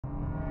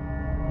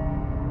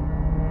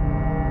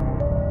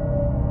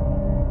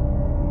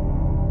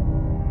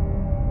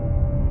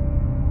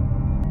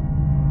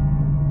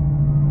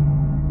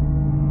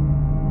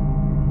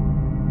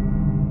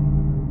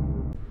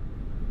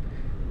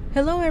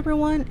Hello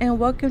everyone and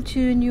welcome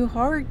to a new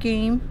horror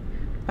game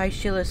by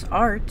Chilla's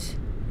art.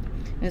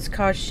 It's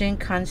called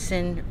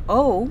Shinkansen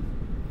O.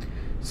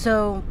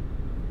 So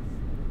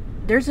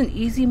there's an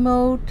easy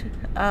mode.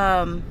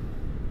 I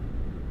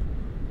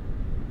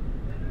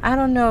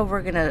don't know if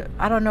we're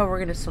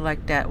gonna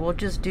select that. We'll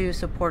just do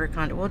supporter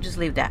content. We'll just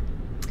leave that.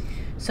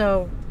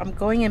 So I'm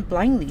going in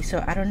blindly,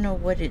 so I don't know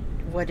what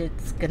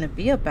it's gonna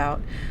be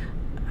about.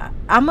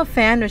 I'm a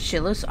fan of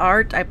Chilla's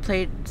art. I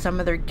played some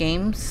of their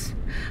games.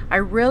 I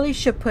really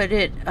should put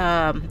it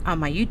on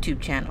my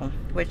YouTube channel,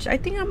 which I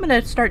think I'm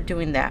gonna start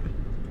doing that.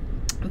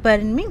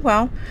 But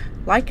meanwhile,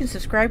 like and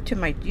subscribe to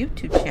my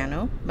YouTube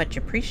channel, much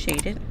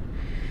appreciated.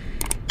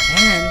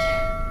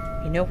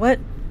 And you know what?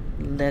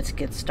 Let's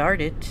get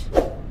started.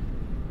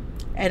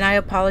 And I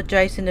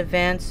apologize in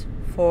advance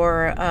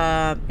for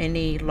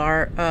any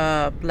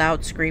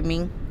loud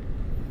screaming.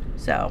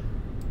 So,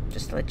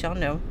 just to let y'all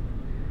know.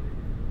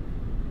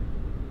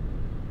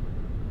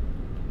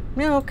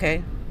 Yeah,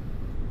 okay.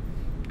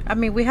 I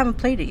mean, we haven't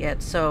played it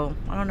yet, so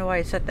I don't know why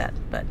I said that.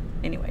 But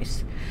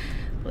anyways,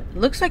 it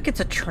looks like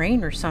it's a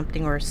train or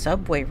something, or a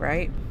subway,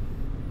 right?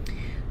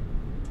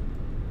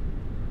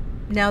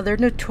 Now, they're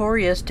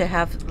notorious to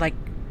have like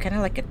kind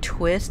of like a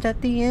twist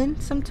at the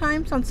end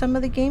sometimes on some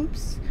of the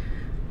games.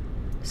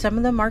 Some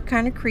of them are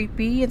kind of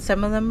creepy and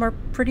some of them are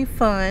pretty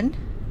fun.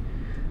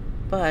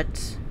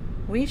 But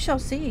we shall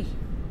see.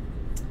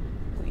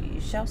 We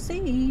shall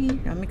see.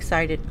 I'm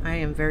excited. I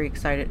am very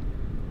excited.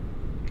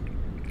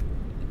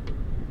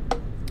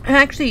 I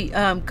actually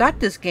got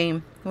this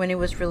game when it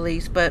was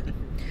released, but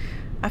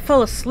I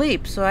fell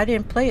asleep, so I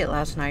didn't play it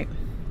last night.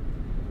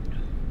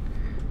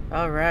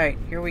 Alright,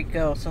 here we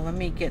go. So let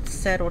me get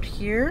settled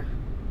here.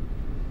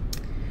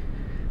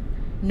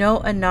 No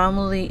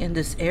anomaly in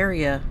this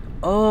area.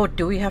 Oh,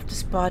 do we have to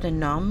spot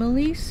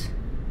anomalies?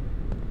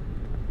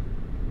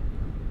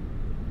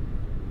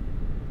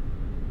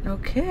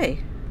 Okay.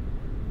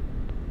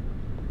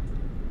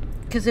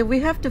 Because if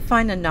we have to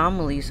find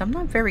anomalies, I'm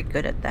not very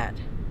good at that.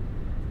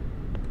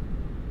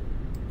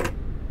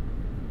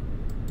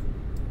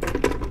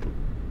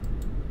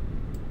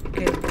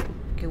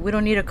 Okay, we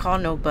don't need to call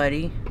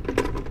nobody.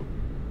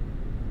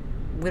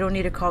 We don't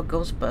need to call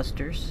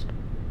Ghostbusters.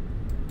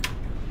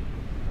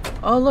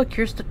 Oh, look,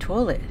 here's the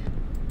toilet.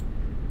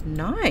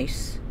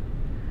 Nice.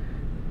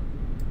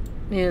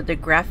 Yeah, the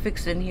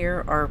graphics in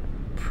here are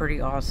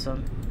pretty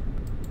awesome.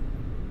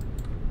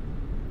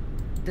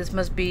 This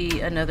must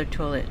be another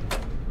toilet.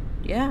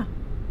 Yeah.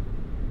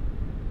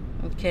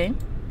 Okay.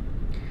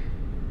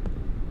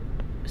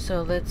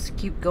 So let's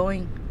keep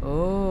going.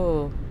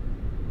 Oh.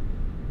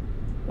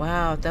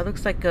 Wow, that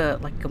looks like a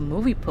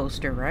movie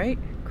poster, right?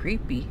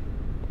 Creepy.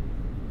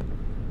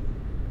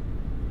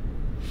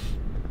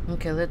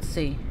 Okay, let's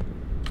see.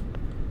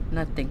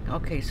 Nothing.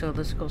 Okay, so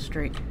let's go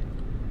straight.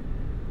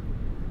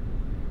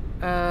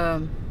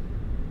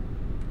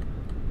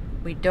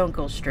 We don't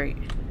go straight.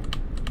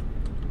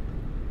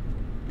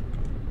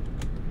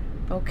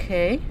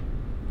 Okay.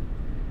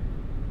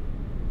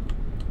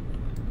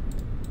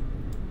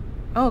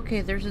 Oh, okay,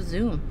 there's a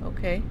zoom.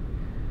 Okay.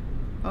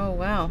 Oh,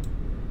 wow.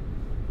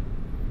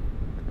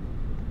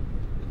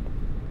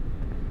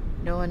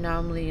 No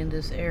anomaly in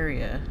this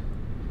area.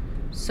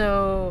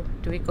 So,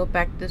 do we go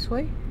back this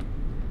way?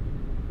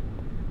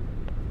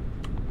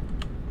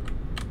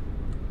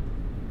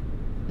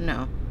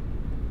 No.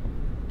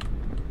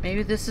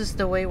 Maybe this is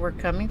the way we're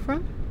coming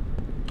from?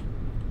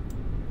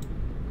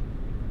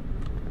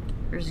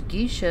 There's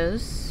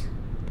geishas.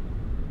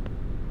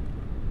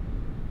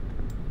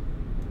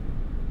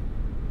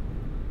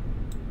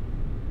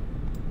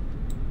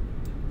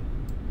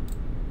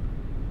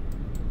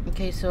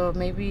 Okay, so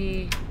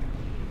maybe...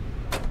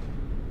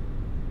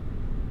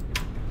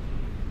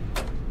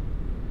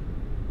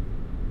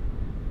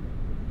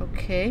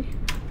 Okay.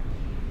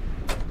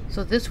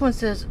 So this one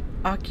says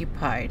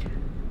occupied.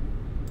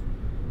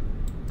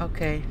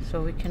 Okay,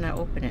 so we cannot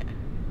open it.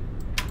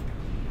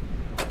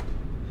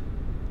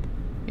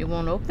 It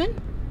won't open?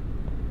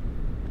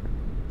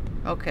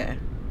 Okay.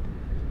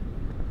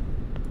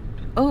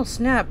 Oh,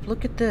 snap.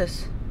 Look at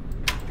this.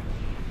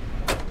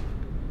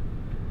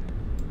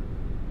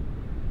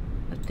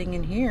 Nothing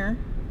in here.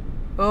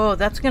 Oh,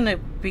 that's gonna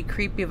be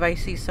creepy if I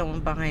see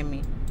someone behind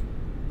me.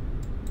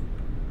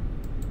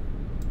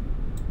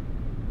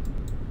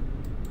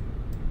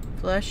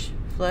 Flush,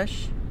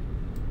 flush.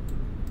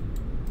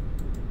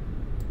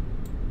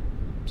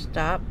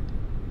 Stop.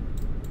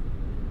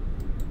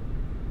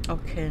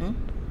 Okay.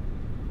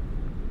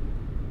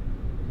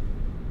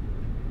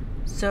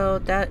 So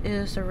that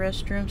is a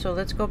restroom. So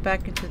let's go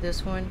back into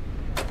this one.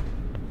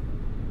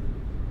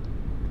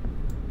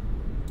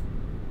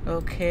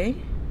 Okay.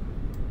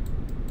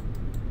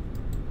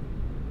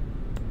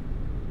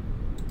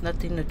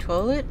 Nothing in the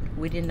toilet.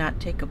 We did not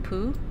take a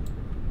poo.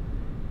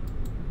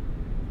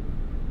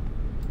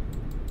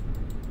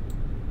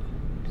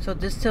 So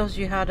this tells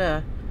you how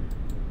to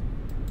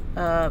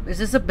is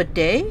this a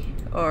bidet?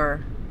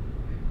 Or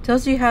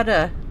tells you how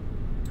to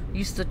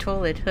use the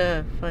toilet.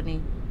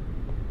 Funny.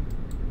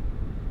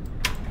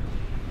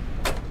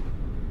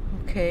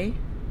 Okay.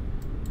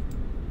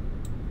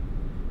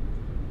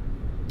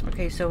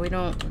 Okay, so we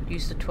don't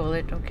use the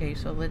toilet. Okay,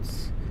 so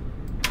let's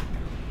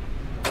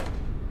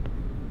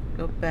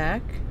go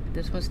back.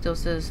 This one still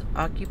says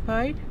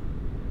occupied.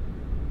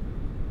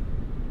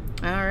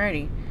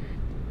 Alrighty.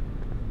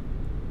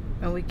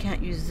 And we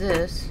can't use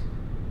this.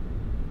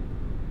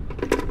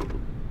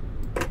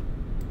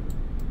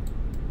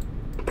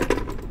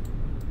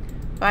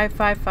 Five,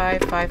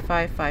 5.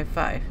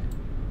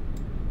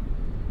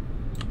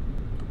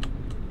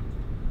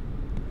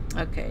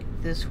 Okay,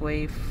 this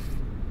way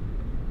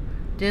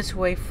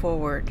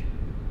forward.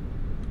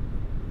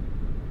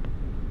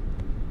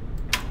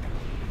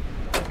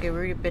 Okay, we've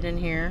already been in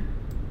here.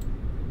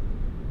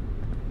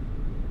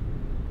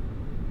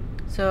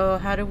 So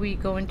how do we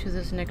go into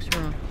this next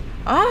room?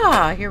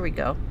 Ah, here we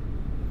go.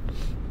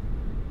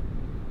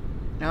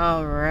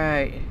 All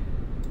right.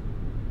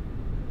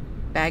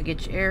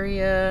 Baggage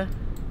area.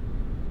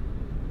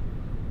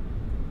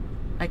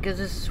 I guess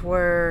this is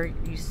where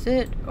you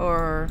sit,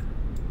 or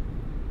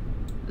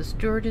the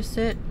stewardess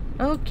sit.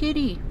 Oh,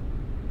 kitty.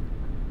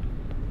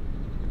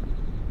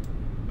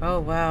 Oh,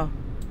 wow.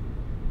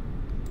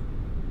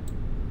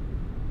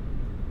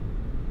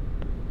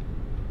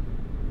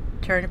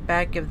 Turn it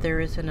back if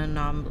there is an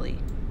anomaly.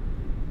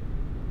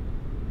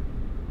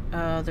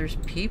 There's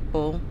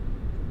people.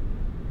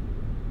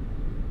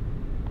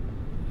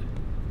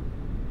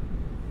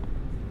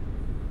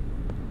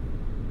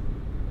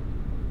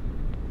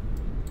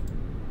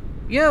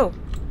 Yo!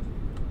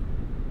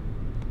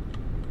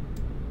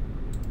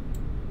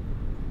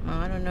 Oh,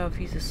 I don't know if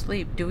he's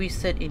asleep. Do we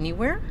sit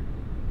anywhere?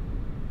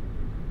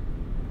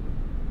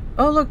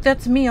 Oh, look,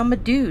 that's me. I'm a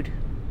dude.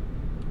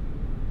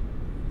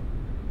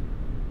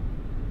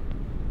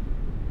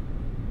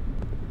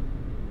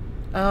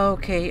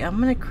 Okay, I'm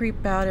gonna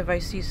creep out if I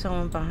see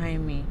someone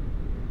behind me.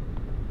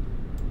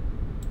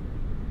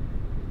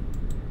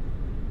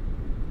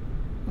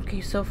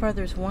 Okay, so far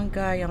there's one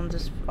guy on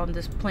this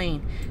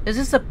plane. This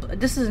is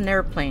an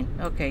airplane.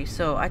 Okay,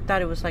 so I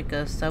thought it was like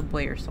a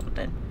subway or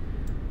something.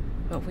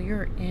 But we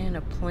are in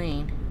a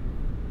plane.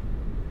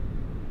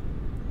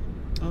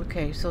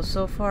 Okay,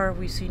 so far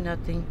we see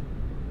nothing.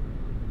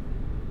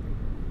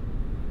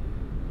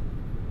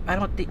 I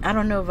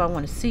don't know if I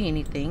want to see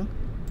anything.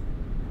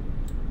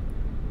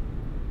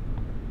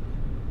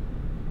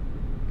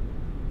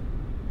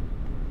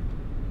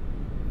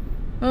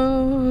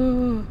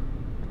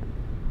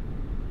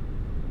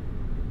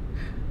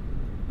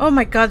 Oh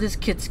my god, this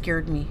kid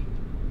scared me.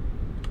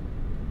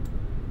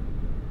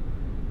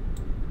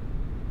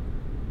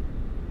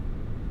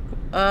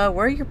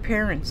 Where are your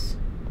parents?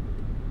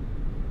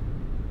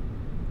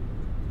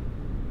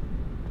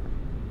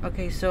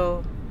 Okay,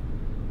 so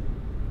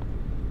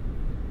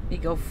you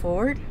go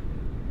forward.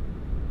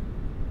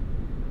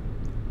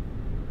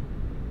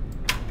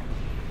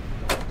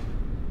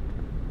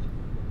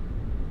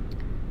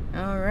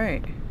 All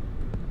right.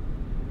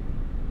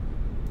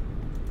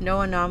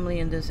 No anomaly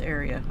in this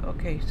area.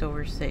 Okay, so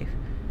we're safe.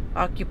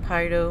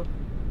 Occupido.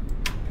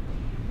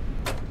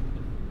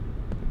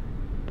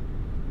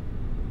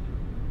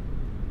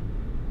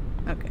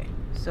 Okay,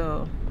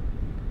 so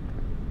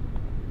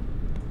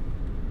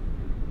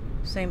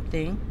same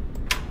thing.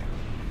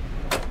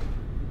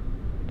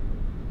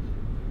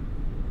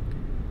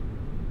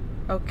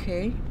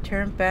 Okay,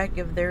 turn back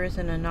if there is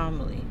an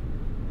anomaly.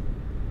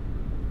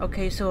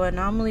 Okay, so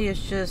anomaly is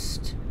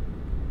just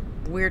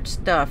weird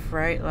stuff,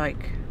 right?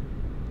 Like,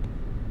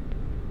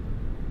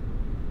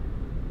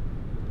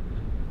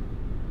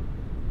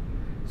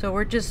 so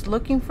we're just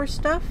looking for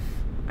stuff,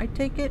 I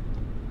take it.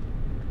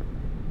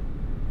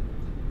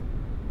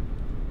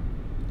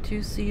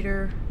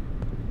 2-seater.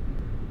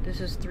 This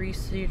is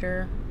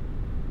 3-seater.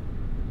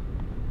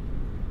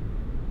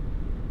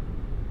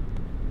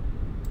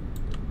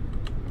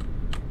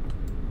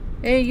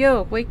 Hey,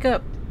 yo, wake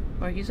up.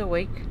 Oh, he's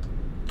awake.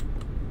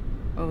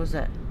 What was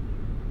that?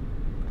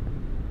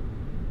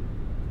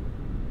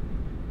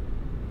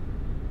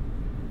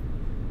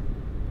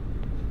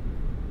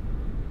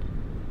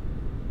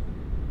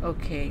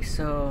 Okay,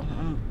 so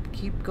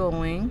keep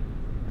going.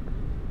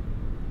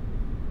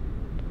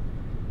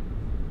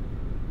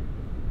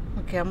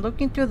 Okay, I'm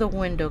looking through the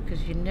window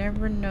because you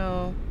never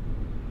know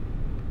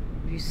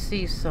if you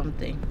see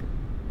something.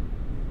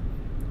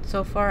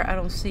 So far, I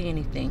don't see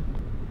anything.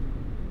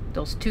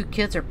 Those two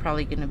kids are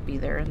probably gonna be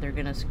there and they're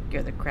gonna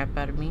scare the crap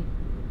out of me.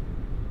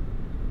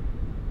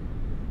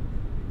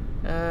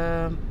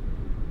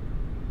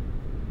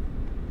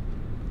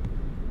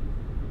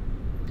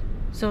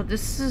 So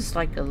this is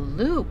like a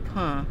loop,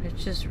 huh?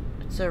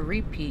 It's a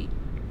repeat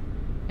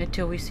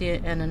until we see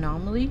an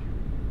anomaly.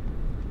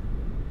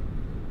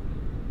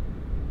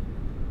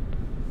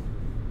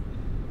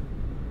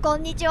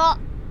 Konnichiwa.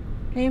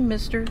 Hey,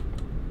 mister.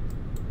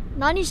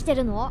 何して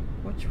るの?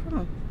 What's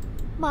wrong?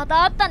 ま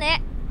た会った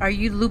ね. Are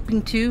you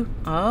looping too?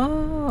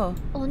 Oh.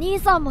 お兄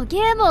さんもゲ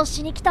ームを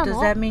しに来たの?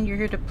 Does that mean you're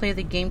here to play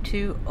the game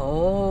too?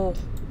 Oh.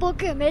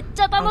 僕めっ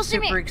ちゃ I'm 楽し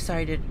み。 super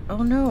excited.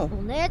 Oh no.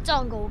 お姉ち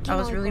ゃんが起きな I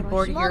い was か really ら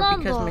bored 暇 here な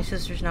ん because my だ。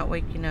 sister's not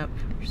waking up.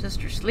 Your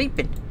sister's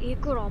sleeping. い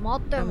くら待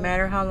って No も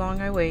matter how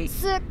long I wait,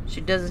 すっ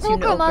she doesn't ご seem to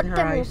く open 待っ her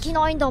ても起 eyes. き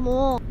ないんだ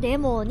もん。で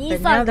もお兄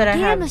But さ now んが that I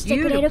ゲーム have して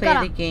you くれ to るか play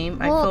ら the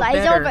game, I もう feel 大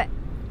丈夫。 better.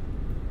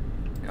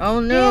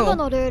 Oh ゲーム no!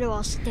 のルール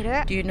は知ってる？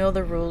 Do you know the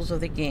rules of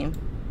the game?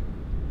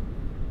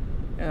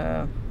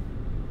 No.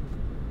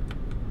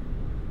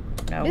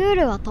 ルー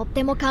ルはとっ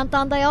ても簡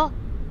単だよ。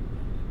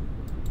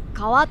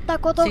変わった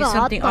こと See が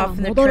あっ something たら off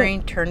in the 戻る。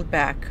 train, turn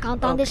back. 簡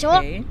単でしょ？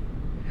 Okay.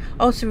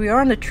 Oh, so we are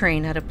on the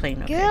train at a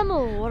plane. ゲ Okay. ームを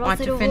終わら Want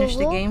せ to る方 finish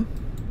the 法？ game?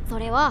 そ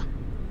れは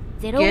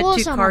0 Get 号 to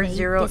車ま car で行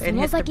 0ってそ and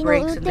の hit the 先の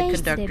brakes 運 in the 転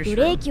室で conductor's ブ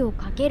レー room. キを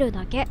かける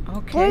だけ。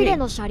 Okay. トイレ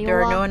の車両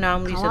There are は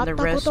no 変 anomalies わ in っ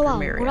the たことは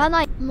restroom 起こら area.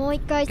 ない。もう一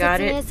回説 Got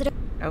明 it? する。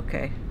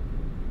 Okay.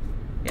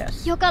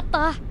 Yes. よかっ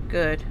た。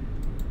 Good.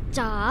 じ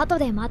ゃあ後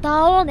でまた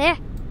会おう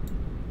ね。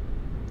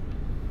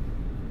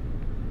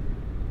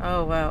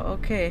 Oh, wow.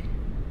 Okay.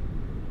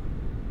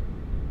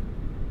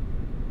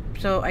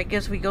 So I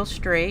guess we go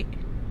straight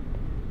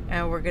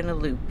and we're gonna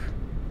loop.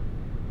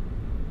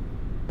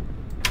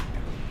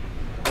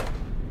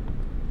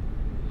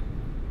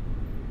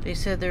 They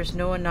said there's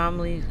no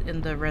anomalies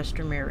in the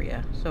restroom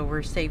area, so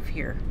we're safe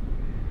here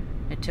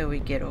until we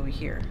get over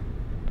here.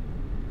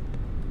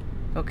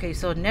 Okay,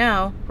 so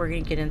now we're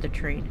gonna get in the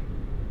train.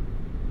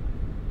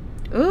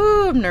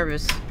 Ooh, I'm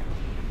nervous.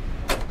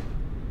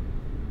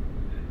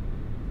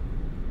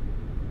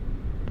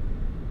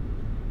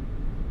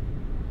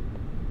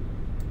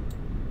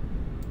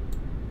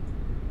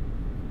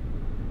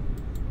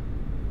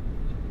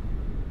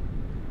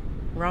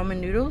 Ramen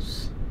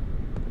noodles?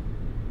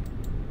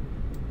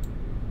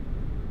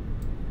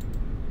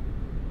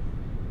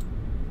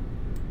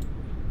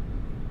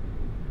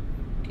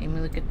 Okay, let me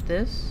look at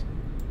this.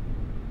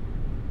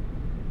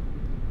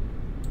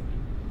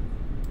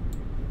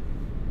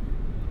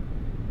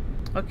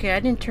 Okay, I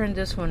didn't turn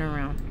this one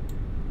around.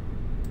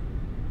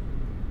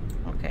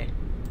 Okay.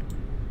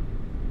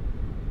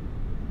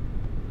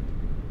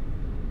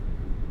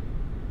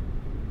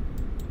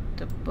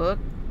 The book,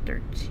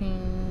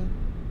 13.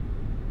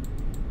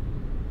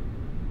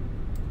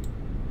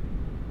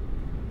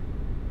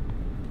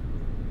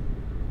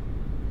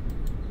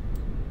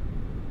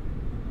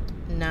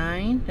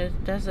 Nine.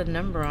 There's a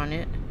number on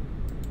it.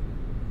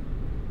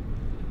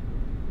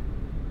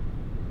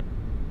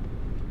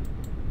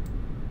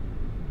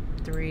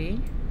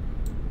 Three.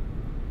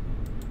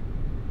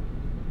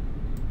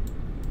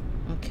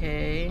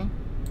 Okay.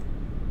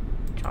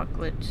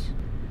 Chocolate.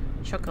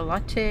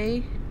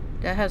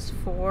 That has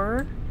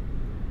 4.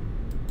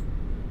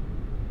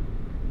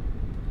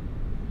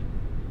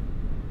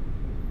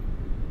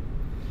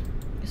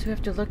 Guess we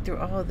have to look through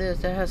all of this.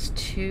 That has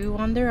 2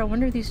 on there. I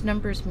wonder if these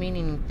numbers mean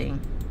anything.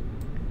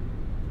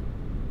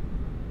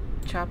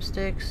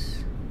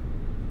 Chopsticks.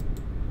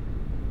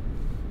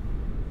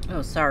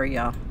 Oh, sorry,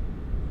 y'all.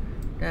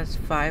 That's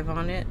 5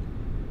 on it.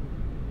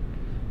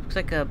 Looks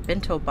like a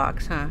bento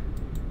box, huh?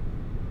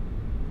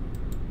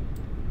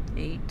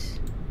 8.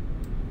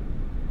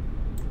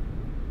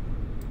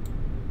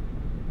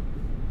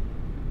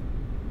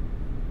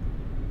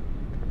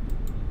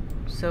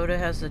 Soda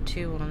has a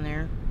 2 on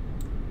there.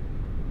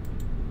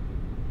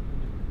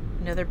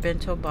 Another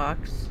bento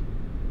box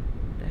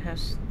that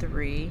has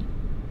 3.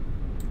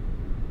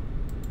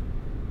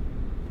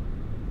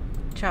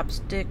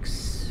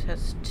 Chopsticks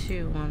has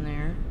 2 on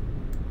there.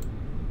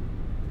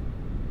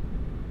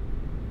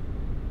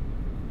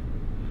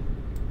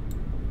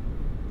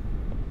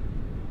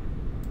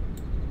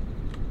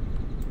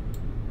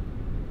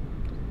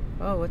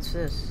 Oh, what's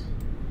this?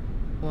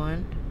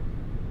 1.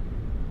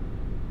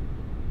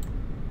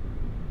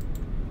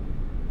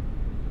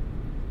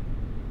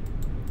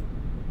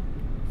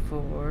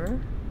 Four.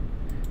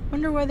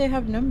 Wonder why they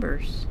have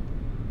numbers.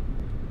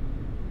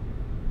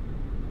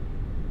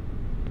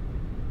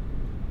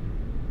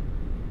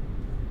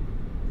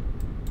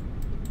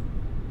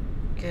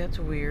 Okay, that's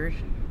weird.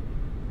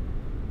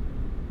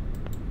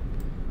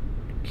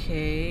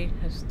 Okay,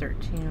 has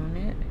 13 on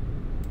it.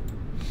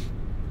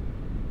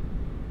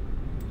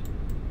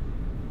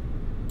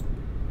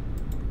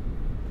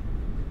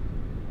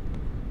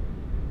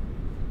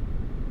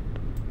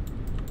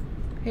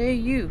 Hey,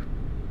 you.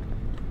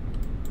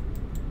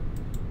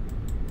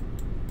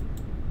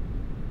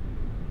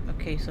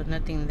 Okay, so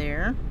nothing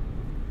there.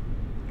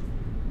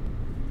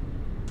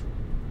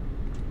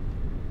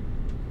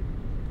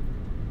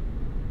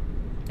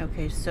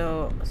 Okay,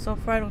 so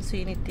far I don't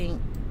see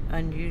anything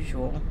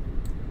unusual.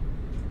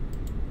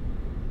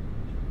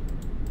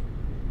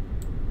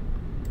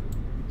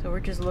 So we're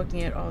just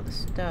looking at all the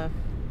stuff.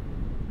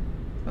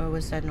 Oh,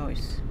 what's that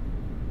noise?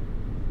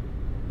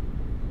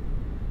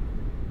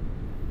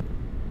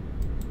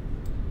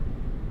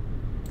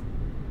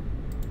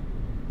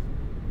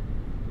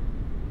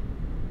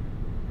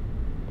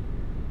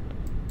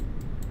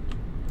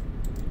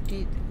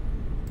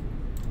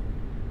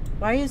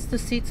 Why is the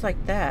seats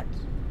like that?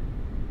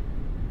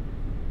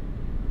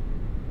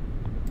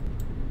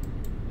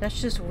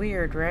 That's just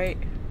weird, right?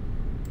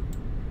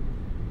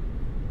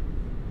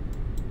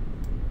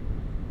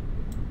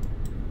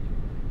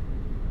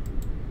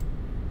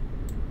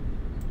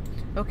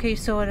 Okay,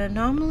 so an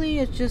anomaly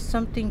is just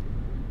something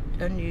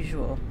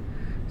unusual.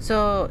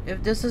 So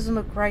if this doesn't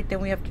look right, then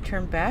we have to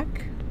turn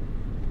back.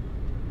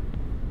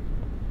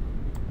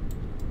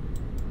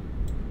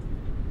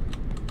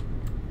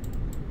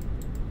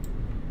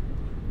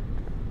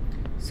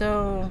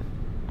 So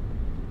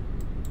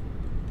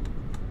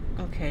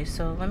okay,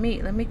 so let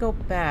me go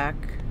back.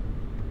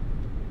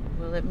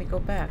 Will let me go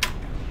back?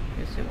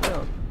 Yes, it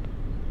will.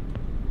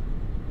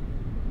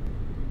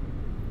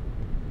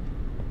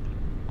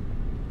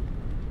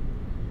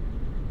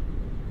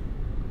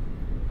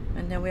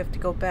 And then we have to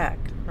go back,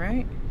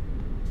 right?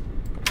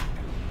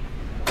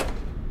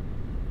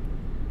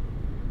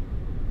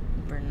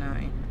 Number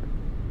 9.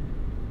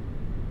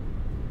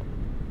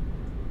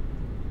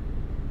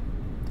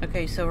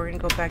 Okay, so we're gonna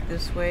go back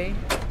this way.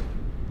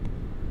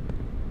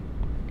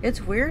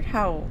 It's weird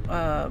how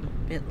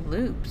it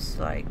loops,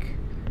 like.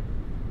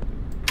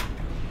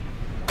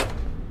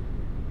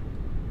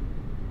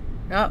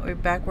 Oh, we're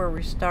back where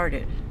we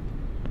started.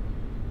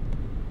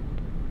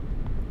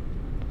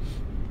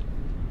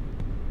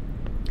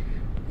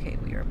 Okay,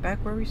 we are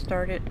back where we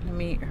started. Let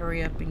me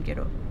hurry up and get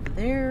over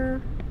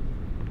there.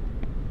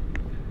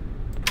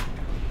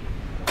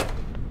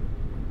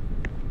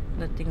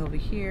 Nothing over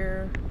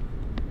here.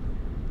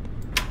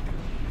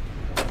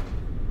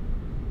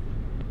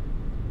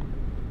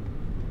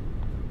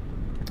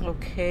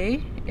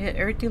 Okay,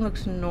 everything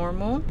looks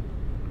normal.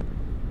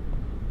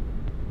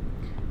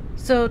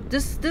 So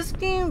this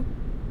game,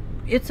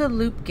 it's a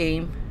loop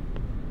game,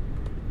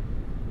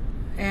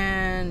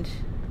 and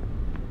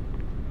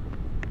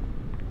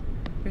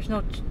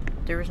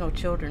there is no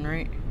children,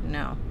 right?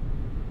 No.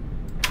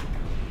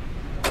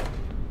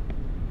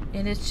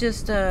 And it's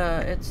just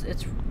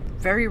it's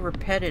very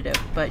repetitive,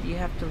 but you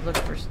have to look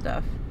for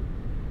stuff.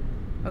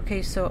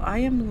 Okay, so I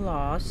am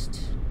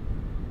lost.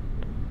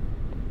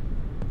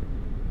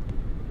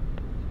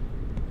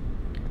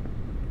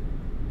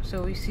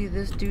 So we see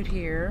this dude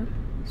here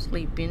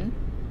sleeping.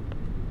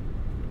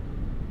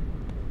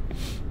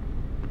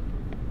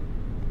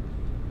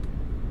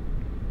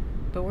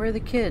 But where are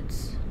the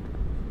kids?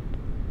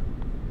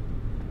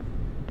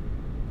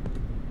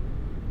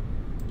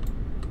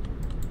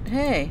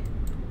 Hey.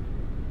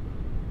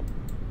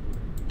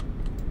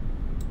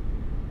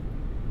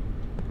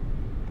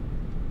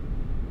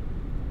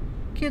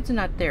 Kids are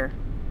not there.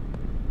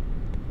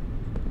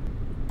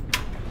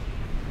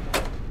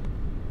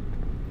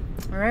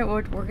 Alright,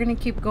 well, we're gonna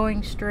keep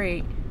going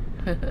straight.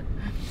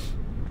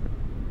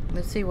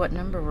 Let's see what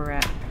number we're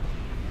at.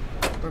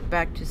 We're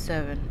back to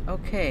 7.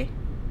 Okay.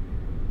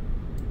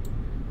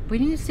 We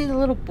need to see the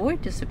little boy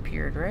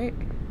disappeared, right?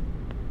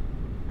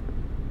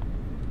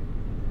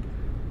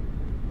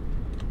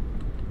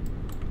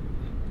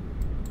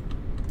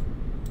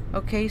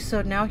 Okay,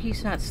 so now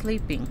he's not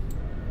sleeping.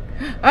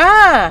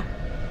 Ah!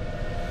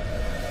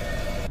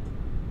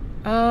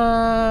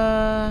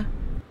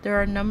 There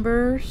are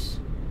numbers.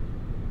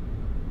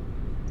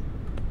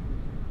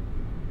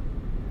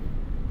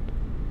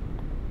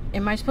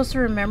 Am I supposed to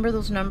remember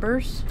those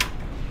numbers?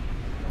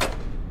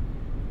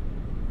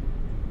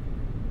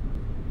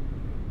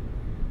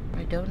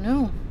 I don't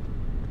know.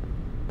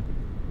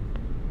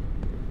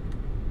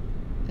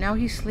 Now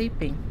he's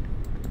sleeping.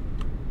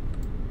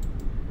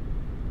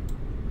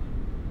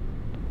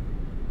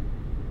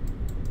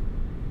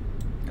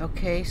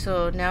 Okay,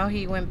 so now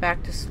he went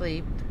back to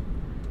sleep.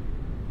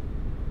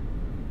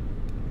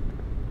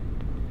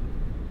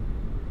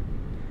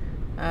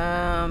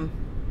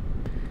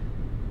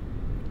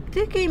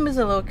 The game is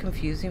a little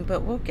confusing,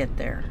 but we'll get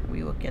there.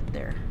 We will get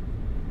there.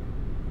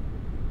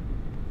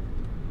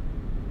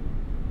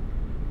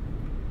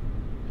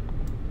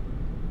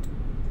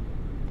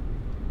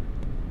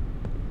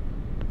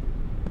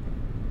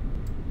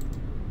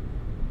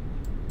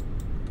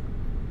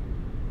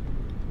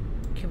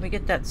 Can we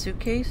get that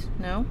suitcase?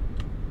 No?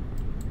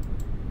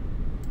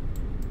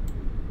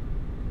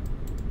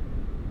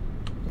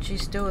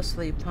 She's still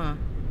asleep, huh?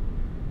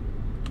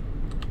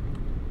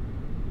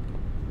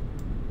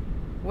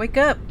 Wake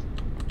up!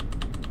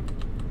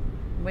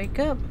 Wake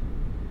up!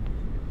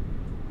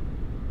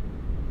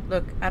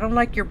 Look, I don't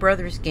like your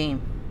brother's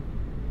game.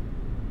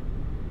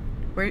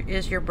 Where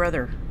is your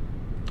brother?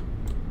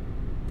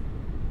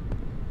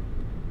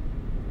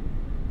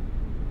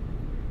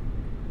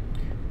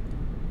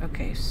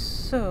 Okay,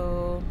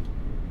 so...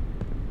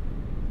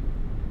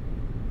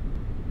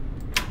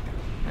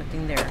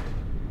 nothing there.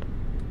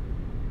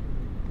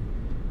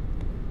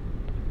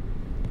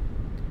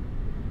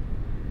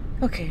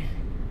 Okay.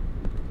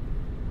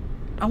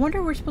 I wonder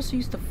if we're supposed to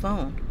use the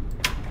phone.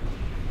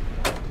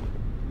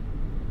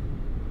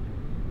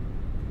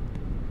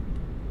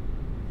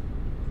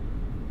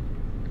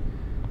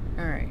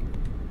 Alright.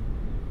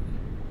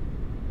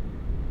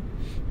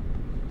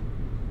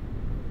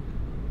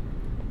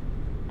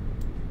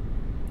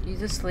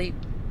 He's asleep.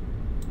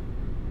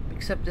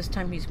 Except this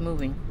time he's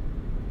moving.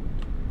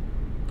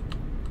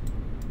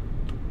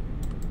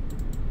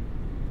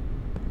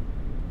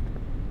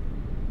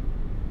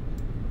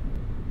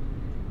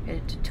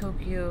 Headed to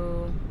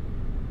Tokyo.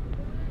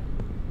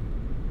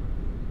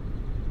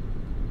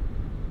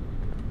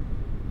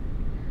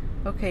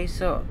 Okay,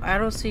 so I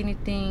don't see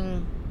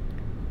anything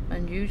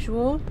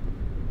unusual.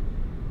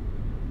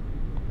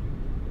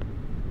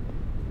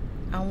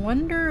 I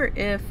wonder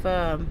if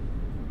I'm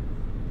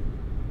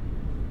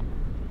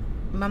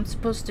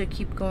supposed to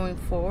keep going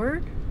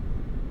forward?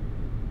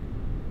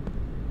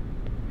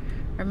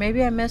 Or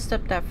maybe I messed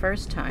up that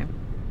first time.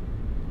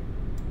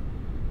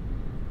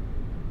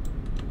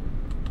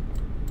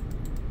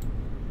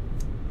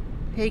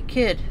 Hey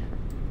kid,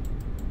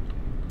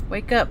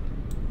 wake up.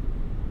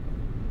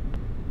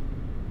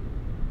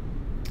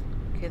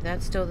 Okay,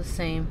 that's still the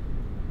same.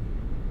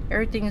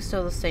 Everything is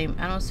still the same.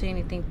 I don't see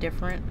anything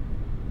different.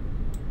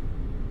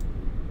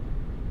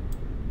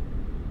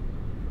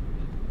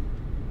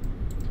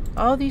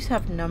 All these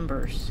have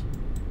numbers.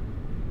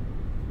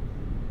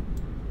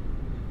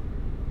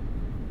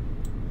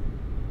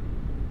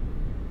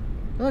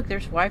 Look,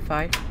 there's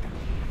Wi-Fi.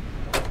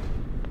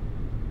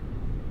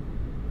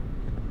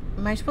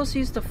 Am I supposed to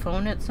use the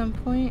phone at some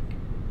point?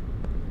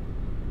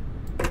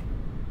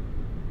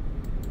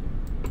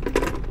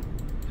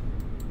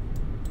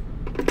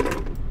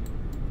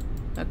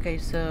 Okay,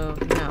 so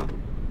no.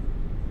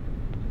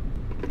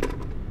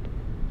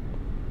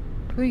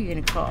 Who are you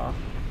gonna call?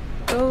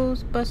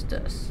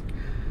 Ghostbusters.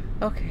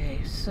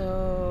 Okay,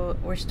 so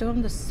we're still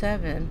on the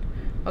 7.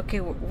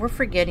 Okay, we're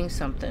forgetting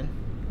something.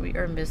 We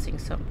are missing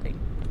something.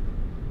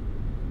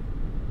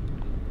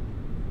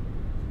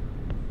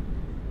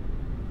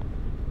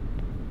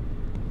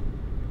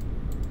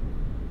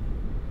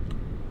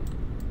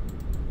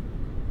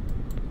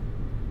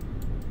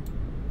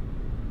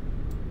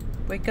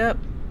 Wake up.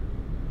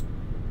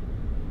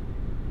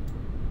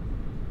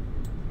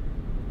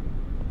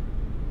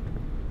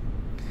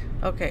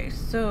 Okay,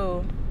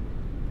 so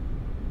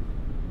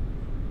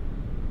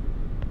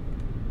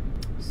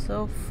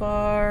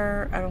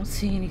far I don't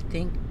see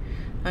anything.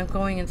 I'm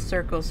going in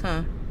circles,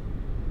 huh?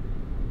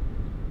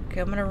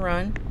 Okay, I'm gonna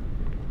run.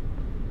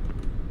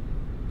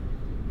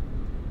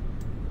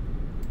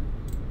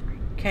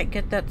 Can't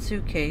get that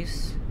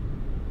suitcase.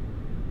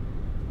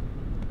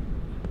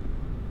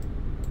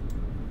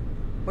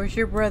 Where's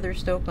your brother?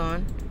 Still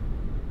gone.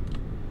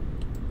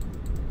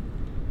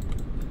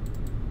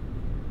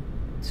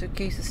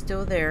 Suitcase is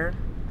still there.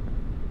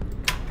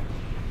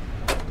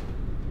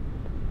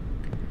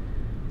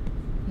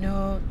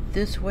 No,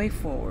 this way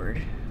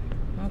forward.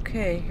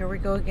 Okay, here we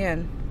go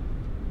again.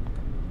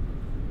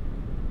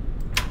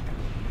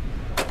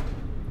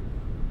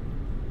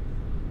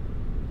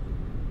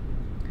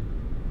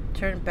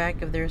 Turn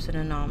back if there's an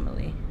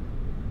anomaly.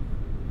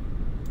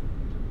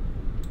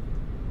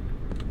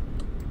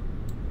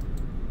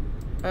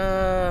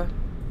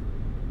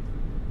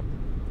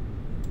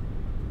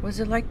 Was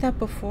it like that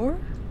before?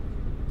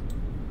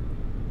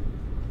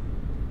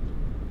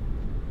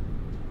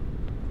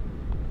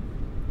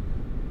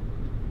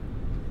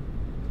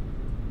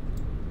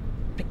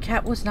 The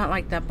cat was not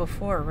like that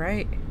before,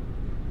 right?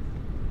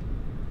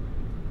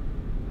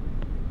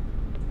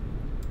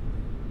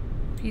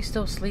 He's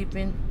still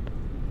sleeping.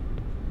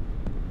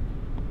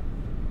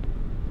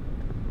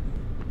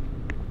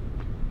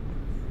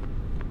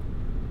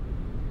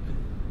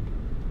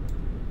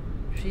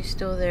 She's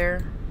still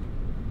there.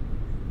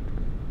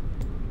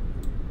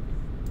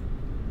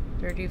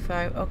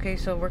 35. Okay,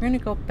 so we're gonna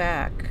go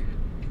back.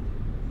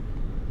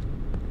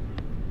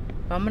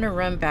 I'm gonna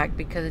run back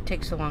because it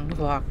takes so long to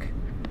walk.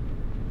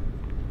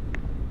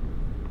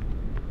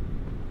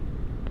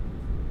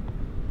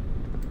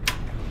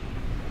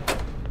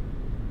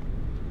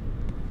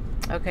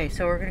 Okay,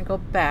 so we're gonna go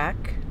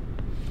back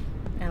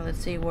and let's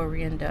see where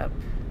we end up.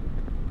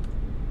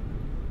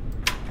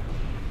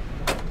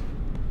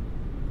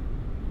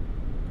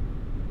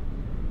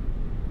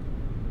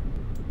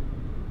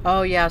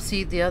 Oh yeah,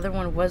 see, the other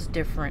one was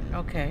different.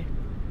 Okay.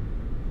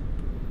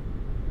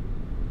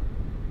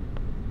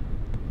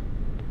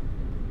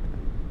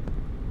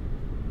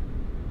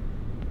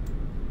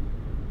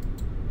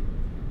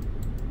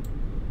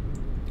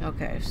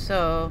 Okay,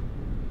 so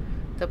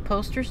the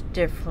poster's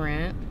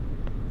different.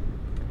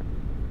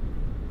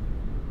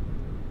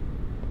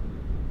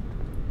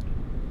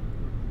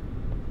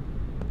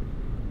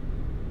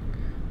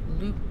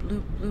 Loop,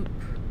 loop, loop.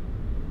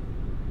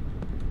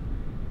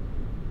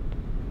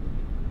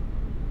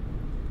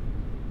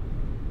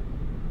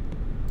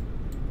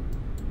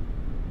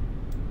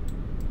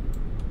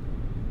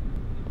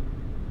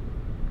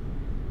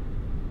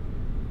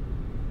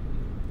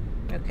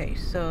 Okay,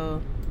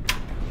 so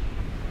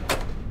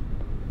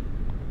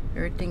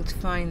everything's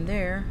fine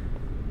there.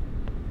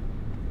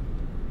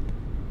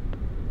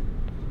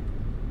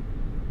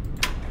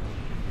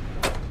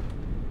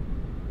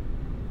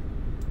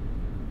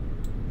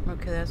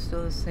 Okay, that's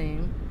still the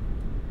same.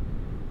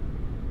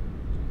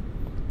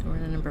 We're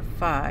in number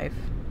 5.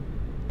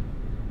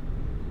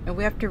 And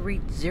we have to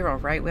reach 0,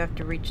 right? We have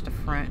to reach the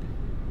front.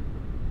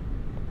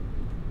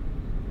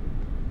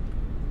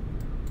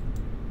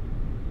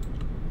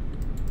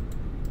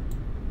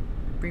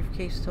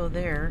 Briefcase still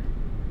there.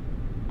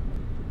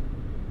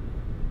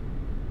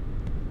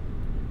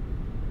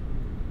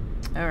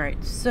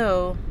 Alright,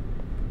 so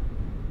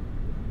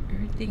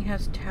Everything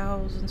has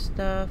towels and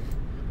stuff.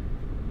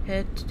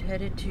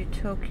 Headed to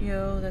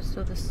Tokyo. That's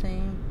still the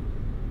same.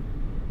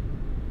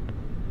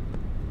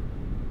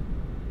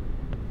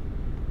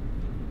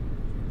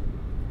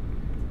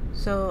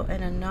 So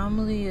an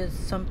anomaly is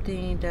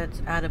something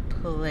that's out of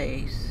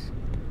place.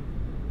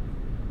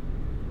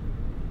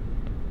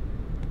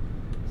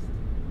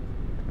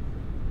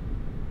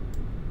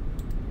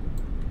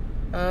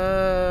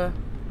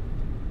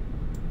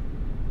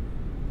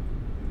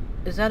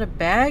 Is that a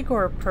bag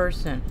or a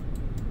person?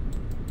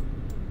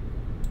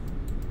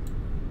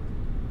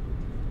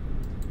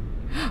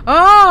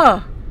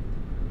 Ah!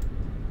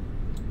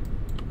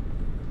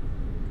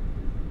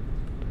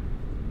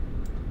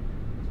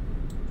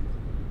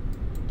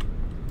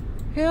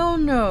 Hell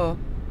no.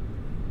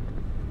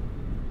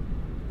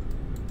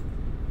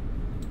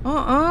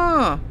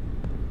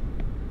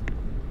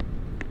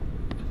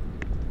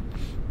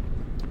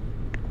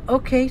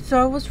 Okay,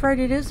 so I was right,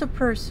 it is a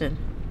person.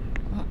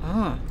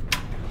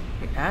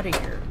 Get out of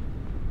here.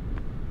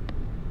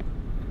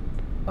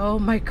 Oh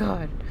my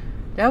god.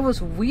 That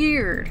was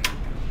weird.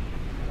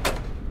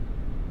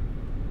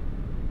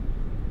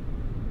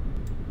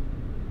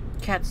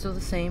 Cat's still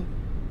the same.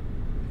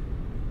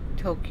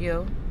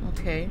 Tokyo.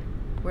 Okay.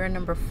 We're at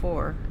number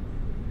 4.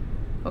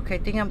 Okay, I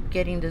think I'm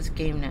getting this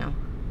game now.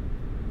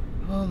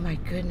 Oh my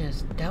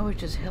goodness. That was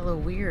just hella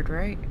weird,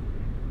 right?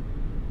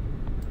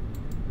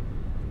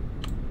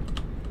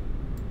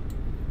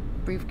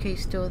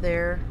 Briefcase still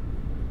there.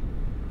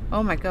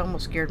 Oh my god, I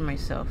almost scared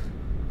myself.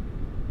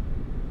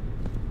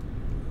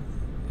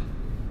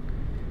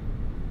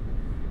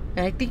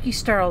 And I think you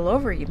start all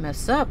over, you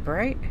mess up,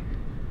 right?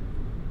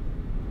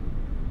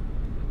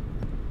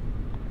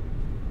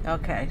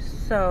 Okay,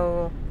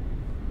 so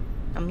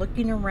I'm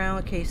looking around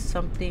in case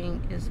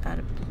something is out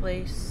of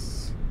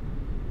place.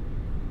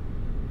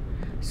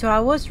 So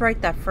I was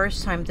right that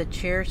first time, the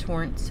chairs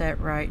weren't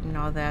set right and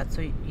all that,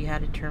 so you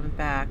had to turn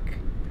back.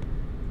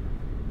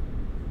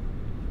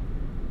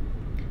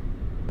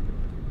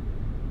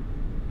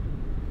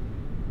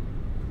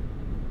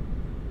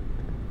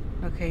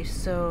 Okay,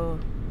 so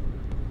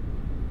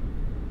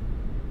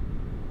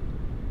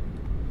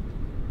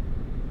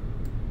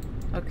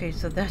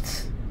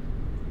that's...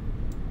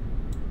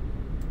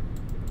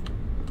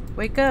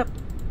 Wake up!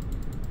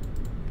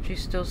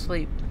 She's still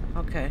asleep.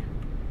 Okay.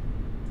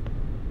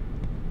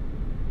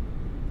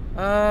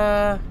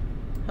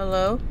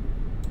 Hello?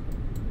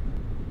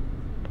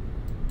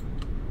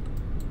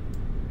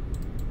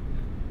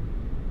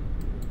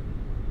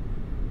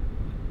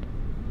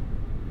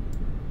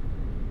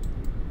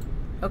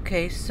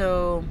 Okay,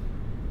 so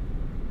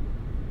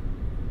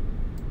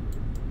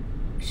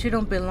she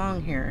don't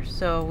belong here,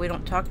 so we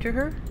don't talk to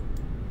her?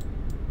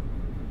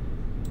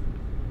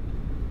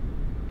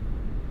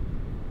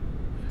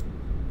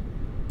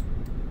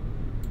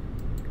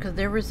 Because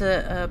there was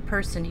a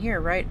person here,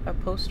 right? A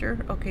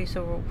poster? Okay,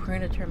 so we're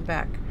going to turn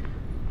back.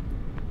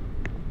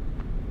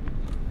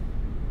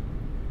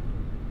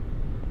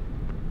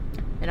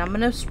 And I'm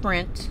going to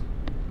sprint.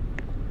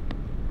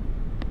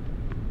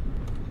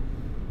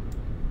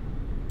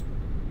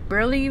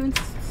 Barely even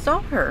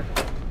saw her.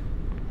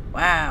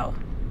 Wow.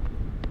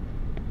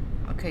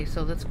 Okay,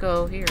 so let's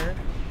go here.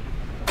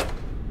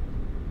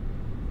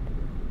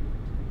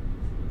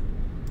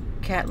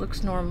 Cat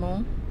looks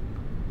normal.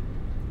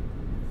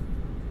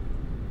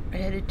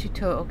 Headed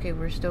to okay,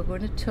 we're still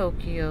going to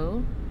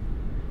Tokyo.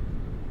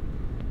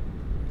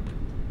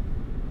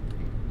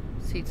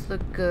 Seats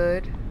look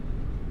good.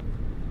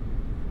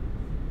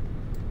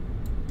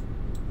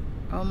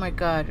 Oh my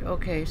god.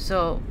 Okay,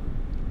 so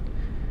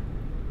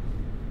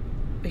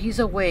he's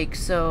awake,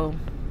 so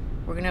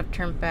we're gonna have to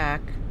turn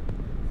back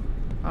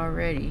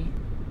already.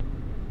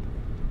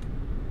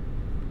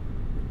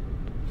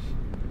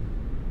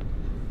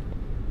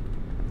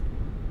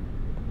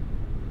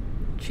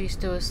 She's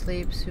still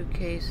asleep.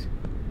 Suitcase.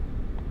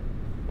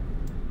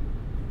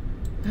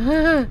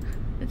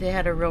 They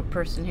had a real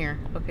person here.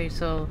 Okay,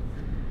 so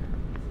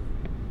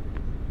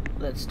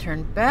let's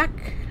turn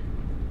back.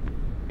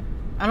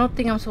 I don't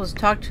think I'm supposed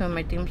to talk to him.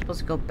 I think I'm supposed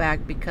to go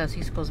back because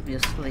he's supposed to be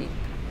asleep.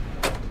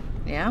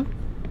 Yeah?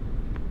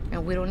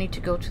 And we don't need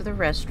to go to the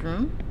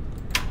restroom.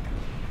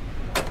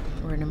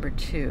 We're number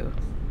 2.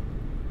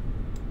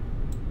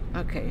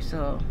 Okay,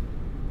 so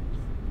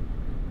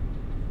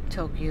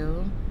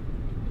Tokyo.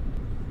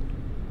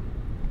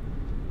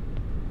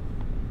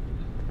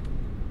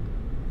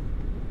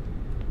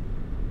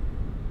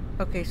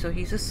 Okay, so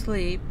he's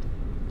asleep.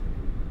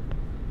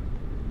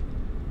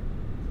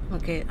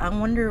 Okay, I'm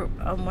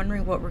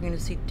wondering what we're gonna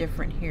see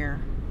different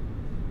here.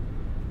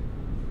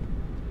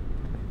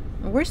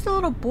 Where's the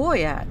little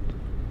boy at?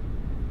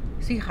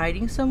 Is he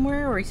hiding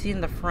somewhere, or is he in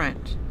the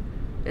front?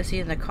 Is he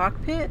in the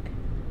cockpit?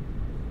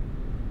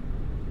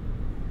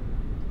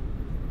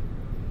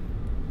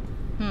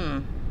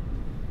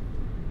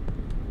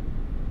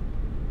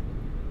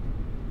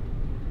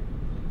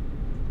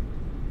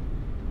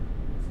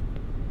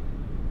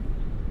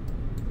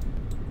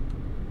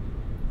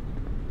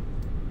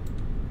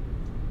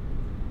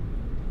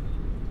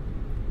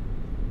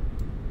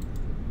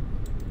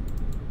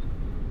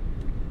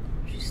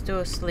 still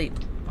asleep.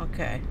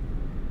 Okay.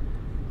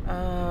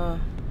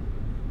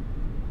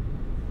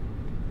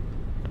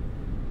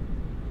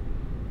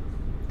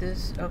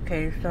 This,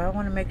 okay, so I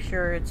want to make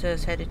sure it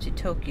says headed to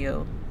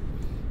Tokyo.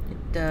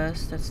 It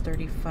does. That's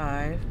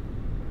 35.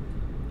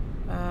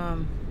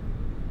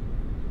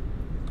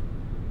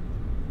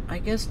 I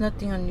guess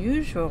nothing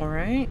unusual,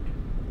 right?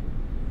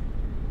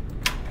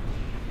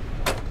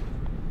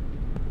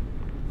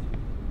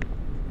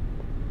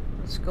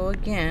 Let's go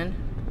again.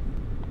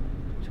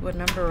 So what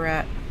number we're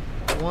at?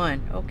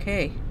 1.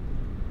 Okay.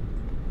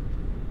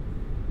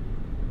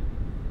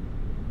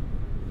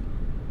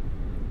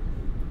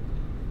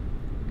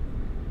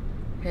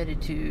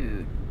 Headed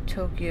to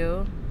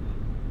Tokyo.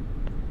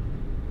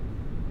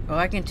 Oh,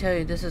 I can tell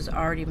you this is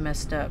already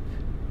messed up.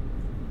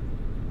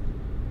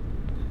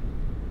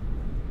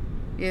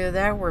 Either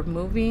that we're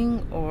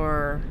moving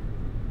or...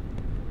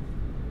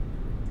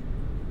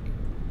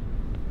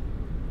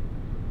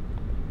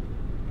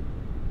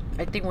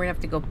 I think we're gonna have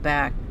to go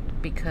back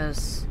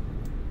because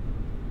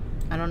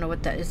I don't know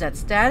what that is. That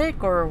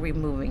static or are we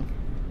moving?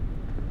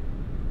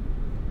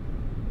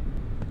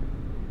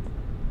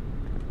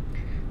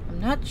 I'm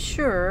not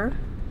sure.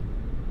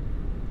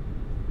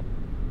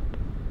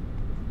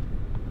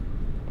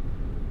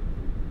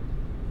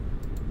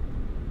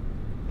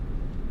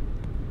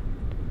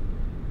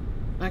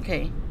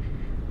 Okay,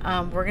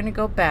 we're gonna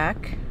go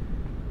back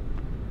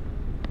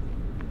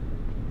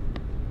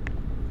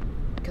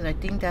because I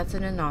think that's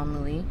an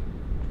anomaly.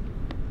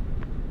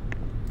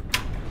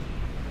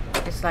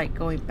 It's like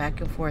going back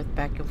and forth,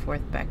 back and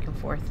forth, back and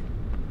forth.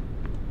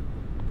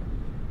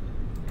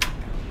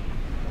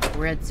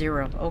 We're at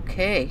 0.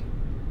 Okay.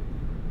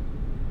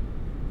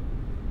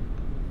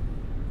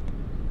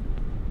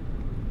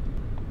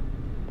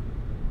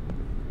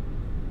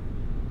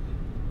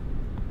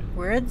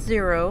 We're at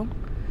 0.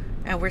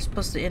 And we're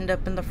supposed to end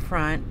up in the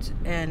front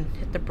and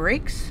hit the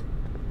brakes.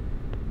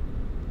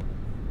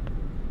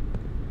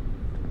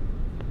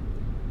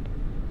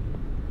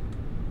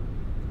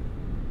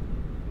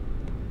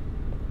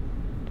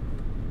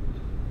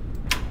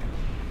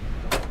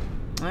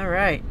 All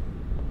right.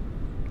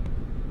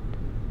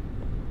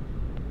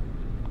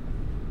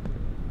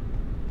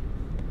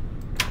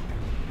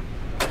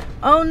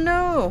 Oh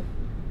no!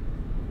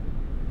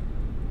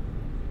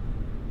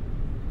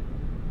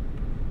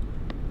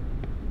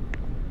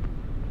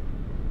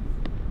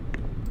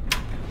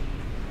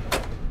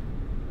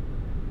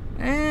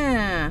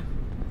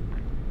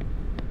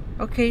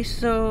 Okay,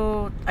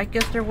 so I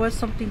guess there was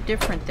something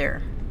different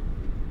there.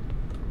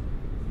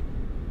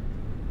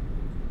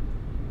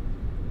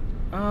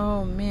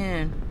 Oh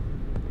man.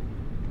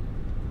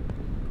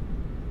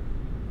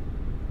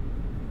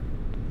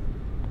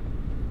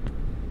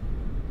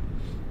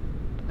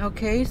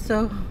 Okay,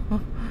 so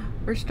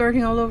we're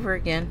starting all over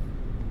again.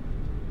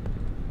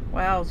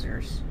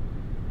 Wowzers.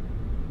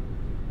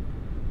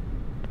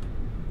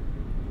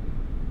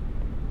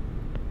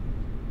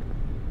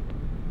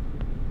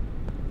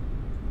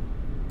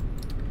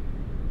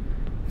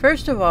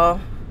 First of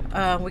all,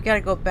 we got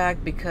to go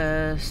back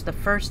because the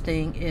first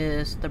thing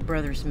is the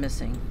brother's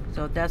missing.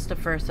 So that's the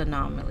first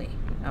anomaly.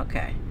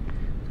 Okay.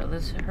 So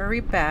let's hurry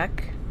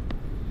back.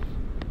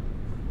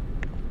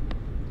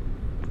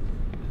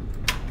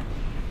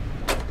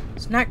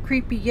 It's not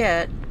creepy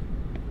yet.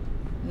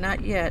 Not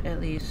yet, at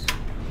least.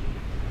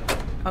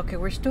 Okay,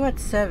 we're still at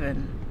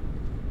 7.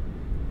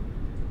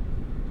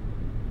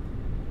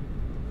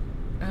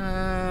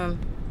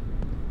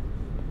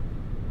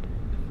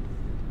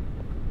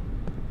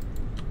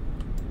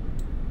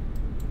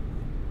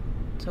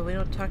 So we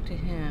don't talk to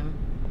him.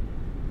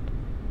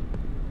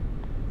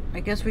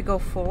 I guess we go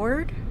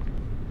forward.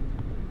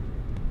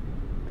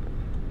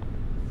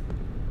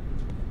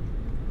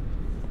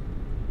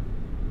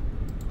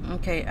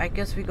 Okay, I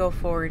guess we go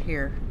forward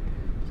here.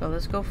 So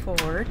let's go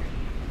forward.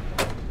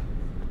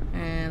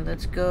 And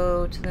let's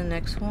go to the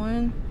next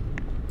one.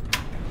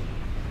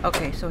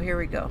 Okay, so here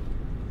we go.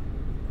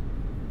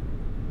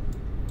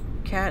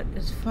 Cat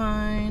is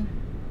fine.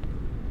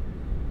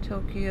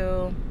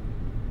 Tokyo.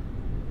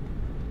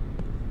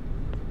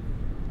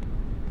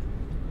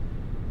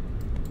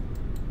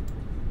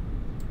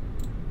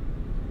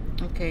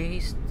 Okay,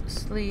 he's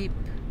asleep.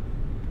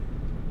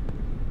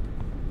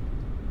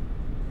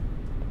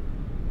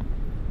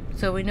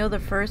 So we know the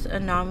first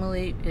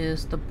anomaly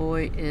is the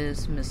boy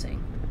is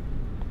missing.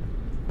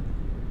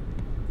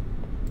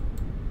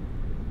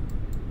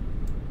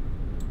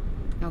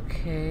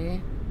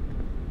 Okay.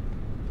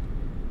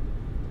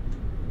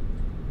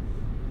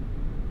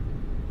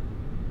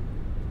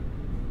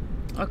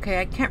 Okay,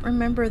 I can't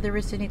remember if there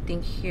was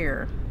anything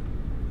here.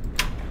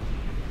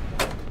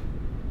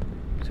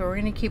 So we're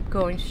gonna keep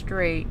going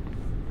straight.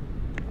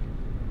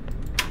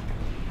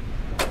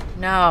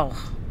 No.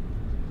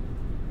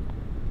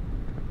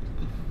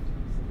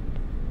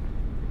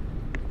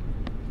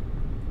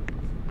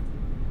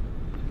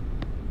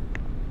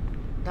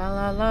 La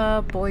la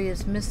la, boy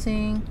is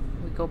missing.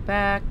 We go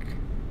back.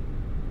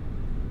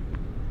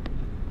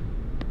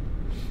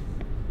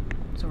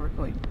 So we're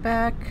going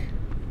back.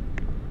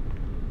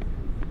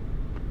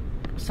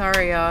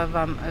 Sorry, if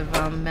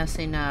I'm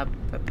messing up.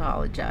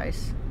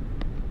 Apologize.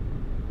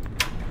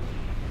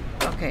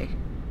 Okay.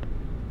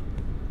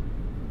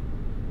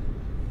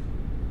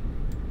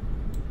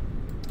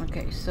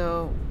 Okay,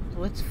 so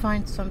let's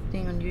find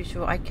something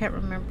unusual. I can't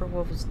remember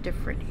what was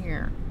different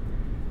here.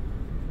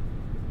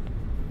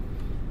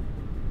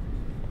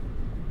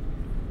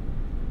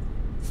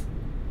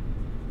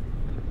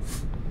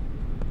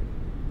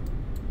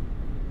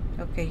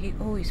 Okay, he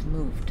always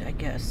moved, I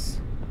guess.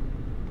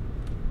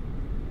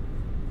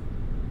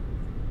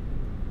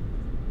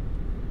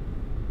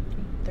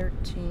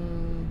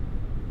 $13.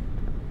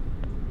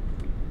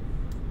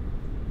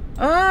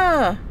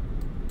 Ah!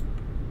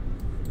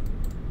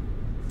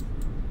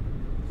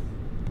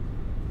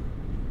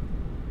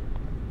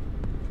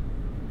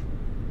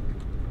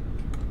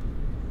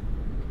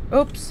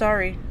 Oops,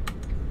 sorry.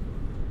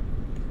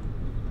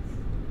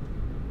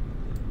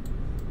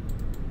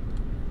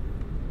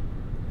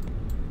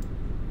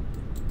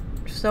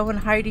 Someone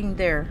hiding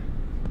there.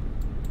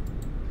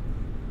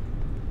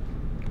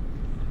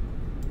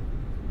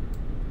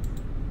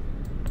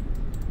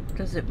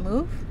 Does it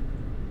move?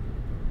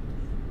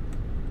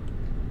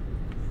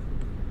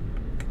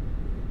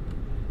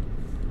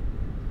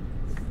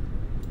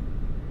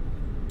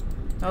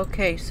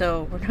 Okay,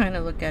 so we're not going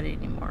to look at it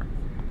anymore.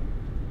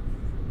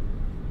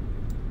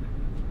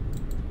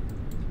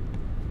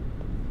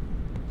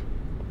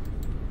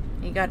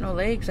 You got no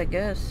legs, I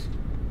guess.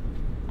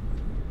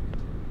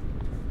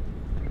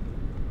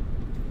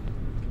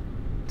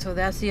 So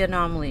that's the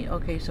anomaly.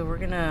 Okay, so we're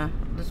gonna,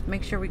 let's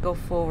make sure we go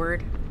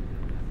forward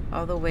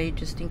all the way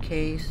just in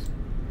case.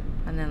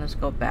 And then let's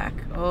go back.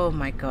 Oh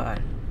my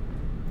god.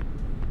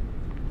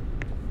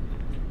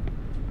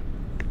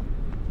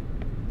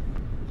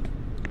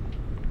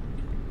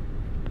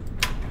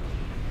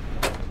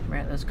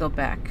 Right, let's go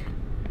back.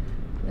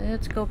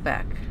 Let's go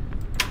back.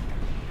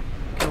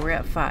 Okay, we're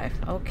at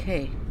 5.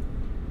 Okay.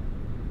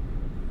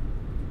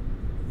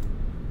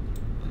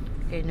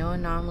 Okay, no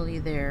anomaly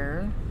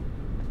there.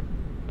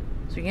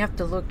 So you have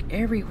to look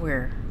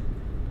everywhere.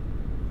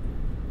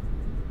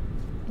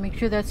 Make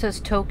sure that says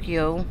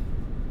Tokyo.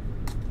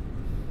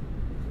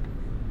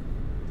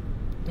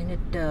 And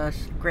it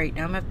does. Great.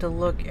 Now I'm going to have to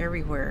look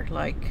everywhere.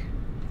 Like...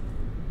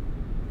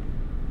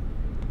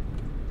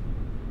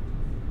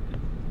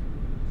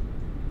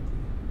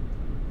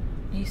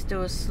 he's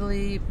still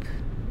asleep.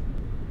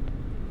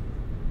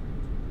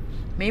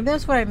 Maybe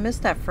that's what I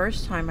missed that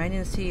first time. I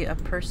didn't see a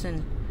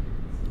person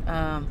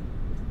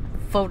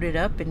folded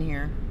up in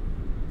here.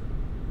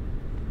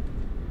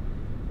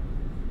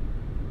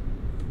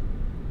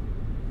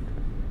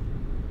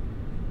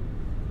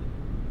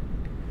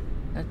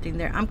 Nothing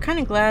there. I'm kind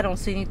of glad I don't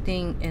see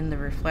anything in the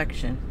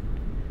reflection,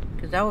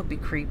 because that would be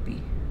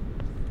creepy.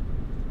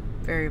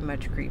 Very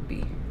much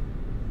creepy.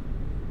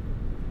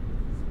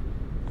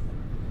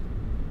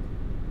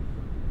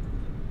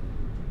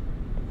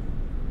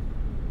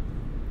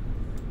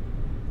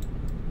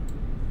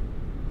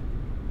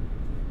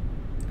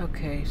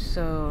 Okay,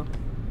 so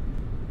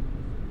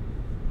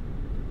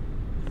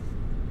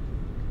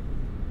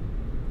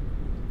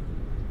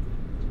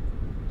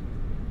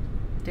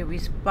did we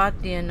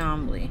spot the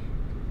anomaly?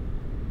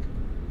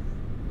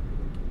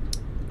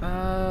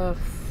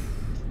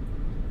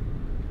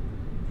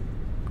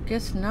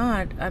 Guess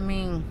not. I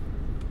mean,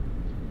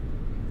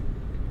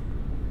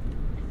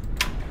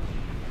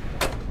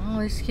 well,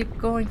 let's keep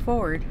going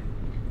forward.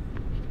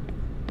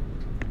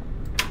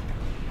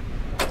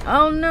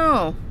 Oh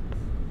no!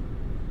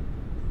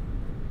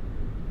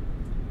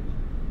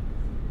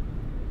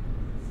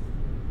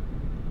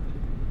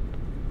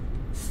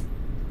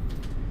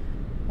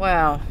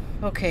 Wow.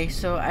 Okay,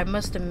 so I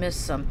must have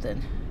missed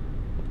something.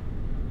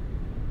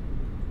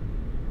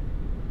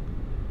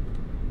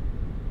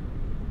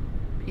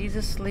 He's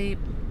asleep.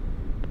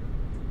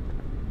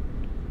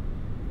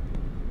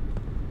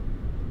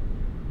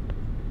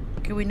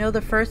 Okay, we know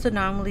the first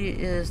anomaly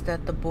is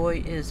that the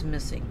boy is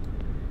missing.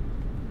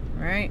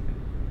 Right?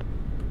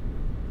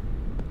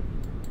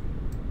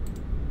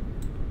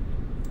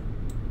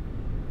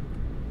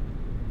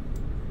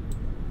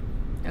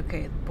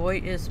 Okay, the boy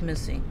is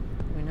missing.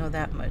 We know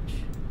that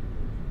much.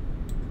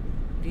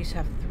 These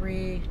have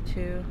 3,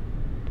 2.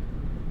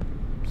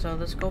 So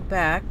let's go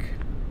back.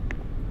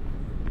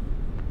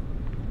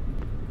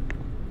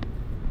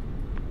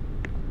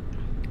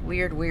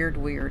 Weird, weird,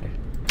 weird.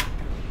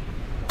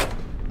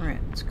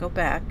 Alright, let's go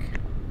back.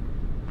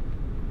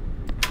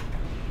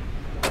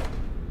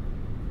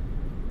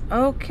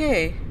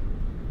 Okay.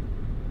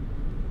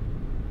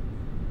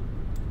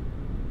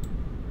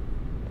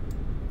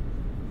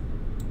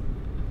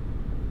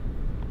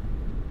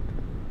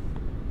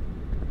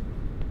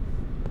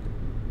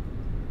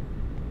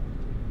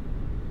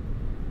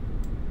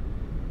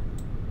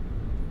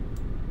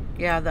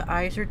 Yeah, the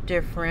eyes are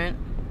different.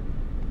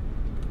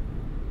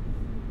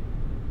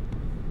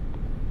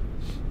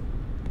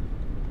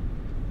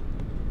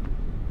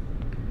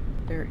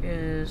 There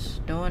is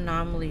no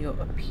anomaly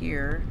up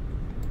here.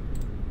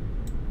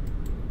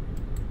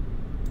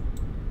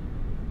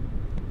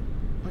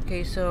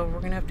 Okay, so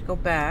we're gonna have to go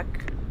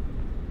back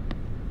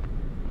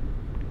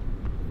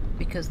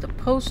because the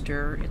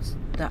poster, it's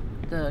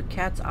the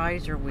cat's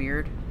eyes are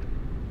weird.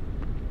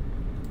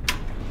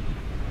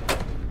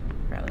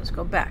 Alright, let's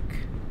go back.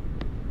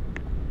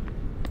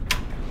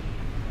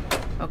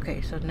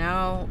 Okay, so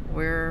now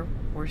where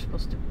we're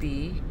supposed to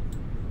be.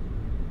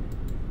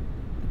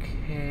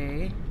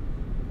 Okay.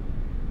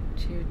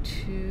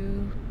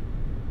 2.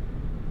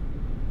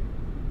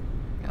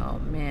 Oh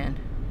man.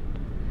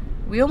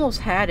 We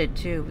almost had it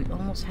too. We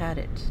almost had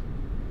it.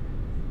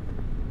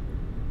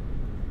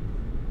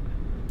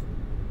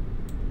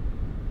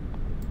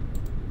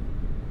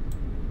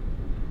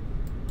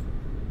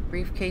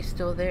 Briefcase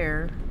still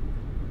there.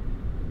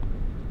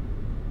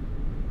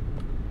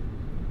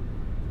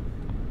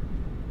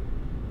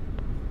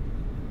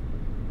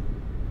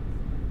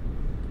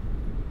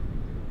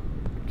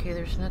 Okay,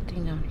 there's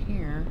nothing down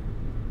here.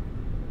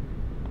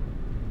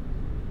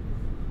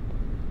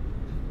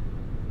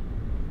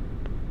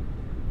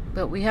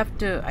 But we have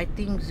to, I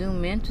think,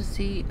 zoom in to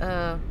see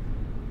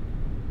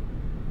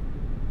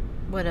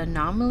what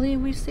anomaly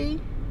we see.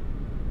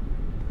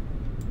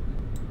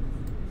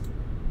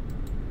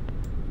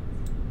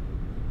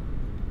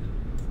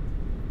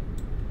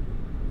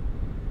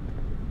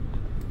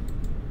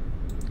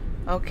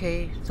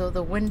 Okay, so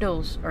the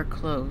windows are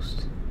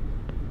closed.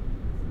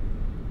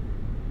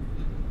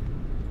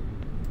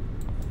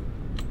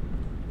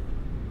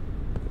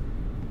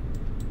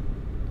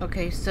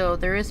 Okay, so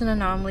there is an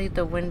anomaly.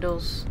 The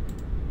windows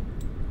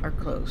are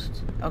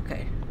closed.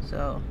 Okay,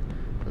 so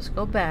let's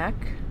go back.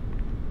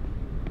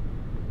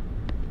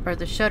 Or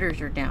the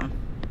shutters are down.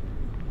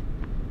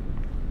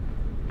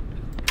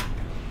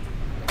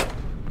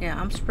 Yeah,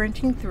 I'm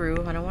sprinting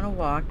through. I don't want to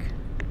walk.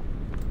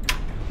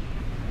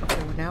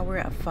 Okay, well now we're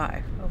at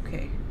 5.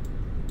 Okay.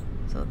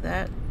 So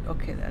that,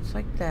 okay, that's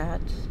like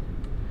that.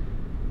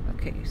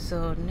 Okay,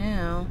 so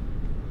now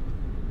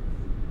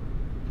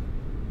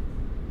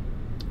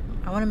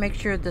I want to make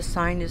sure the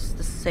sign is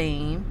the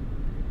same.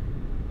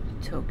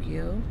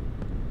 Tokyo.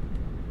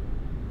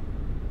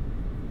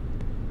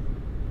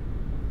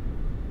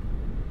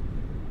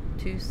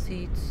 Two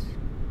seats.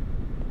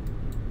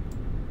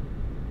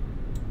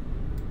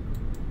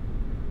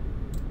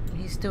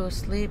 He's still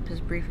asleep. His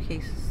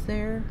briefcase is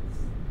there.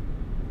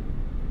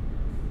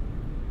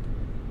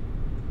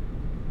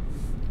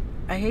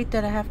 I hate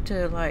that I have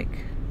to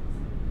like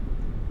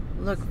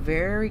look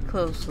very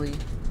closely.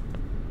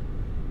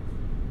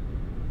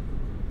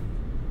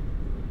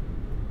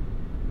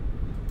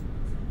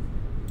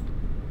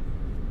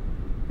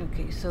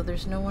 Okay, so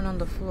there's no one on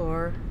the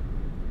floor.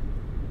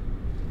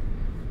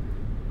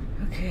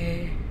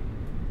 Okay.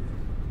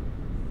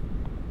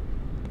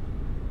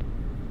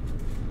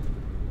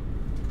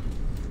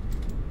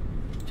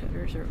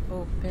 Shutters are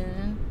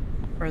open.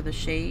 Or the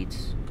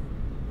shades.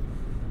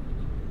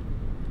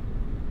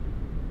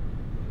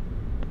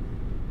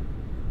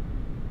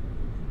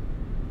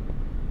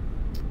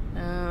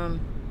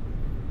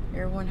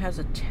 Everyone has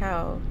a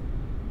towel.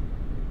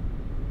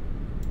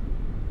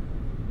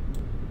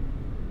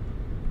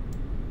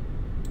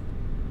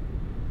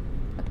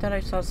 I thought I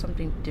saw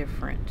something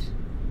different.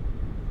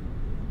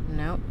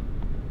 Nope.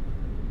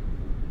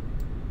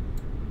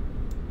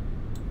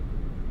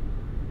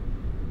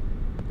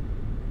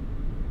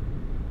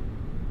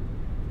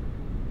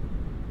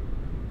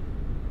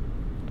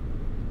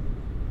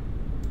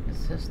 It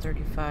says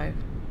 35.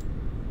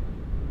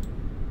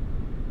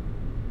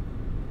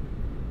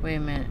 Wait a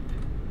minute.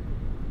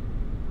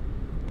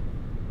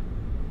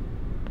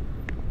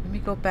 Let me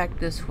go back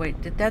this way.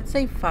 Did that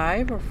say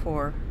 5 or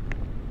 4?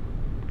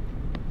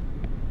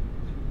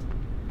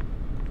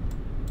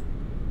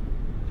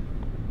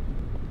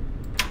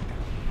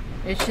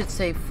 It should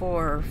say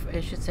 4.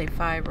 It should say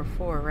 5 or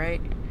 4,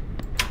 right?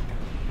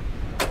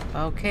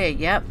 Okay,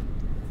 yep.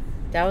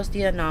 That was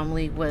the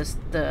anomaly. Was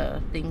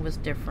the thing was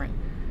different.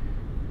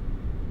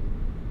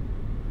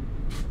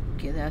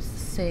 Okay, that's the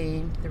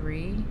same.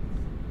 3.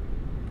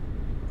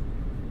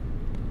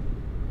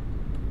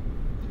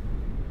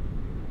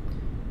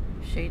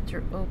 Shades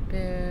are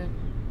open.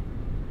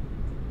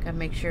 Gotta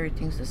make sure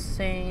everything's the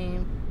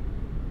same.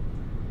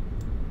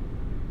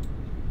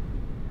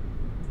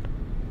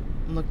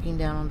 I'm looking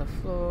down on the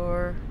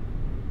floor.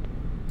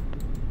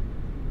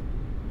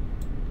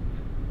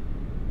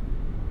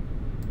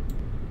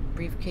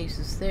 Briefcase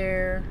is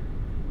there.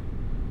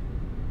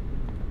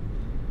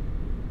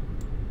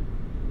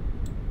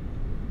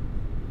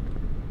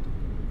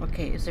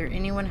 Okay, is there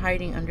anyone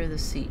hiding under the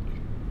seat?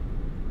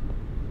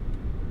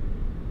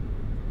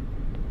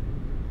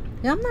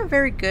 Yeah, I'm not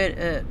very good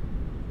at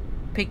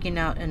picking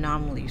out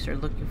anomalies or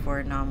looking for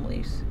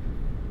anomalies.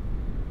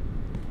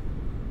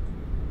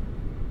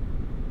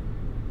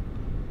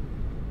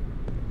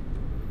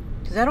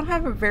 Because I don't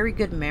have a very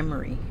good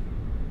memory.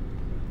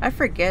 I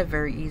forget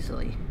very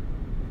easily.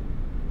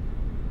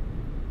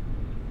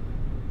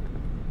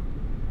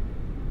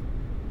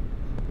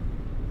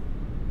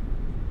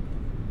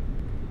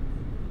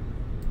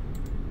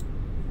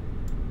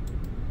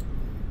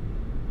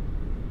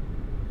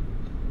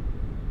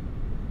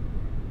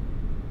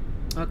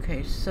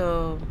 Okay,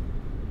 so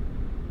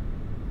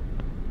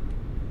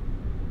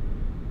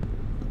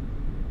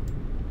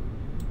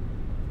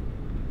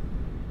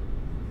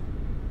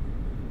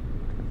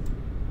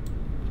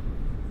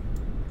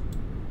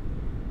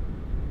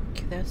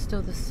okay, that's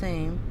still the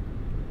same.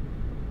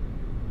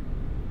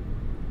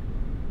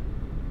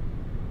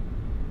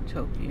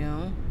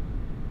 Tokyo.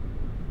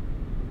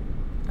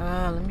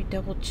 Let me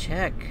double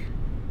check.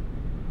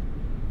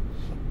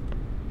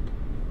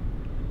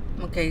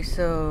 Okay,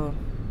 so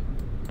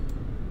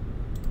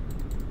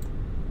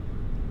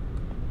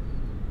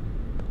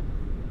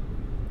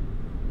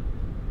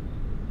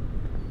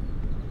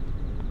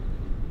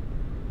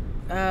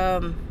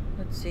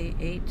let's see,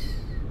 8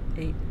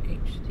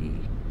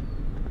 HD.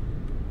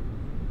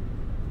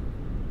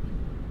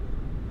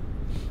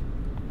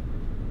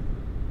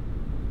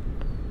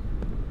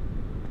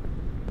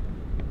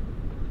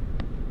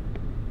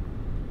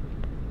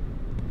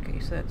 Okay,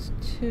 so that's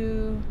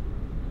 2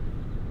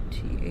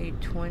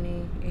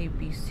 T820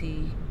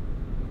 ABC.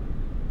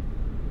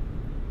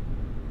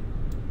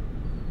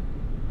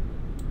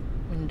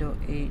 Window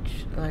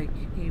H, like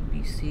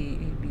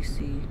ABC,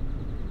 ABC.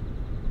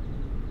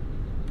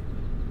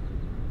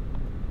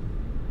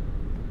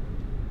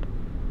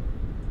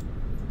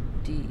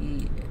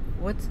 DE.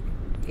 What's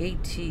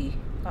AT?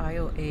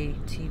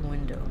 IOAT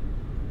window.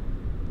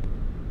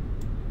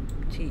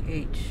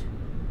 TH.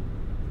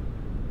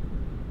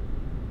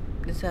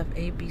 Let's have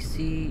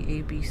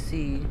ABC,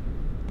 ABC.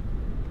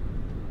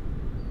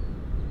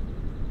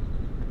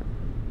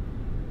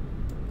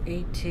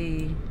 AT.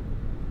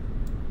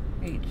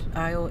 H.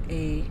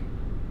 IOA.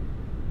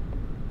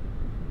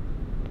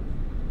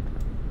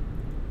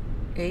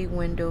 A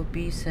window,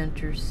 B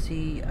center,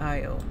 C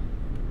IO.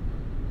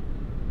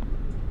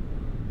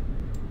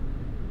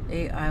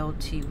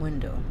 AIOT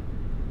window.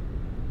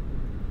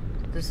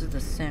 This is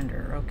the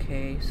sender.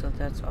 Okay, so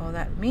that's all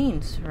that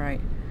means,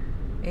 right?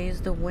 A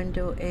is the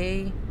window,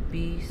 A,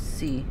 B,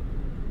 C.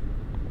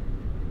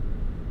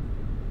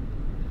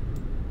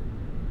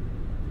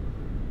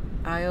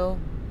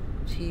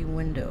 IOT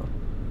window.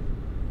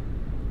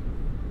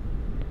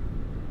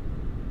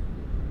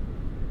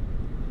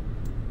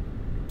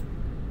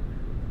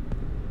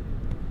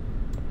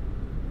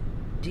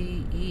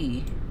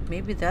 DE.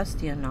 Maybe that's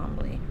the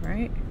anomaly,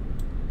 right?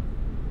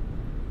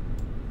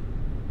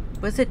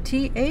 Was it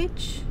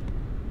TH?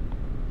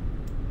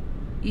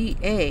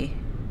 EA.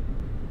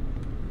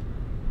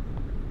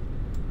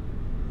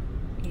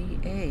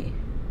 EA.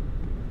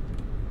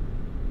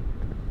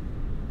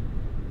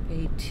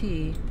 AT.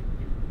 Then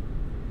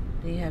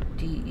you have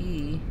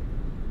DE.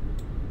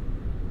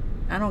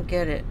 I don't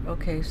get it.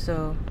 Okay,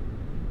 so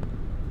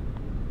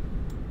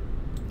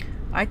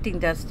I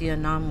think that's the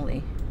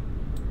anomaly.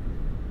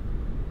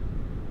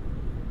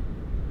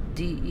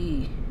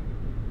 DE.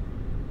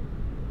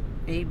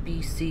 A,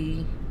 B,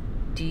 C,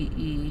 D,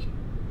 E,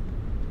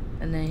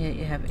 and then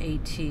you have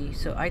AT.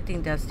 So I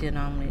think that's the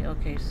anomaly.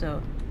 Okay,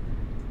 so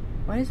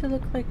why does it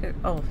look like a,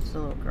 oh, it's a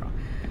little girl.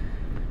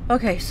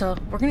 Okay, so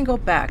we're gonna go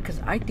back because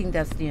I think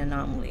that's the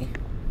anomaly.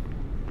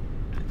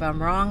 If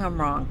I'm wrong,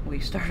 I'm wrong. We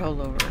start all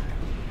over.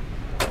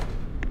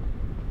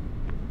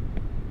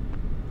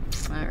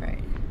 All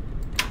right.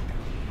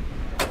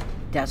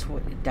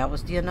 That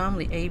was the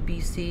anomaly. A,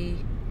 B,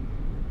 C,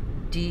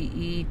 D,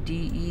 E,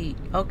 D, E.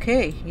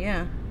 Okay,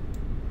 yeah.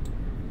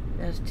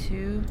 That has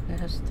 2, that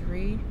has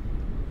 3.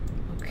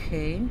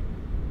 Okay.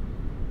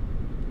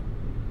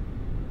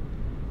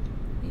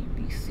 A,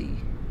 B,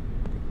 C.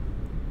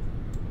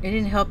 It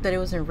didn't help that it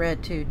was in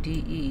red too.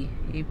 D, E.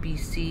 A, B,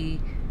 C,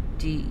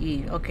 D,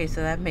 E. Okay,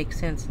 so that makes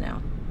sense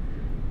now.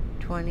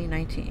 20,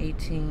 19,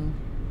 18.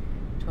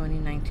 20,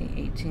 19,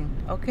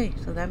 18. Okay,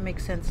 so that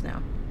makes sense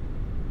now.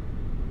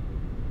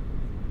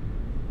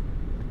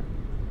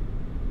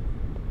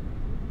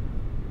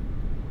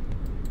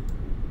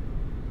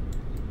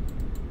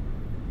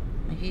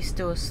 He's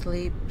still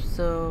asleep,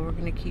 so we're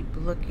gonna keep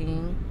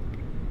looking.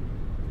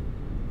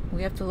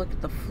 We have to look at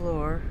the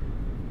floor.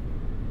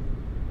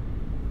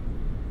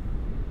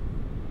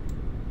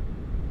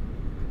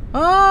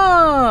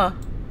 Oh!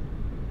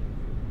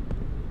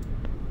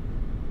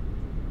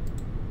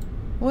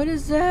 What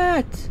is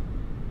that?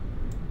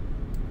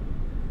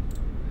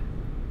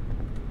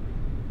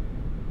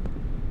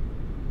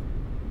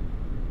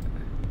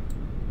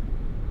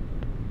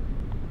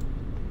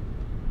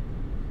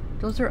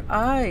 Those are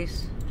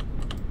eyes.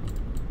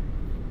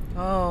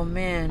 Oh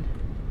man.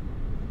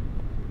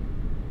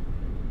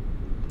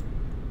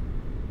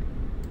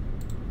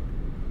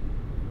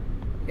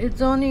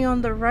 It's only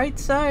on the right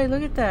side.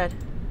 Look at that.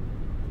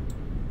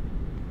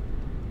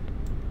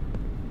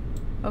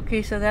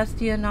 Okay, so that's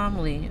the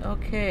anomaly.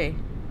 Okay.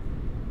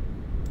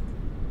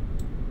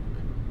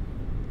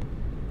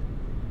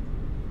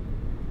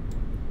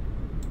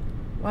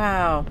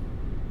 Wow.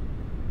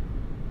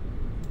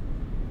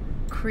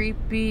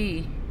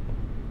 Creepy.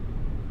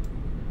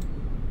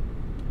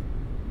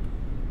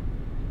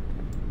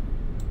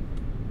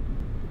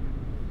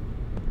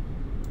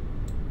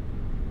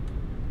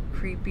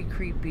 Creepy,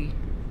 creepy.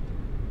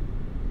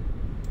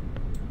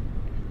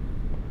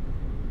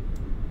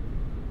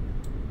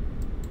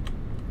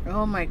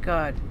 Oh my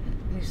god.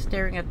 He's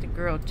staring at the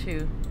girl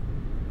too.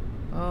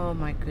 Oh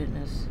my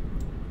goodness.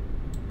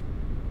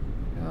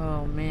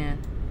 Oh man.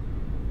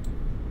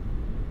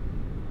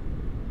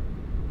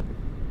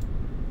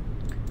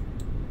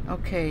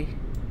 Okay.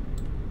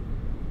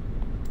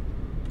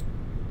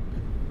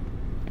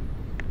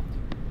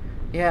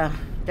 Yeah,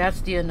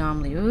 that's the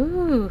anomaly.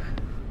 Ooh.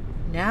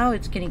 Now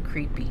it's getting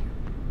creepy.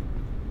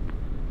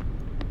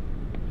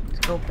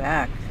 Let's go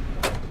back.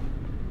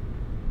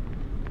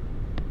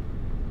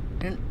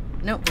 And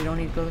nope, we don't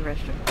need to go to the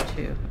restroom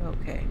too.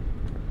 Okay.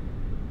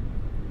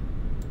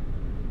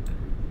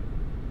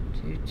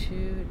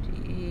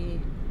 22DE.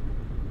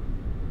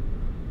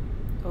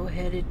 Oh,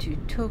 headed to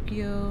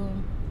Tokyo.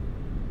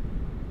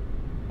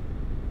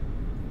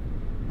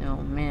 Oh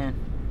man.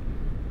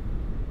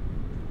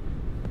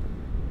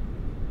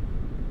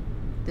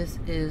 This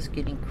is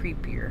getting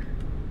creepier.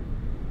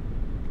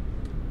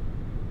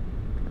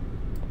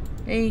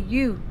 Hey,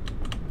 you!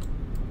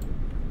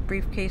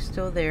 Briefcase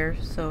still there,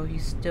 so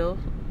he's still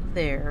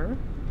there.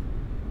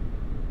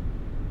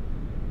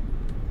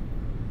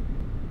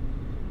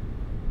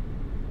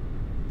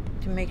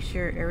 To make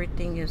sure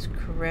everything is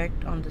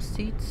correct on the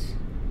seats.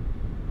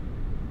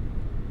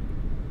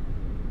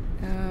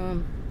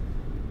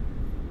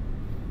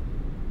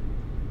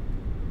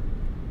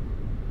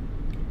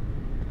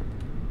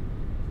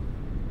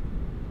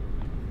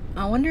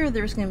 I wonder if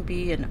there's going to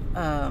be an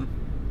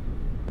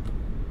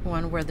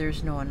one where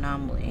there's no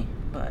anomaly,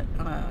 but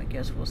I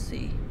guess we'll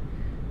see.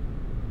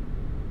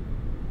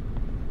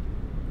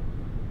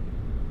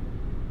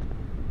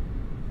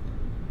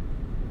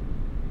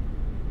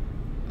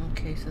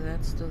 Okay, so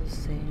that's still the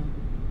same.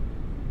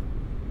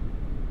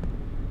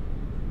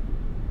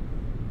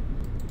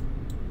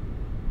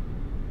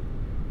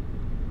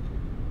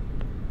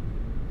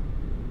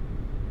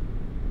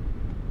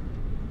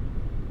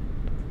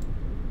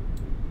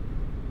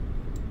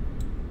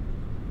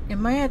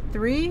 Am I at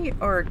 3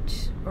 or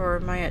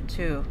am I at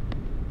 2?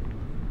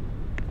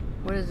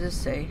 What does this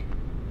say?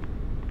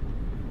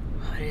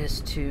 Oh, it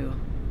is 2.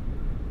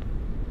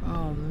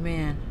 Oh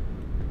man.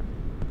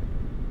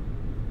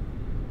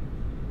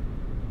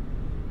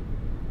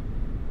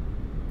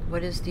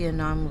 What is the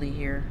anomaly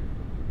here?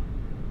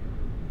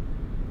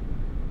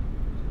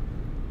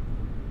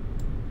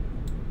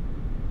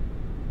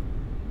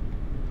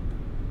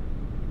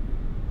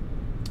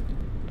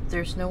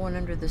 There's no one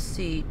under the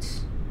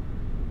seat.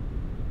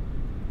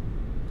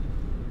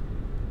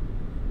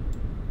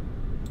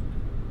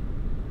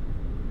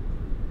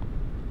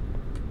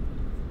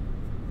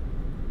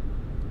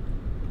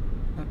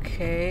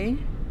 Okay.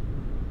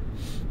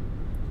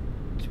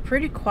 It's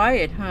pretty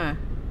quiet, huh?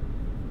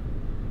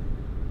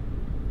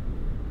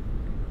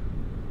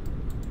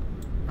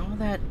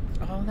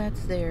 All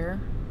that's there.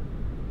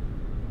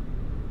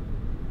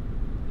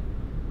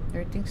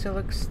 Everything still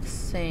looks the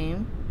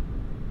same.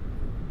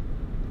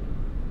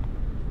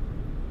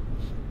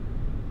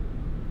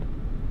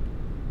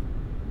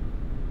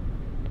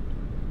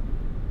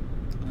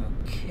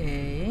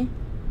 Okay.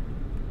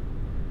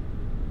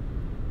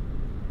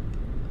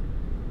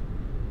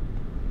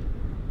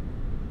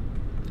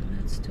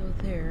 That's still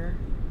there.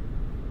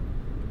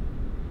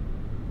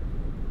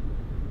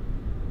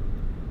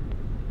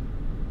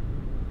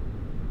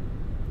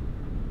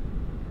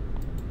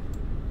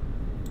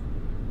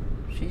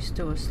 She's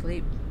still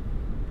asleep.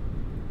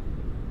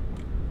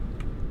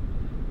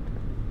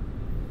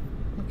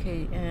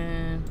 Okay,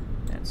 and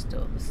that's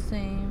still the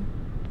same.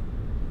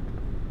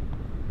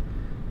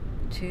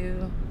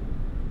 2,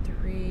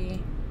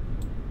 3.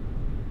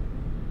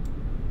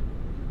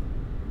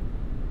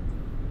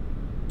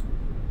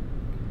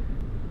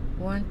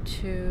 One,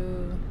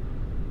 two,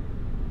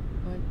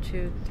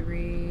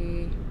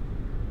 3,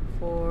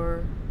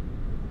 4,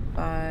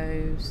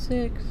 5,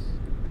 6.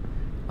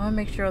 I want to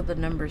make sure all the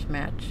numbers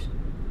match.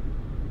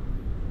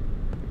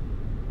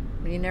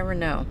 You never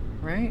know,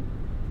 right?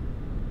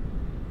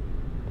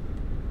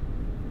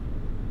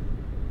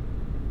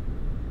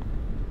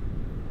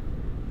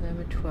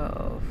 11,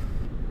 12,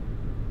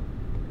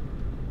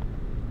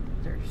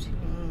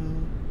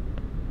 13.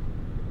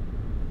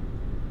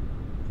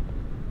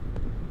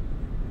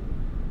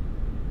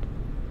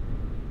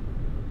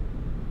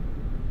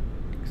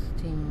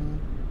 16,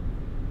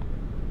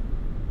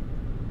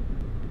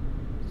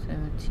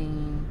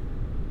 17,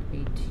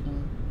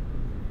 18.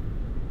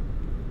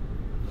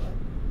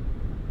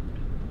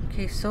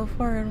 Okay, so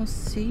far I don't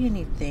see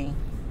anything.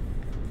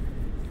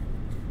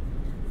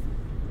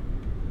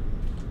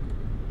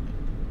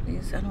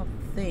 These I don't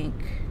think.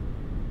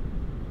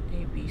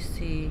 A, B,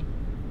 C.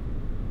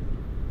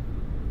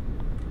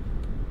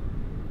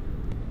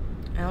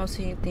 I don't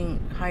see anything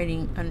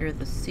hiding under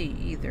the seat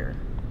either.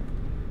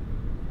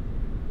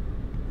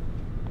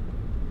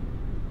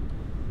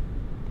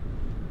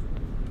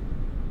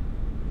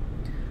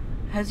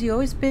 Has he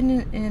always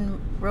been in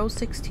row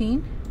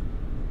 16?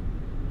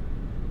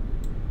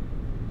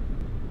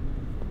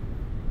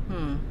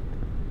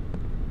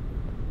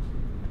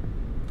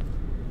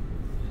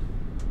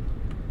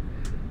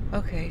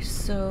 Okay,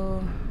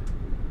 so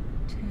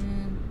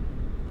 10,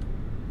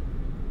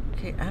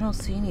 Okay, I don't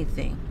see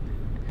anything.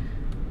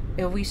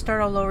 If we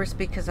start all over, it's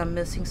because I'm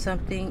missing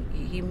something.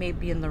 He may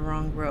be in the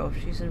wrong row.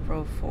 She's in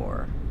row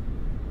 4.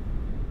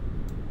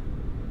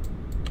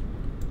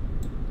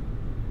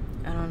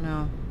 I don't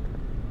know.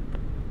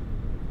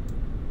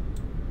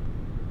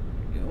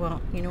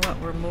 Well, you know what?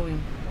 We're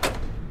moving.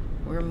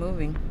 We're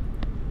moving.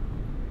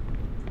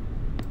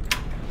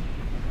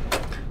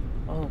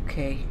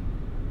 Okay.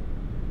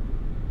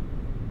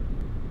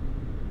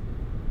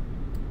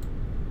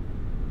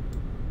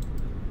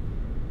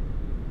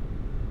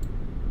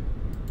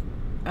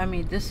 I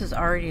mean, this is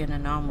already an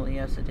anomaly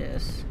as it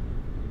is.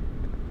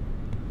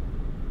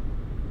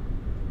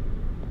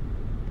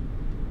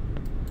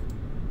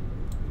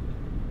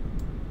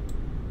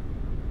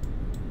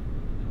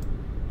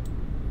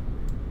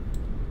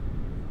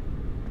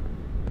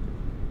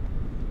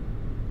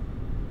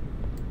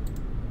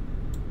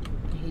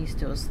 He's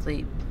still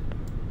asleep.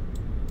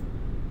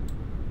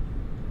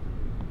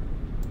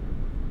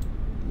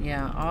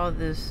 Yeah, all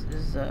this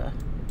is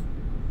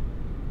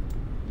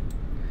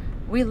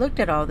we looked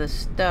at all this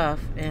stuff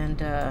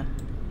and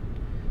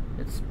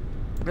it's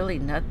really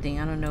nothing.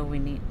 I don't know, we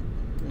need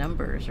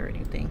numbers or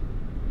anything.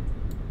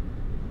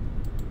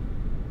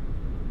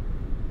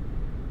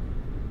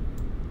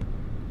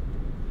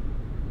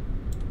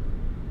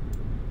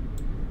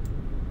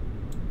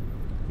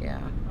 Yeah,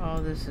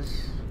 all this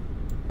is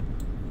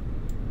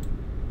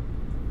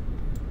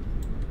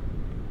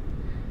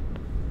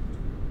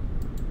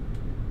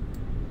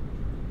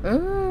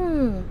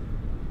ooh.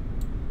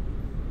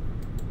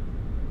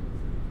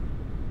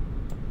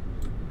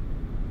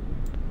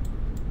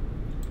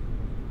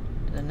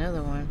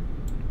 Another one.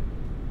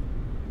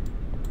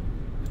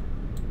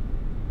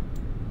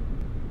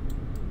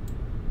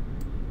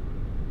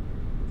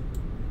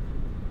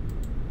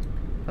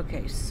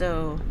 Okay,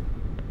 so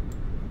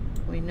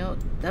we know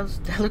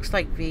that looks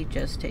like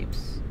VHS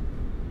tapes.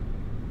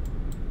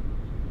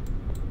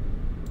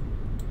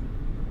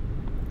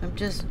 I'm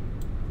just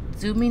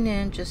zooming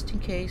in just in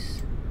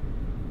case.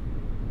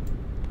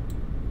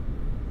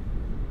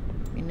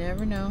 You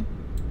never know.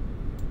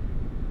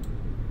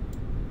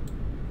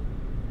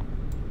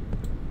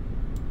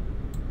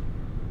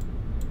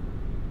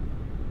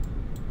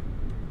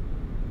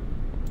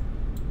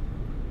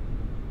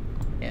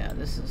 Yeah,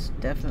 this is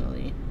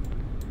definitely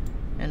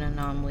an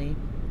anomaly.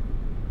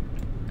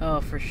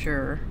 Oh, for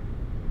sure.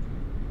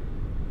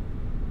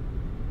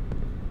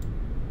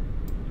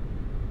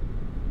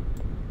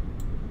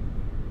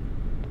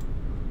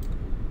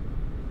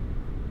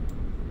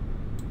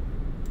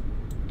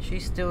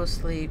 She's still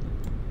asleep.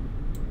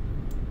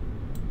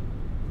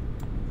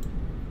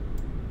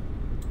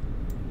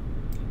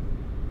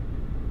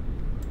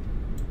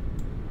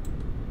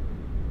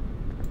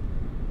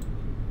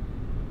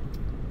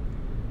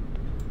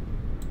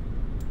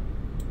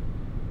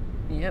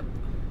 Yep.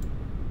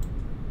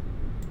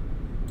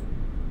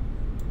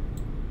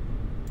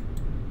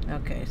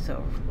 Okay,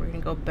 so we're gonna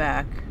go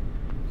back.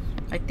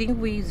 I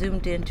think we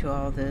zoomed into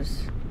all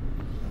this.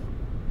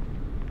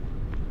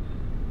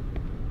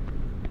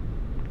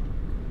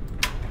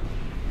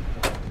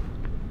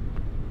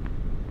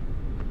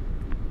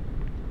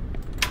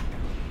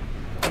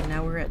 Okay,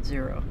 now we're at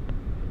 0.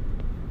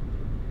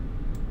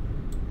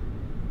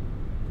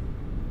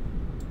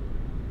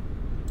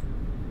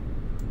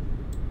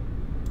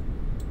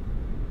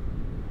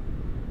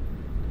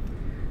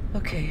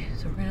 Okay,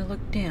 so we're gonna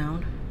look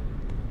down.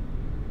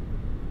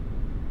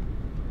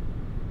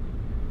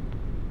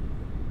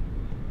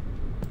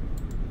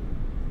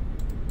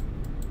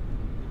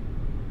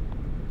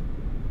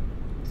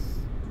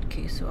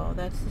 Okay, so all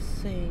that's the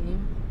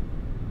same.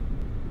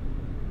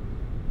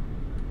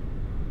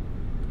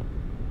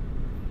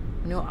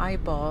 No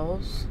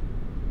eyeballs.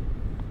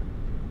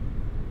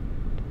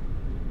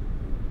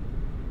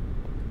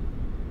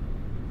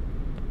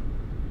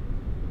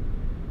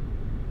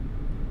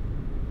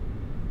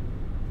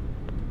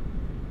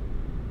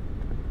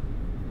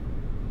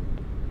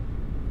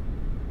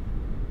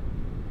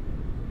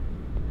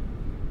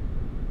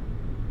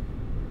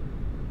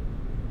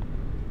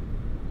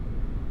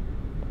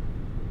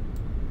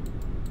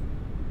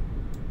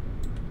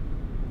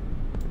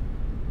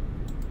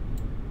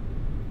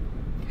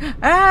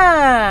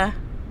 Ah!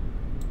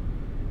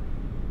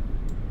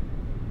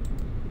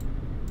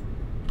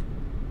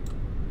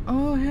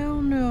 Oh,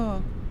 hell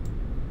no.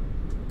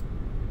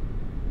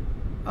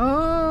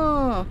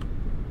 Oh!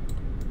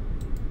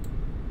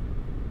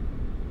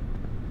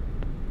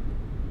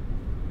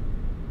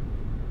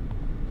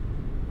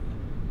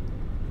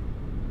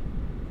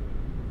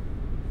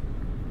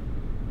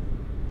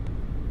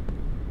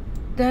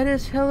 That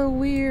is hella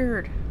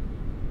weird.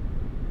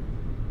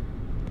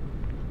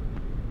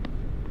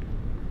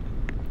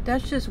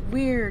 That's just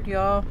weird,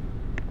 y'all.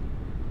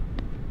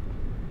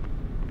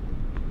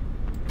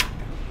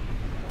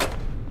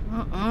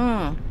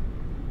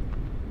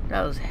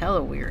 That was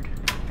hella weird.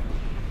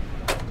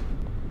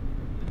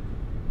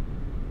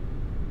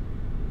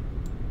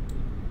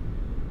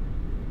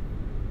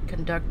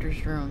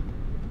 Conductor's room.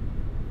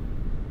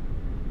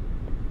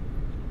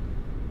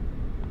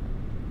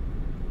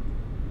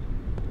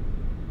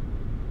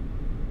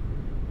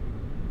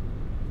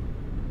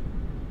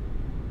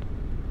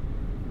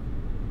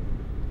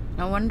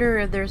 I wonder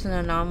if there's an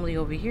anomaly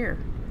over here.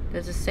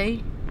 Does it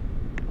say?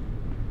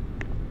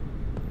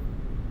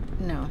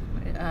 No.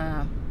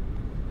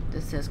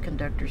 This says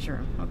conductor's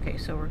room. Okay,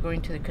 so we're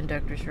going to the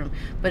conductor's room.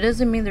 But it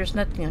doesn't mean there's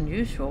nothing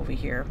unusual over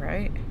here,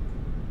 right?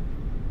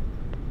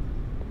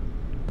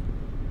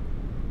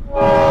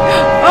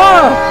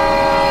 Oh!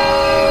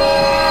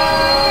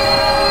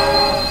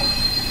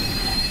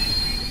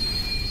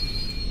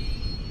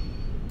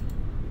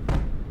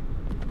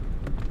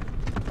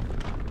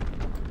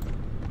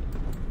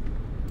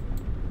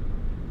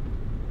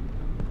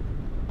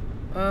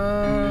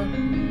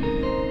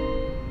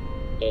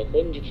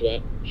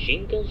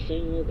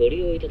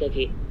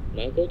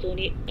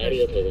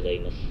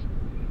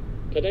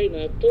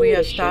 We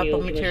have stopped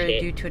momentarily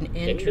due to an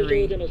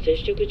injury. There's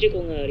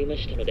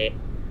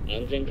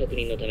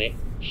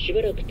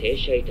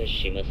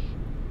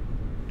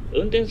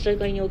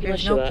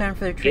no plan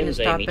for the train to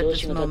stop at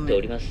this moment.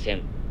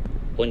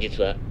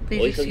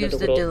 Please excuse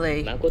the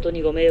delay.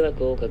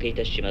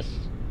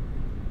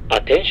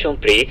 Attention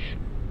please.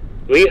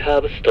 We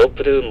have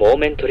stopped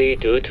momentarily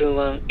due to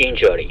an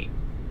injury.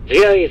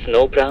 There is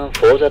no plan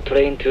for the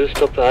train to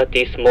stop at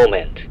this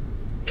moment.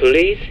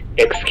 Please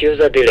excuse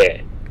the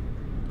delay.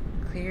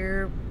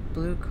 Clear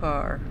blue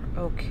car.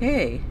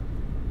 Okay.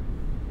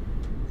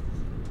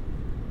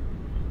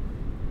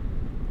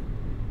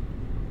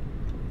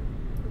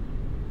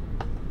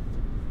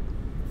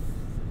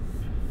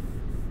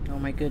 Oh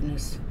my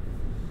goodness.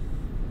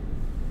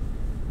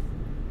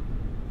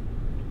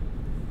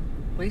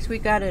 At least we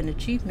got an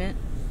achievement.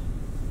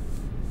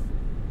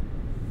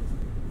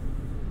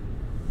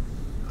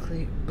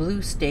 Clear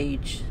blue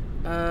stage.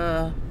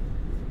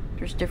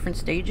 There's different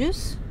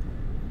stages?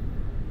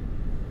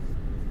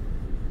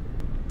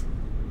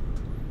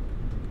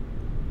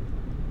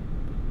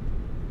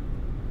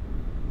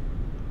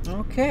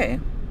 Okay.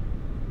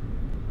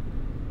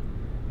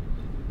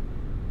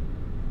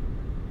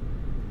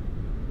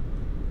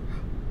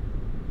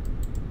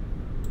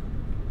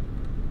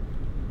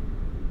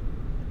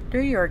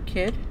 There you are,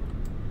 kid.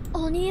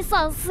 お兄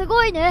さんす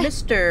ごいね。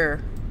 Mister.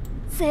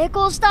 成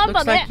功したん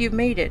だ Looks ね。 like you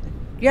made it.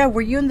 Yeah,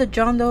 were you in the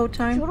John the whole キ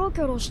time? ョロキ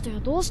ョロして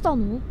どうした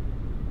の？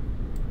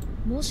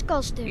もし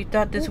かして You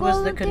thought this ここが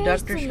was the 運転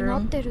室 conductor's にな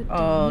っ room? てるって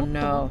Oh 思った？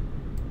 no.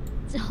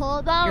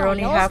 冗談 You're は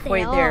only よして halfway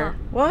よ。 there.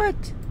 What?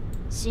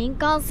 新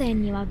幹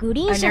線にはグ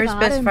リーン I 車 never が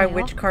あるんだ specified よ。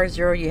 which car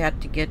zero you had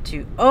to get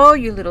to. Oh,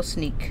 you little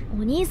sneak.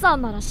 お兄さ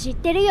んなら知っ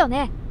てるよ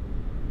ね。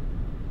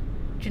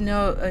 Do you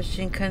know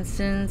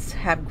Shinkansens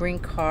have green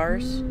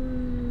cars?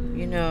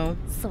 You know,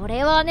 そ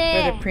れは where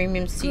ね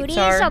the、premium グ seats リ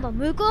ーン車 are? の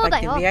向こうだ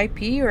Like よ。 the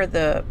VIP or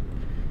the...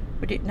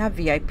 Not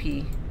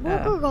VIP.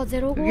 僕がゼ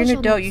ロ号 you're 車 an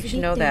の adult, you 次 should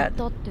って know 言っ that.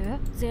 たって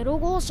ゼロ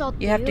号車っ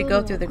てい You う have to の go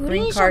は through the グリ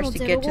ー green ン車 cars の to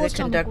ゼ get ロ to 号 the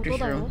車のこと conductor's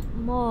だよ。 room.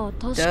 まあ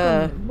確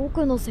かに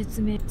僕の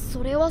説明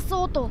それは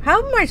そうと。 How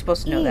am I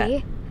supposed to know い that?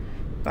 い？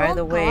 By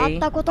the 変わっ way,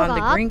 たこと on the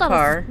があっ green たら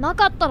car, な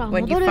かったら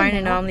when 戻 you るんだ find an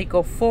よ。 anomaly,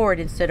 go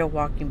forward instead of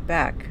walking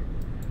back.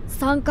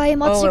 3回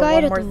間違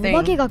えると Oh, and one more お thing.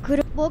 化けが来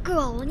る。僕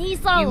はお兄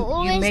さん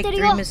を応 You 援し make てる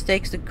three よ。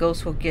 mistakes, the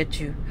ghost will get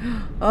you.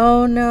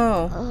 Oh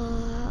no.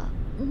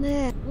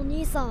 ねえ、お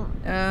兄さん。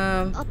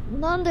 Um,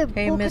 なんで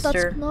hey 僕たち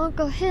mister, なん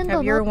か変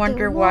だ have な you って ever 思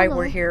wondered わ why な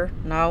we're い？ here?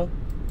 No?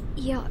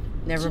 いや、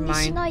気 Never に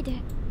し mind. ないで。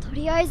と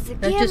りあえず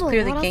ゲ Let's ー just ムを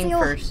clear 終 the わらせ game よ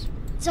う。 first.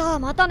 じゃあ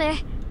また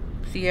ね。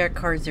 See you at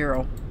car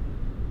zero.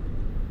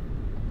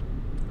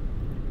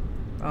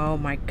 Oh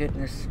my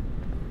goodness.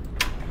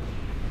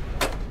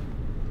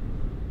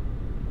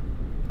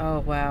 Oh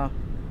wow.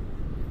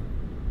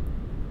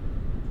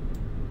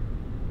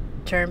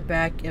 Turn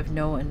back if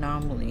no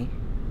anomaly.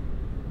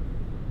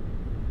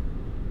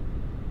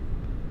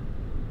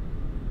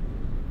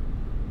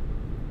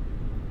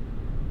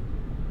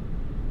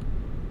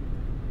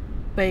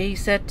 But he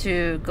said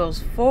to goes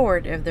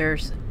forward if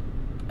there's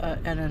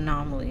an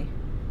anomaly.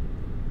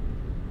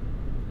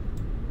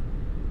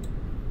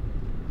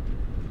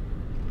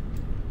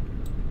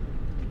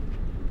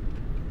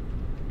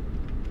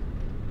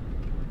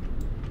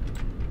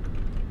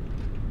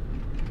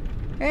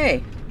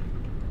 Hey.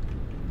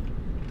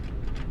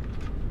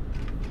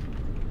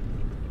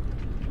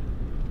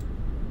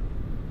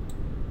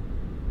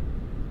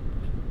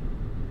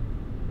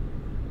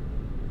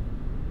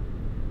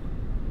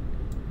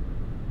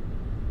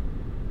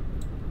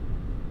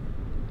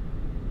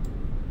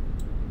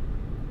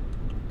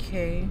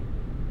 Okay.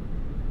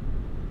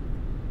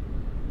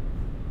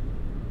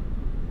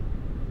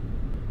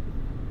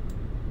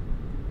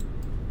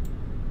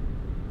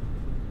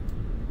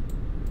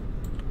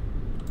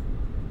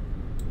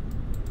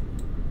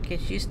 Okay,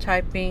 she's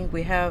typing.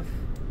 We have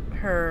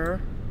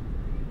her.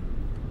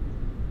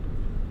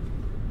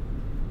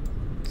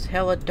 It's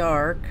hella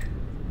dark.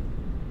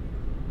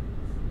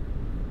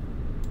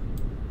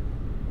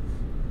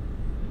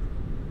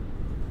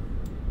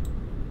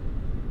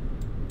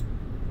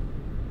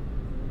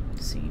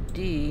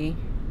 CD.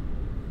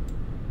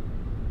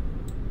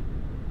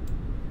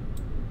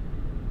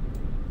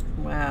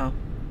 Wow.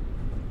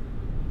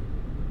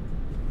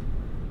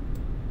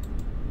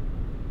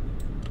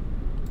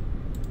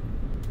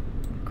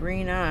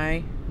 Green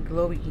eye,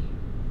 glowy.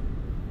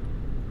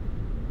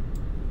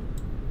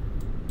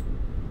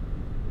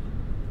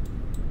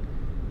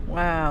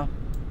 Wow.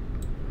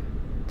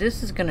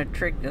 This is gonna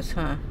trick us,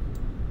 huh?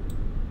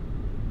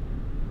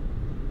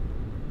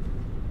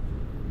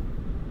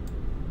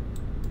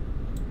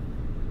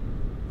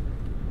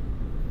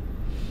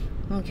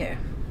 Okay.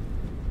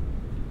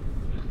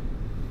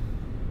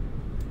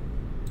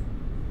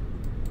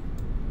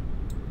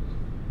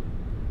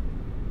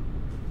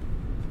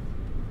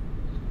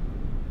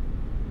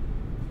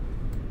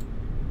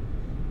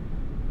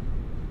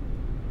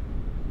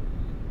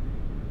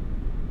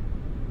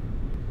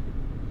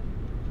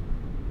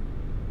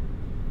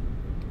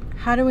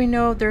 How do we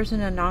know there's an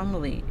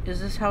anomaly?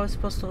 Is this how it's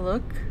supposed to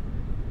look?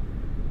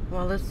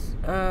 Well, let's,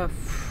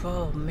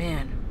 oh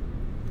man.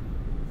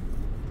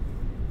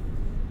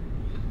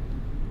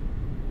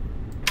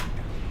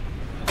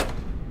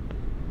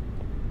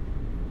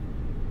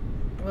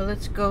 Well,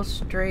 let's go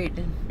straight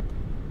and...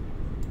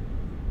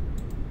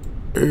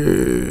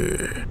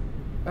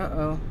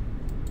 Uh-oh.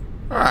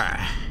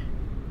 Ah.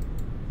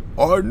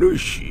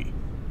 Anushi,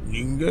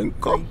 ningen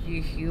ka? Are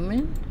you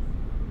human?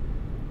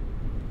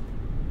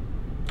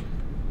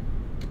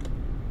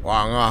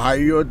 我が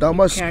輩を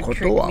騙すこ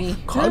とは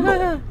不可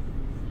能。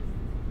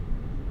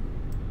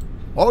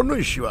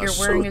主は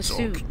スーツ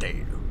を着てい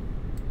る。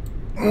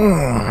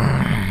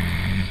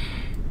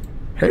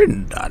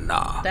変だ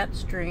な。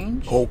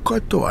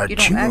他とは違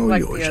う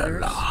ようじゃ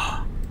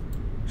な。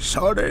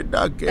それ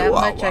だけは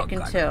わか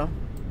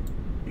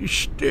る。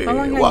して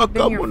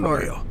若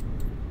者よ。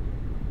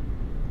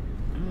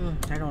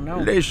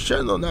列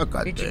車の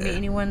中で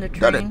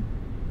誰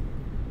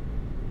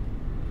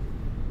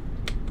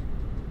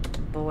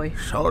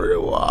それ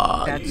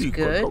はいい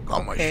こと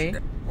かもしれ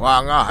ん。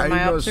我が輩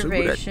の優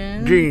れ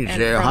人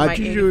生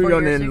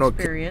84年の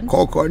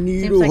ここ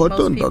にいるほ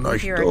とんどの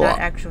人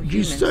は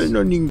実際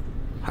の人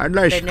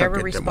話しか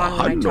けても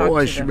反応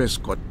を示す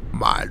こと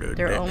まる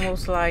でロ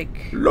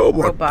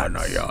ボット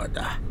のよう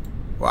だ。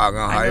我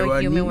が輩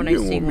は人間を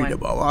見れ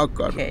ばわ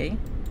かる。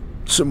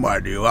つま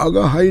り我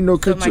が輩の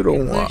結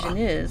論は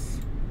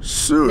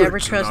スー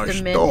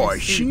ツの人を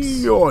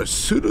信用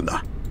する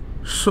な。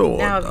そう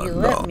だな。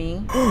Let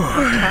me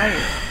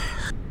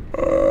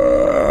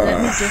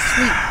just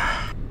sleep.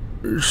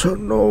 そ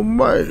の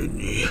前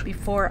に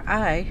Before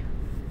I...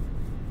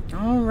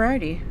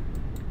 Alrighty.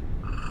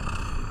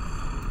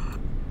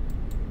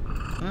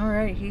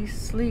 Alright, he's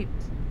asleep.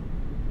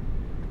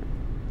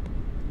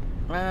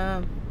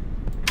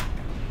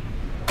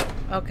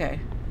 Okay.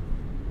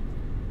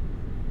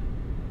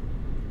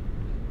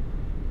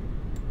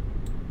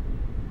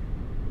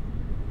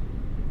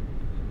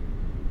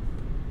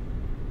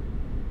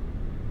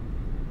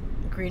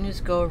 Green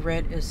is go,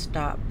 red is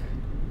stop.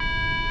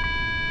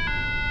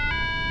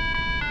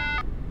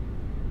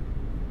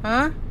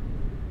 Huh?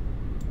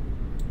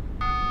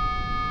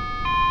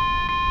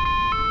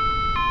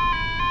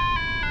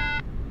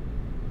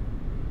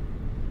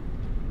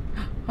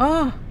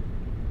 Oh!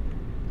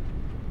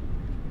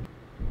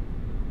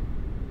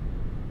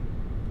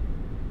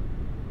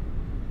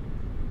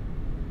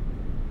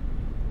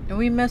 And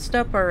we messed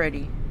up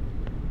already.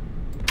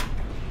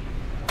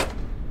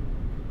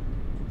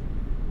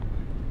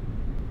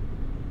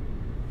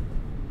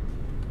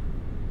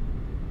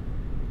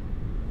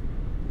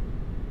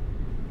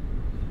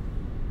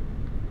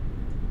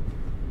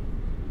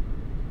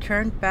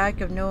 Turned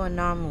back of no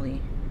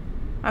anomaly.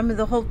 I mean,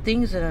 the whole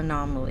thing's an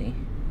anomaly.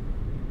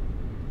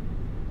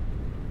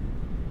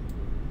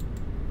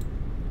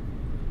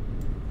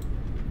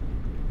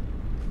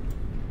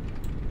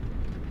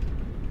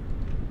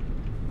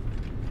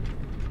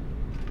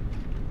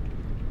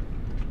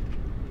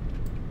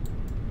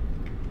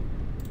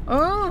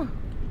 Oh!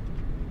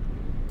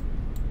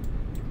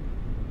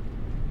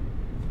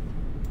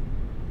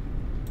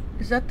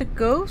 Is that the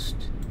ghost?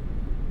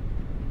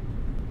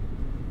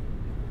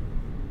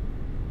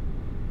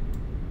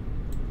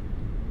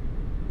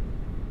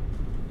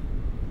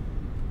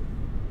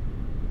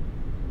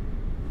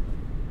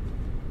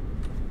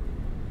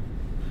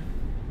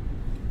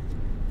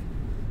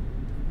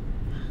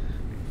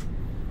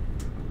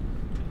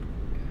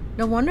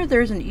 No wonder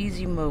there's an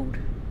easy mode.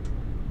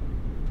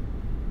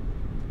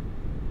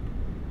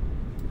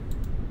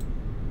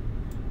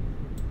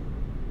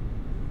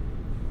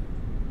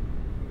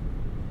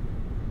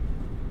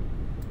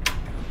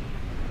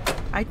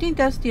 I think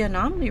that's the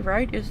anomaly,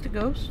 right? Is the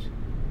ghost?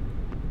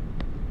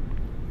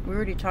 We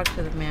already talked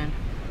to the man.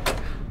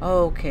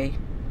 Oh, okay.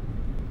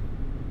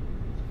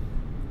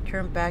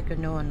 Turn back of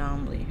no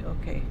anomaly.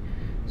 Okay.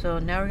 So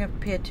now we're going to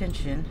pay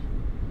attention.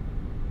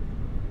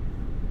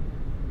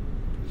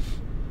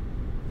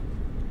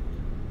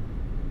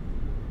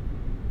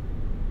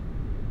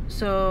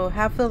 So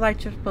half the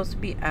lights are supposed to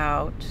be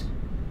out.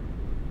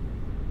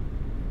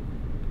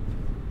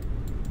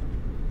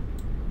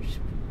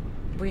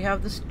 We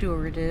have the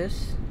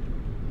stewardess.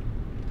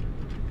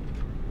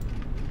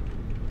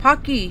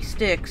 Pocky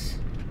sticks.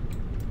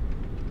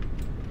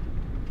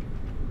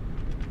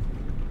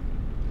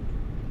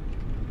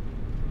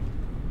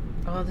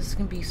 Oh, this is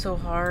gonna be so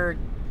hard.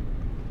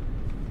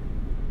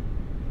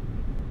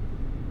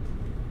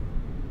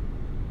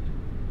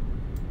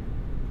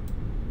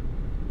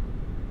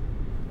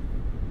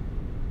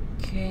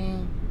 Okay.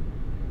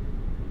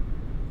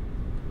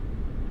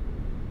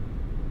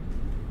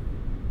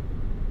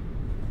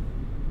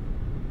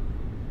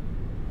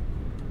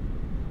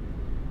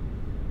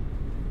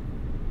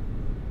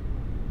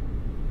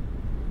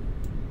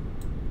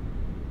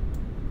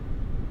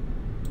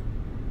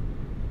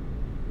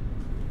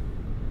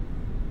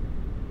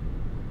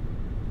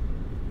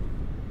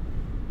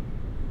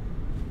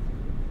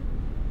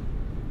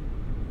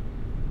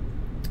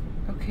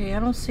 Okay, I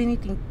don't see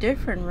anything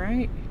different,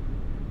 right?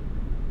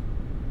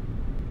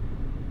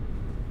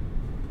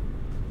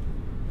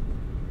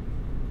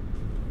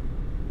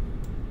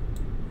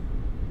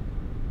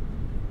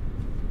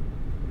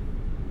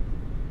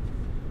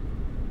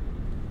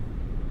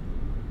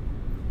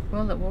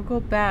 Well, we'll go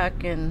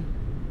back and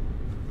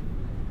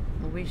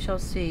we shall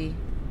see.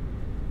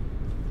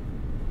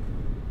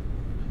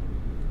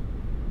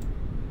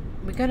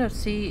 We gotta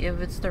see if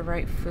it's the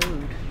right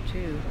food,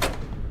 too.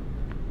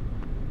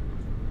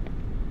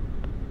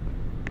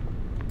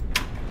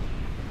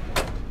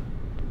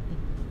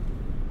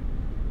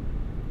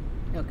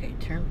 Okay,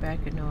 turn back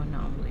and no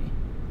anomaly.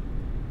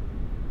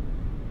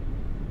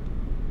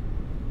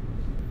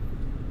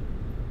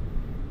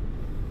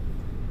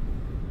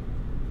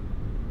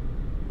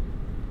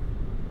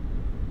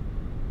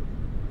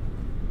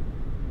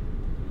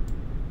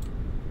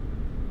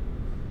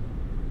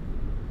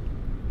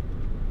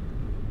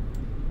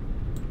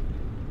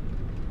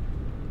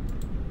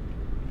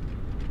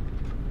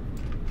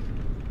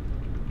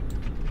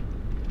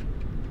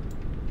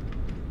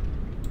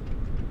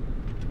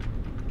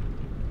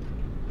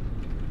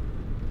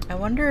 I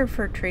wonder if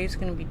her tray's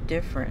gonna be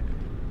different.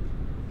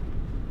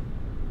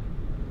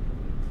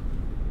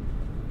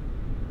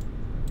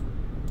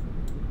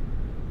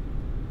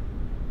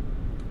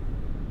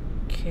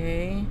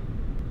 Okay.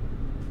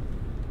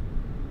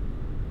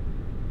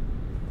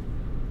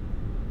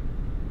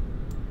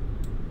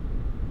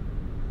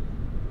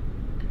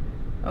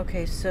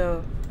 Okay,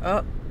 so,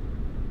 oh.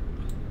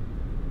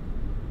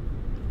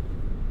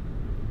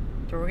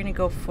 So we're gonna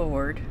go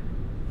forward.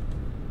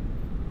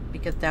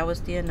 Because that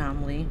was the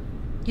anomaly.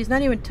 He's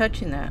not even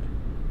touching that.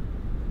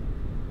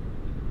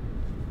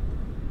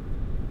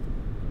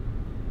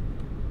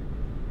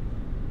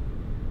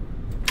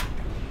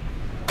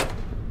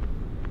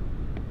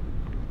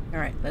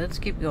 Alright, let's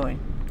keep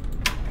going.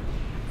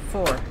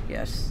 4,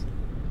 yes.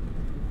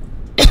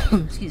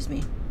 Excuse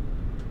me.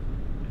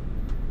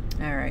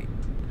 Alright.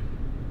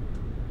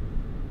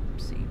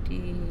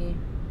 CD.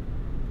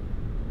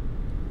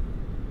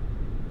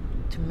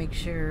 To make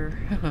sure.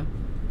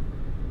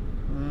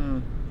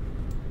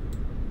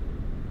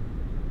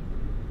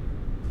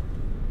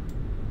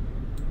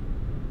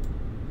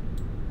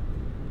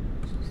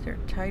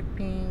 Start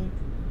typing.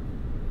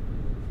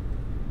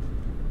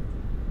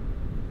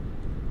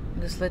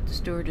 Just let the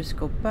stewardess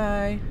go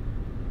by.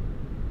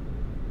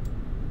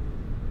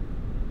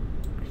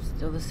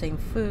 Still the same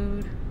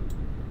food.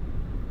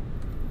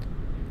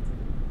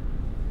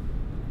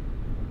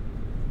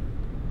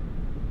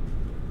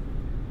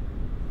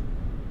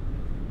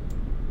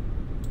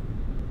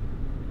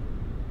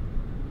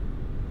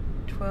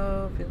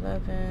 $12,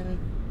 $11.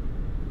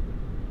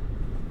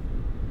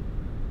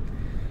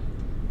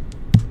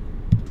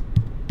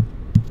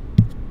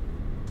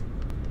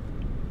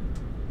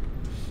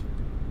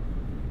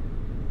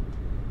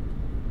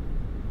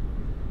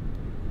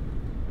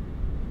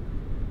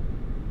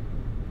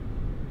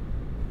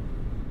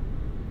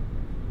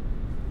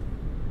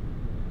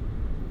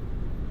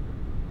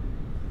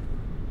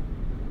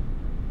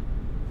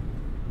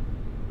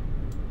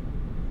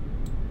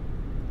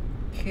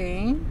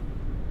 Okay.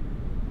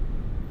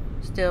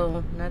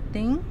 Still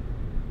nothing.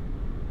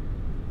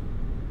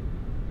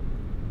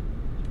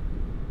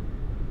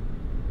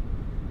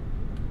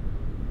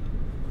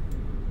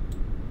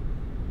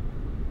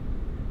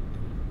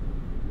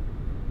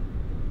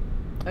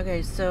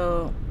 Okay,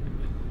 so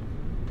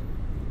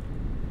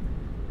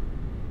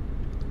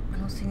I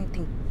don't see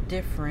anything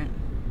different.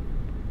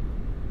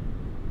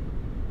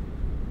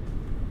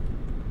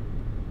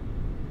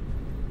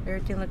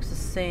 Everything looks the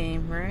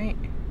same, right?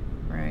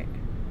 Right.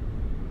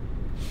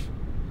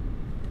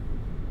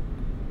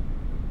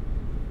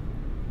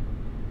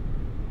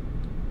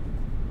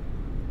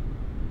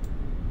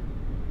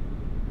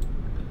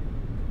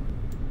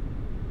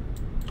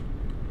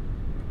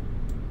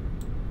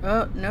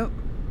 Oh, nope.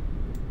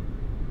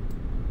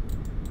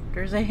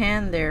 There's a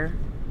hand there.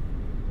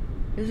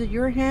 Is it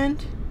your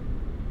hand?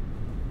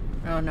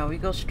 Oh no, we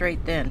go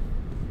straight then.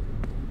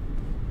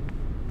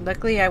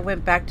 Luckily I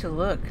went back to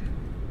look.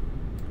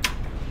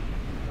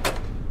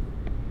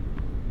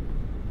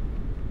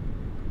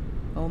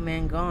 Old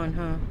man gone,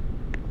 huh?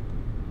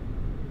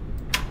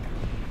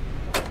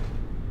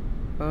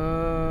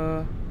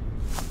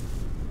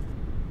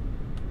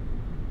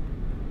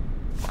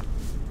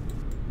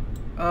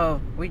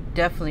 Oh, we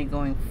definitely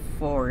going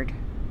forward.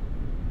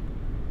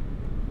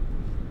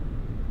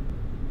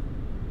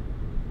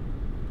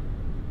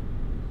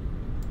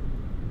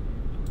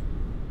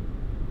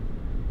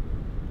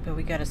 But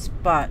we gotta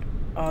spot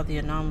all the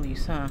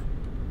anomalies, huh?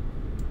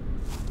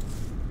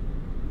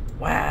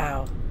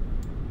 Wow.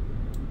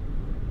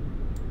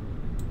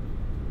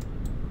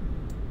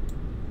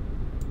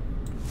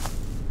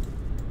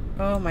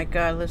 Oh my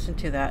God, listen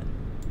to that.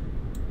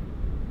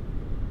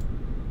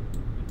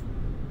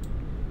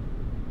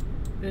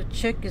 The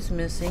chick is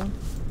missing.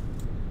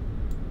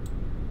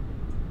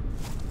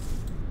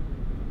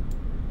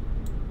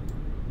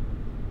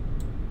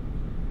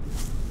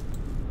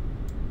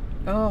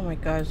 Oh my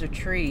God, there's a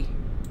tree.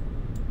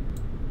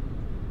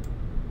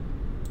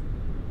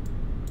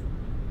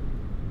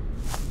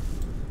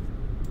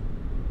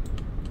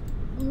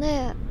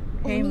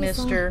 Hey,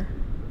 mister.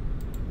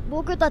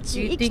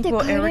 Do you think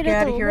we'll ever get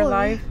out of here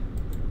alive?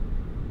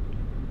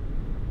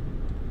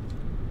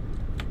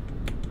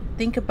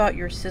 Think about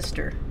your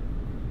sister.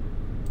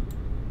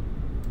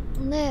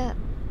 I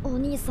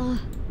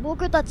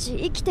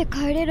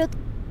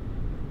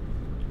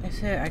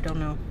said, I don't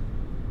know.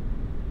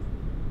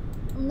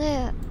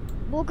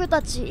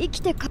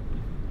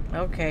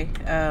 Okay,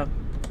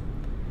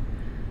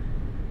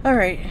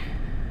 alright.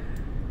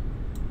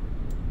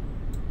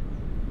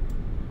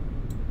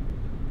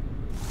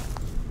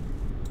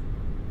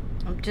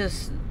 I'm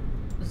just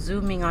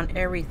zooming on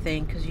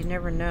everything because you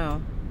never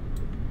know.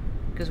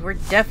 Because we're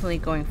definitely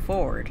going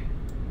forward.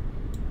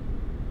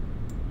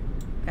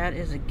 That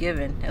is a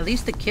given. At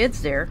least the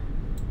kid's there.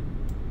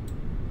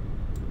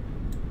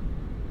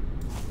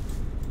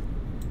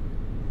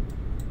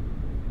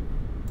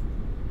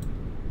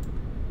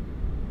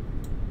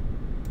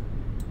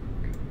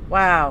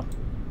 Wow.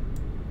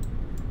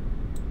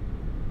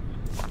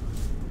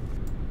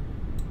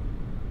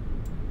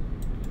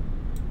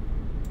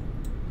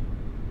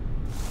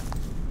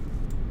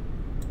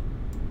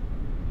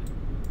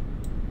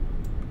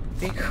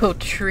 Big old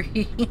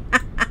tree.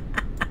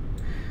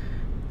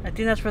 I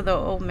think that's where the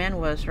old man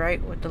was, right?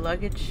 With the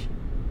luggage.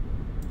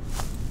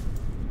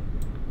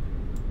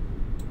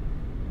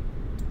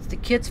 It's the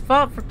kid's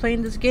fault for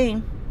playing this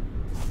game.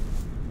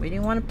 We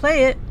didn't want to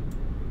play it.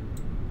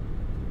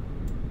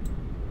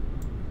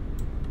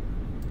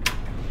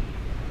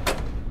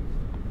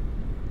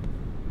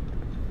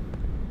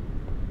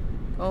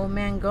 Old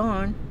man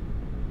gone.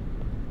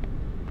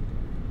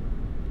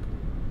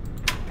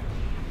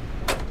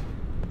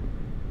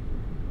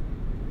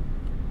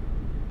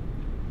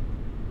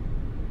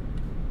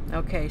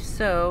 Okay,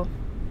 so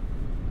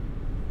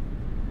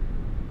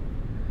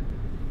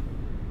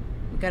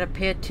we gotta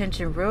pay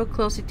attention real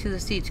closely to the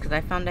seats because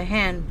I found a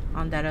hand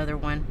on that other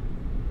one.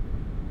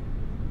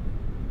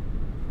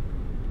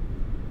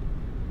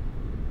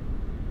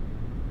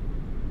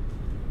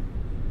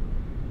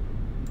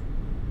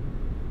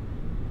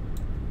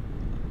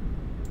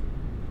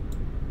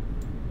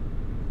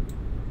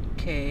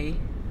 Okay.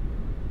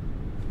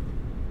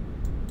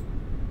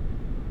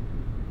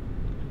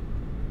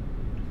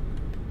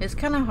 It's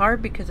kind of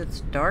hard because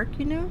it's dark,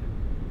 you know?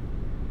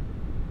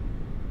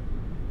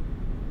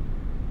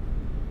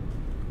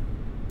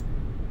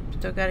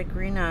 Still got a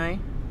green eye.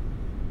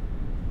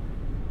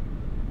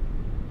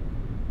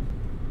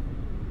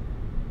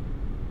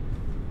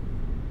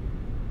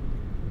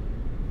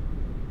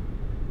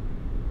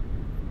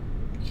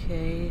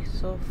 Okay,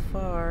 so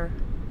far.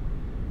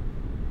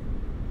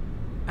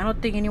 I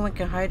don't think anyone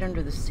can hide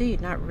under the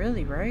seat. Not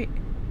really, right?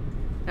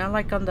 Not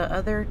like on the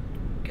other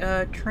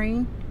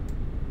train.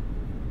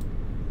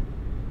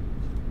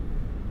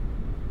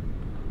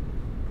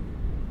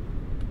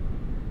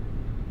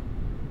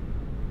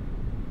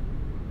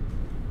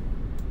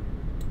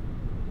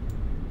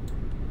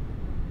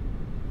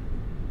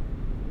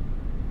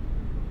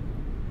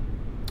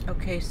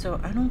 Okay, so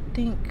I don't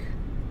think...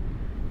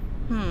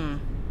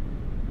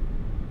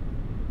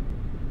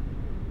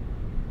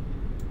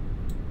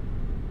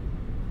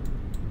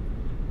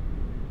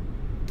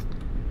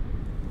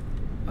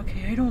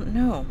 Okay, I don't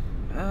know.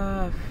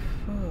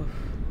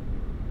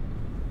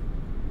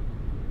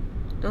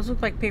 Those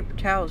look like paper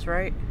towels,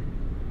 right?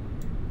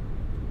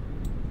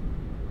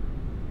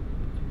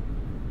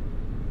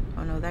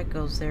 Oh no, that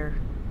goes there.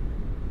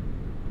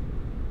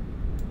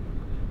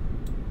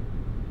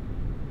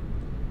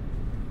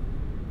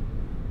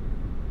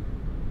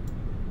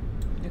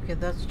 Okay,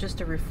 that's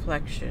just a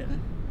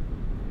reflection.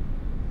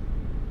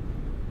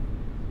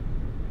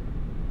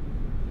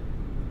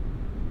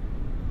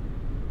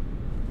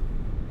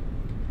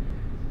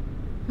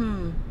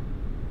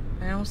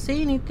 I don't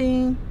see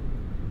anything.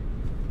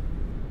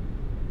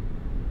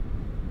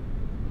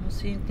 I don't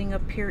see anything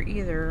up here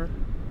either.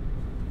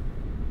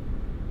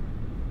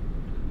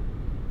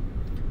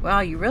 Wow,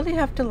 you really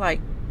have to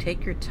like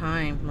take your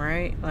time,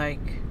 right? Like...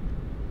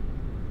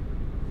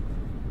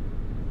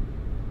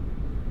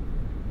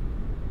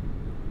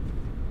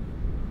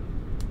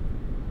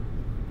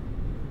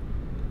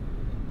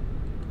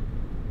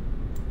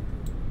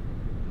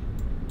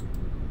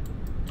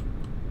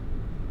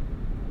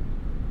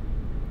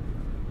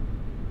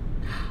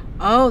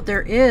 Oh,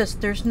 there is.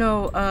 There's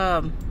no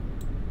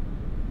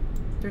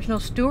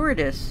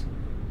stewardess.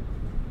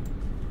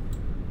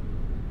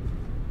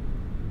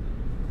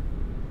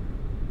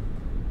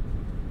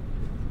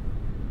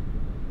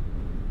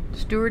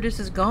 Stewardess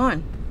is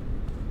gone.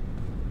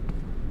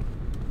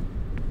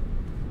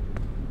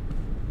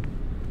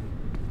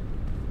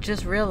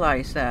 just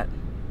realized that.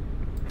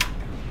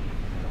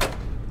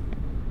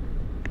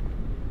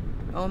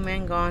 Oh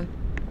man, gone.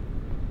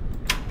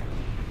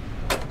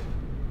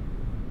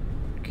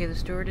 Okay, the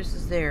stewardess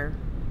is there.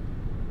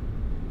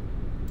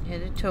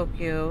 Headed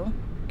Tokyo.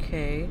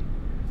 Okay.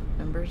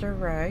 Numbers are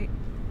right.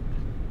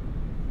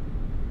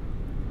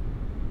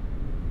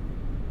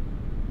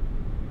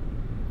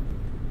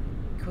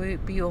 Could we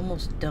be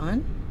almost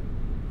done?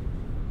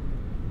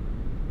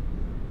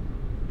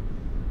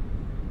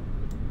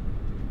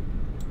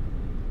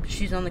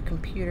 She's on the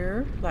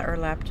computer or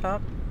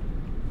laptop.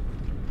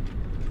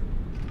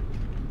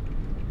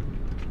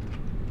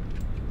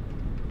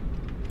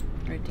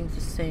 Everything's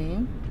the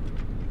same.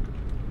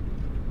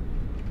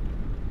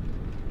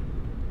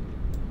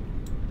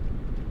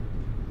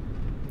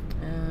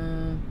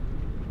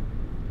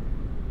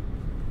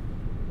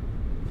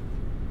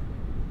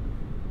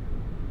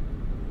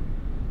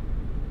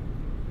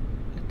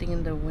 Nothing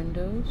in the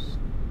windows.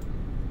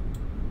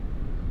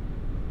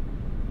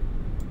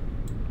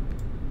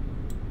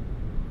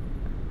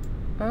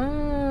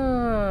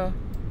 Oh,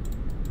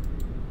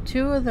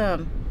 two of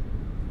them.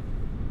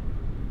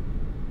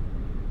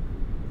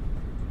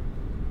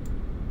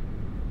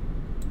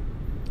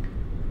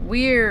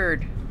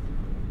 Weird.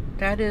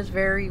 That is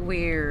very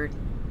weird.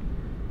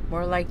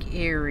 More like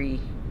eerie.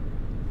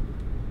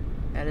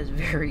 That is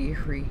very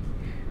eerie.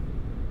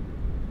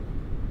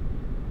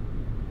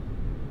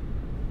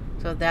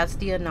 So that's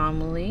the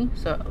anomaly.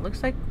 So it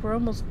looks like we're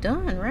almost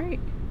done, right?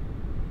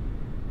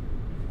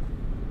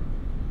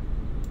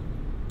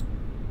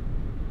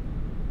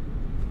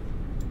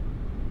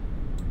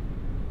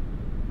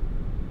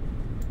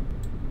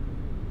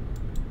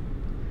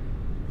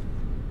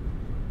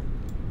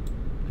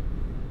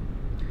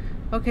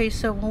 Okay,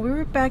 so when we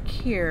were back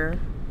here,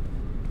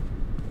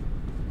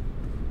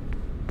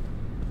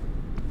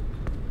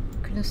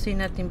 couldn't see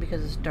nothing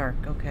because it's dark.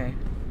 Okay.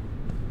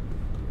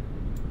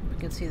 We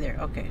can see there.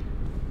 Okay.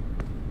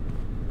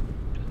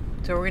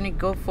 So we're gonna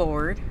go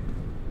forward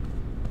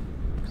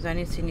because I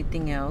didn't see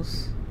anything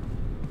else.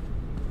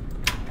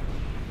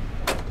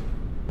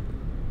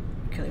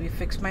 Okay, let me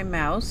fix my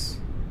mouse.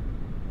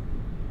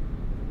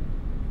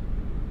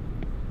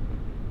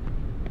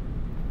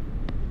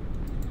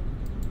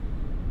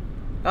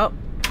 Oh.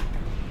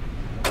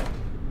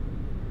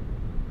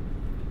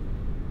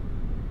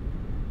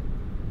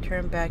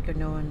 Turn back or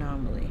no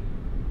anomaly.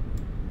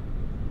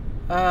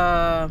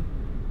 Are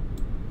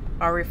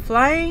we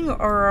flying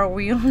or are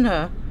we on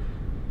a...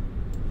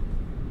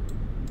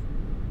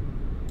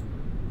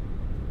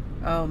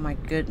 Oh my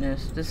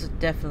goodness, this is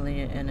definitely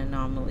an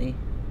anomaly.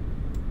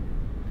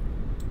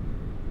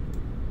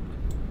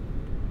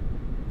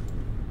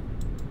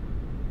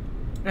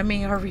 I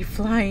mean, are we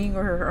flying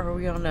or are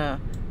we on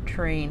a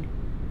train?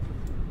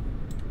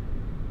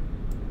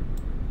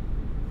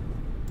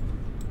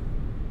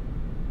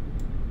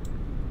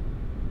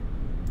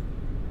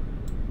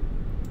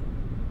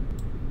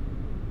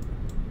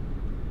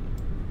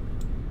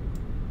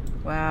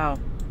 Wow.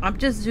 I'm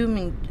just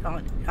zooming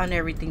on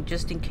everything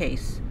just in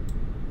case.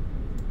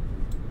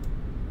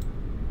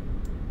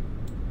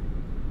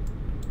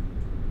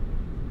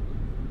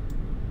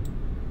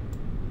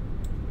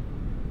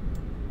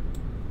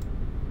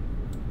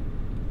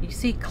 You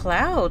see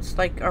clouds.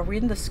 Like, are we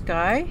in the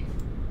sky?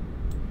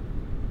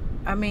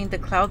 I mean, the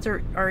clouds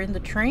are in the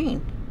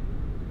train.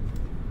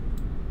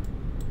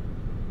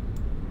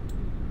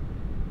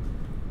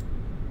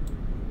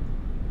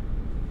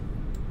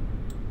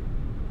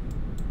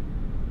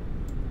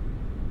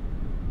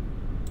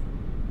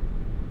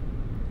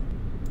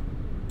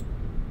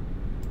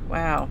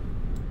 Wow.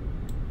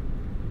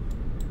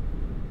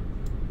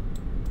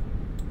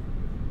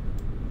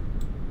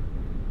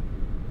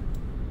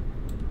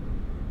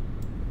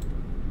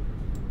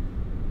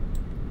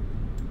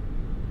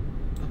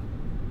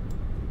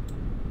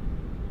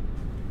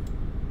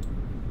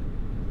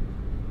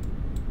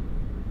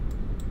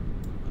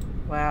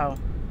 Wow.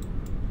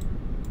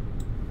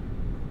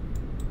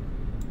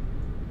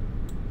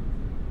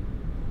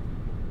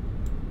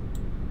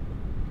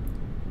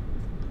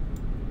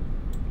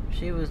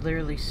 She was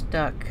literally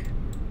stuck.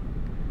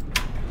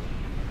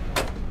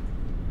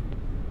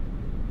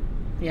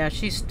 Yeah,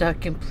 she's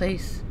stuck in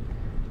place.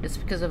 It's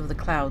because of the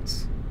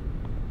clouds.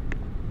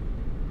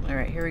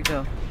 Alright, here we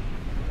go.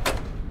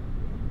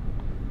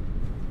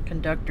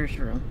 Conductor's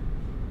room.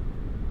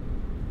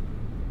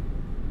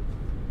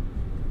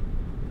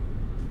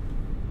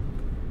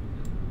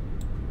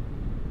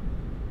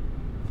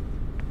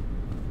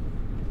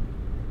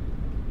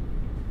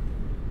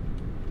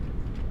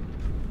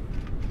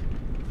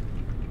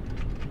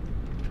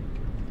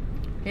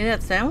 Hey,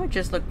 that sandwich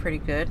just looked pretty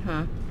good,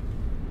 huh?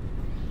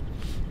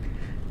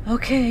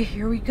 Okay,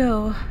 here we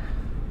go.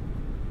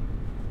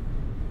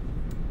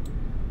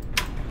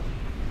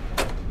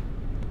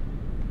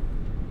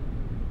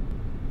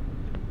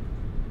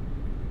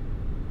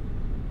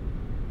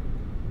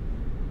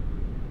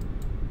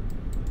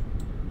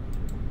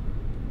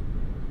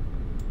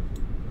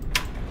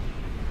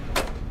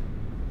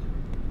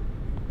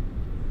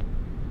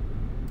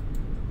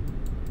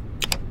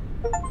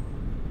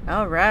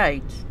 All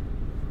right.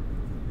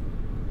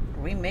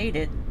 We made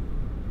it.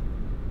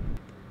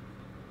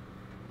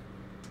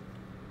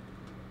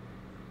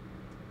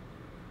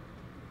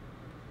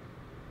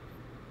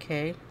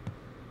 Okay.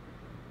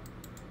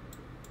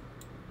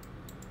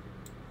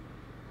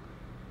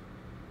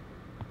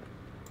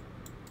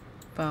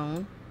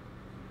 Phone.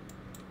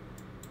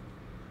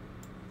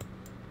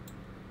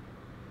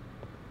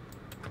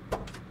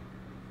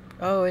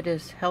 Oh, it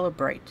is hella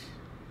bright.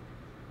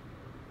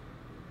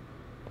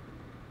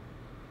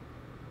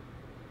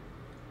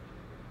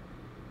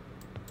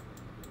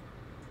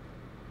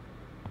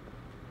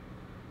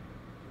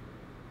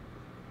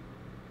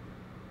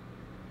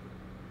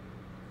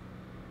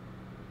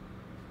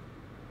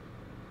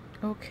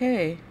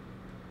 Okay.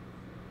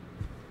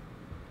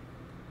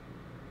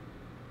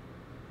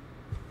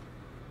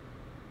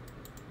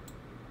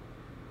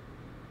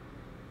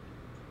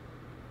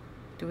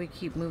 Do we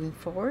keep moving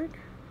forward?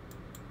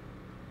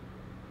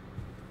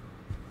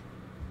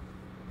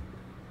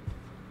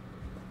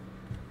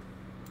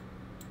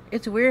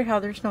 It's weird how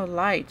there's no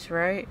lights,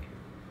 right?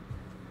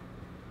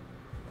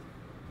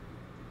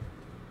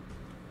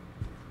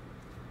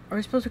 Are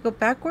we supposed to go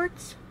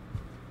backwards?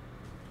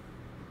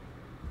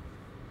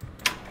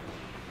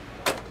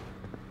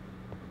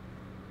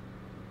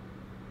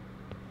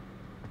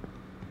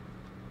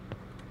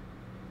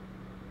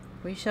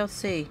 We shall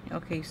see.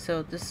 Okay,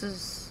 so this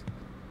is...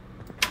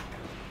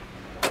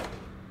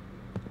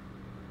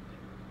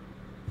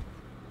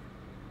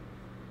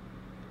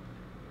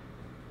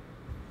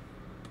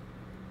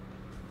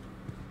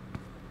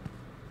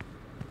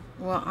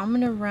 Well, I'm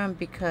gonna run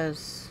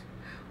because...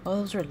 Oh,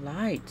 those are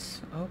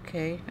lights.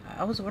 Okay.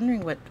 I was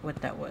wondering what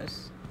that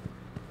was.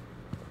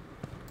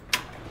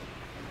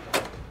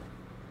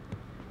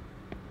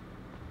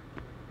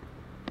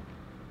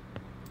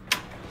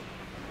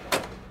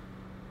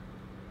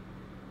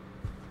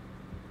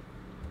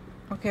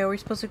 Okay, are we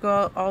supposed to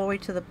go all the way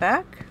to the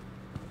back?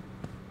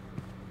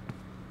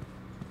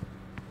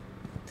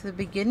 To the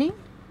beginning?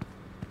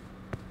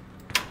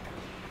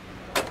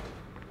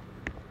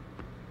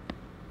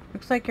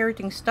 Looks like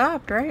everything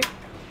stopped, right?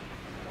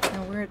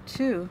 And we're at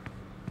 2.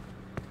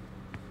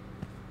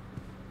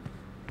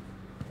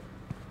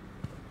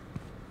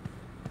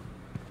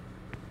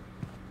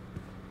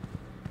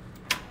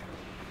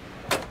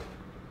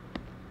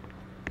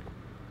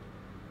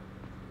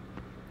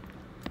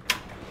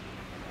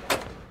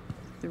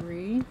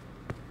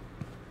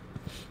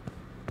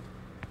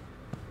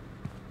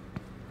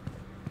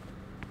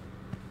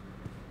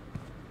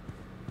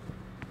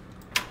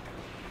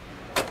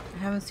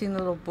 I haven't seen the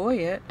little boy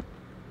yet.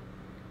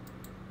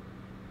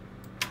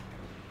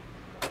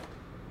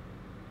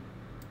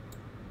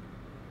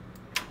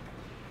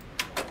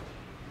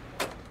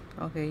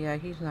 Okay, yeah,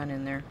 he's not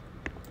in there.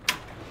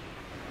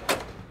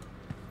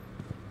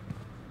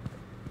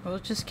 We'll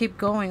just keep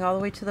going all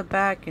the way to the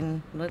back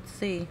and let's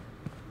see.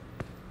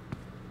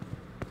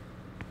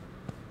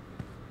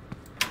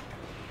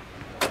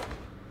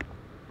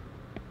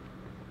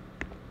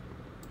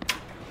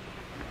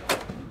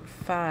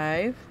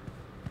 Five.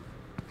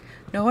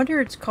 No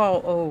wonder it's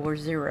called 0 or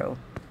 0.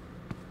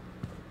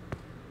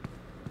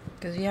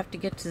 Because you have to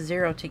get to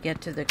 0 to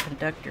get to the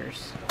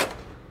conductors.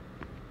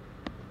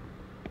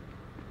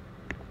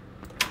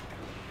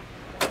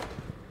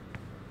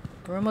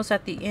 We're almost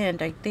at the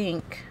end, I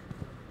think.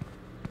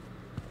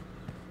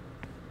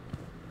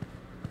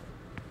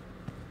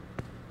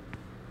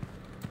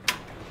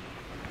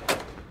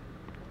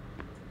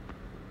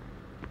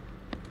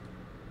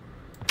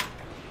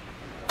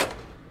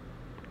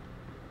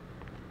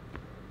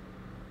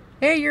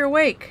 Hey, you're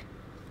awake.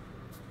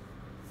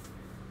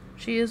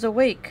 She is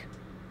awake.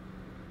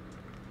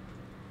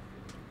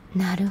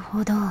 なる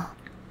ほど。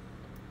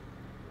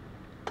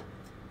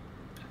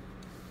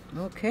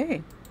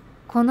 Okay.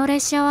 この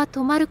列車は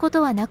止まるこ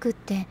とはなくっ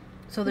て、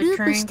 So the ルー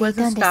プ train してい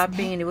た wasn't んです stopping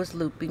ね。 and it was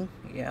looping.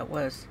 Yeah, it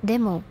was. で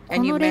も、こ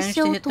And you の列 managed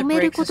車 to を hit the 止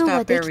める brakes こ to と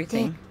が stop できて、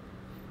 everything.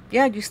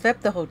 Yeah, you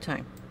slept the whole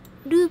time.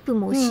 ループ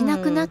もしな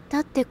くなった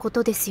ってこ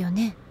とですよ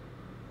ね。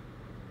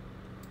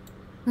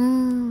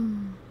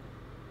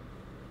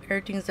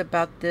Everything's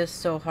about this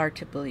so hard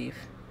to believe.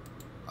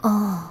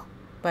 ああ。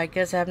 But I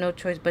guess I have no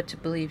choice but to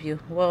believe you.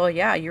 Well,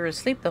 yeah, you were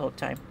asleep the whole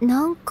time.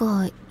 なん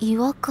か違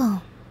和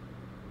感。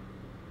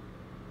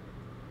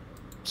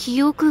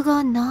記憶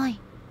がない。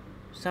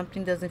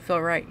 Something doesn't feel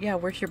right. Yeah,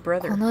 where's your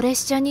こ brother? の列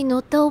車に乗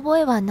った覚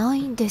えはな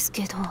いんです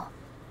けど。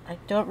I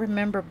don't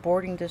remember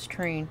boarding this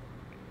train.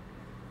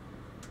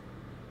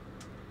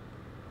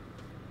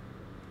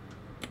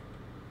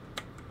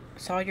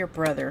 Saw your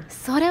brother.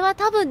 それは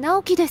多分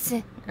直樹で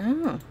す。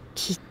 Oh.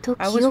 きっと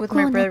I 記 was with 憶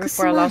my をな brother く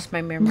す before I 前、 lost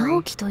my memory.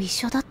 直樹と一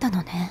緒だった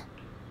のね。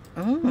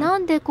 Oh. な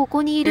んでこ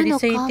こにい Did る he のか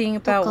say anything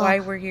と about か。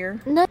 why we're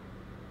here? な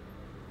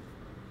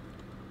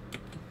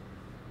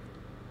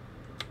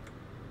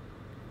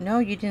No,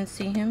 you didn't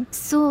see him?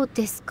 そう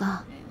です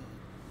か。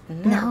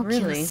 Not 直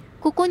樹は really.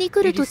 ここに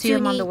来る Did you 途 see 中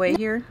him on に the way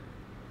here?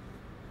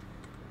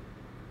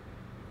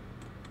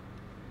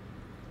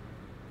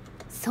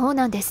 そう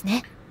なんです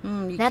ね。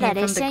You なら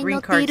came 列 from 車 the に乗 green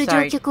ってい card る乗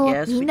side. 客を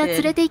Yes, み we んな連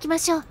did. れて行きま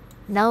しょう。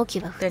直樹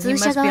は普 Then he 通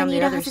車 must be 側 on に the い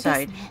る other はずです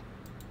side. ね。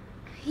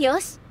よ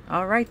し、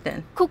 All right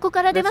then. ここ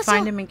から出ま Let's しょ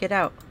find う。 him and get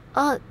out.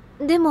 あ、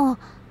でも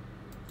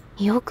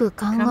よく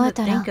考 Come え to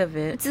たら think of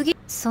it, 次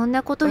そん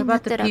なこと what にな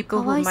っ about た the ら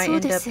people か who わい might そう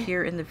end で up す。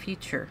 here in the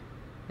future?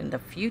 In the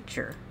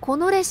future? こ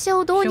の列車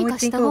をどう Should に we か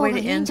し think た of a 方 way が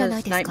to いいん end じゃな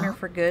い this ですか。 nightmare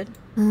for good?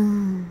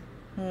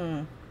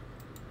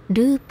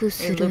 ループ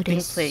す A る looping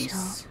列車。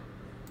 place.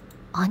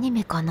 アニ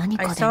メか何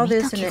I かで saw 見た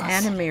this 気 in が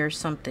an する。 anime or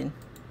something.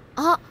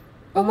 あ、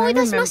 Oh, 思 I い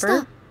出しました。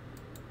 remember.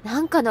 な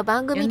んかの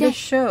番組 In で this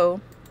show,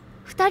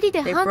 2人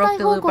で they 反 broke 対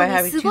the 方 loop 向 by に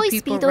having す two ごいス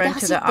ピ people ードで run to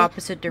走 the って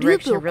opposite ルー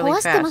プ direction を really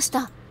壊してまし fast.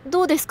 た。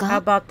どうです How か？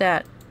 about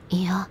that?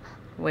 いや、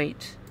 Wait.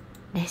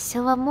 列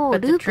車はもう But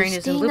the ループ train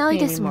して isn't いない looping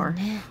ですもん anymore.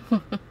 ね。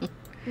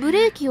ブ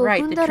レーキを Right,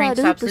 踏ん the だら train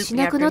ルー stops プし looping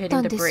なく after なった hitting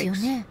ん the ですよ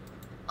brakes. ね。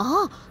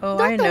あ、 Oh,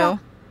 だ I ったら know.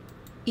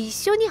 一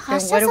緒に Then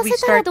発 why 車 don't さ we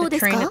せたら start どう the で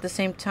す train か？ at the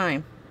same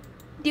time?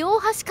 両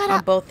端か On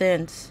ら。 both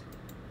ends.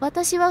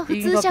 私は普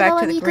You can 通 go 車 back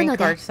側 to に the 行く green の card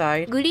で、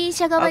 side. グリーン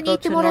車側 I'll に go 行っ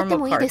て to もらって normal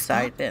もいい card ですか？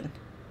 side then.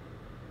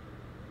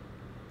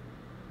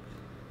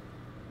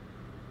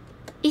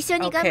 一緒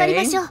に頑張り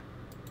ましょう。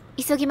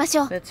急ぎまし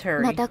ょう。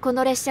 Let's ま hurry. たこ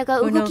の列車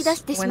が Who 動き出 knows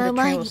してし when ま the う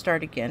前 train will に、 start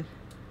again?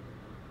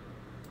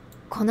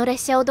 この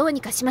列車をどう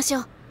にかしましょ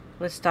う。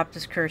 Let's stop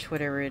this curse,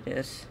 whatever it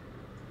is.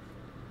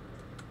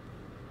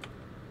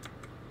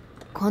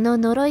 この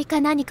呪い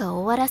か何か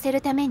を終わらせ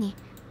るために、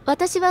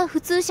私は普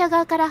通車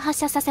側から発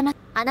車させます。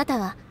あなた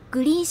は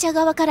グリーン車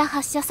側から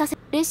発車させ、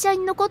列車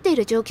に残ってい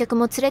る乗客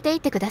も連れて行っ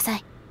てくださ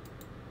い。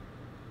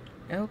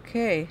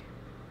Okay.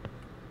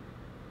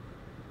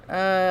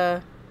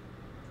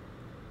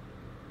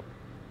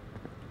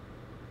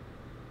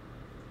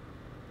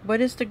 What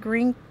is the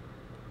green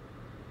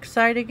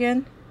side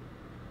again?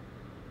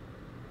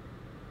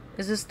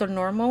 Is this the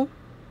normal?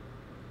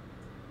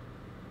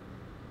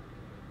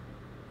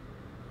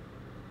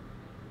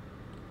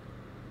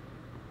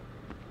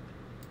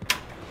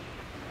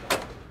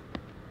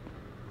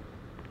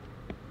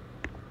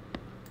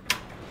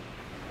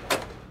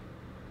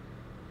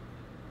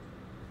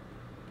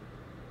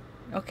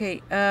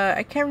 Okay,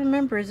 I can't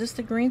remember. Is this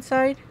the green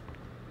side?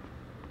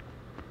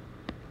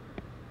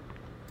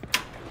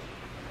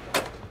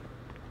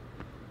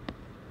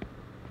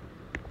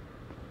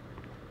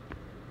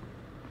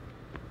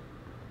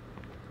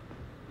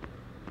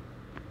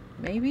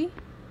 Maybe?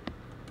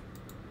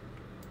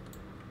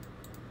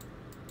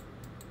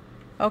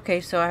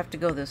 Okay, so I have to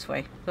go this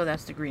way. So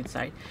that's the green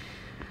side.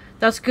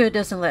 That's good,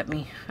 doesn't let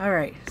me.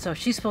 Alright, so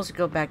she's supposed to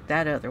go back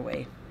that other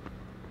way.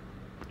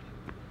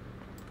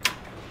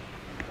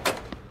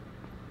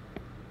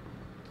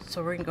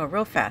 So we're gonna go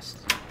real fast.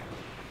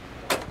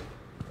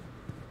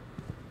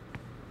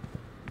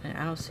 And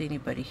I don't see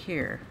anybody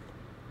here.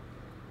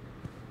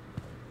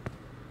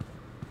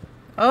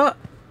 Oh!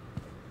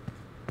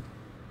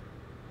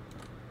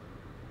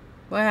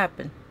 What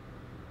happened?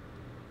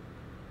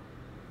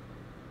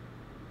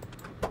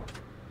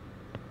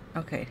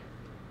 Okay.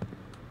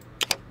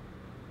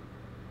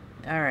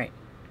 Alright.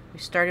 We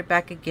started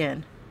back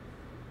again.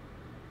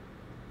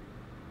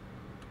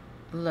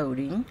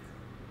 Loading.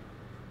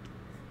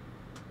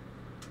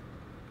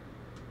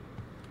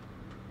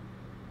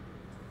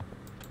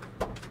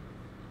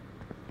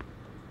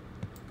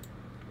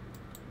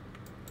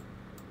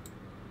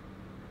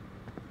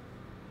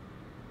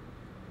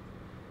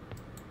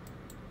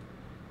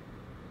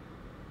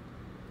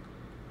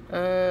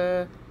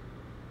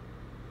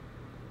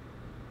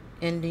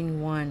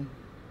 Ending 1.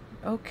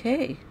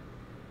 Okay.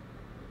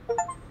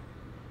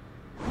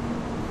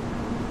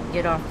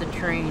 Get off the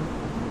train.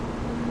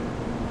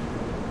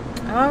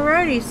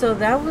 Alrighty, so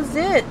that was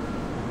it.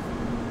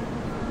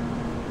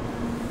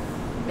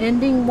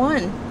 Ending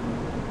 1.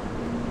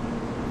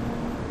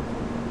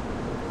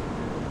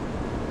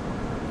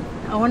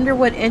 I wonder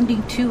what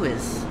ending 2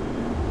 is.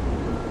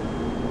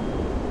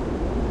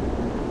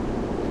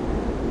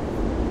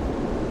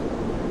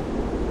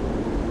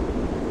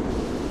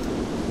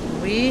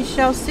 We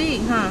shall see,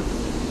 huh?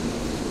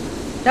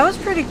 That was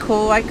pretty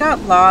cool. I got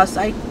lost.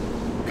 I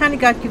kind of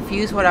got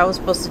confused what I was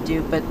supposed to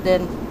do, but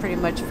then pretty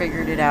much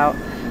figured it out.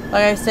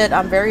 Like I said,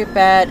 I'm very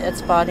bad at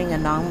spotting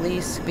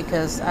anomalies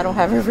because I don't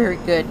have a very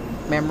good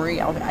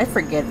memory. I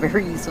forget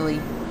very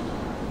easily.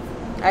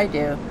 I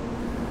do.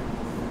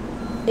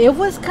 It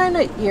was kind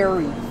of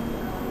eerie.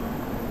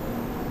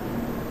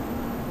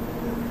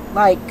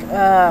 Like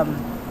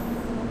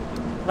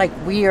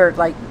weird,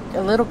 like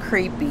a little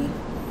creepy.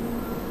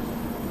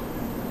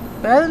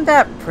 But other than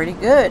that, pretty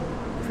good.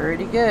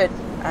 Pretty good.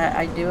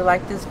 I do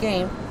like this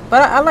game.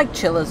 But I like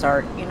Chilla's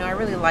art. You know, I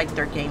really like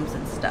their games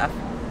and stuff.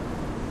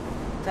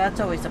 So that's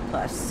always a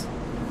plus.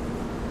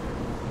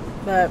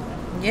 But,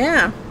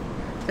 yeah.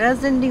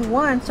 That's ending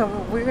 1. So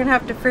we're going to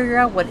have to figure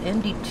out what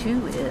ending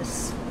 2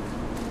 is.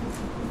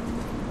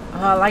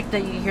 Oh, I like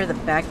that you hear the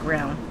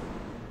background.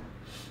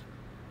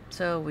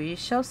 So we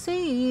shall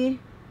see.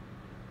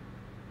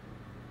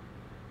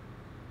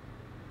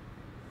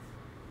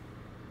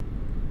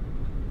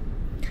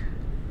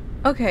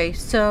 Okay,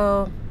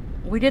 so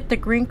we did the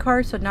green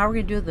car, so now we're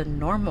gonna do the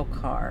normal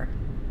car.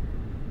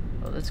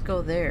 Well, let's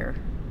go there.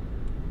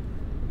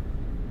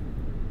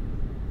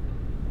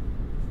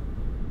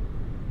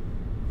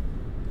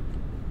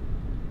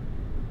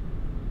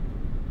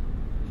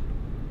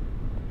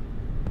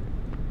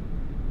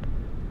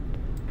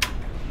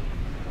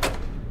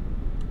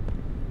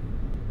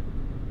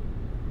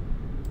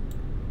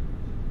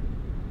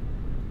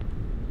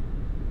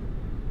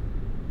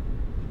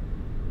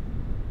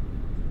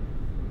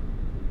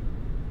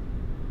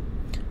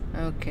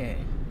 Okay.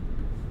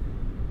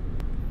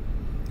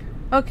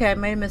 Okay, I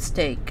made a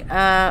mistake.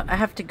 I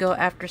have to go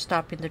after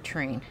stopping the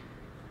train.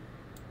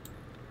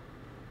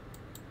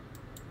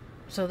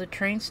 So the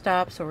train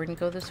stops, so we're gonna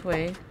go this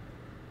way.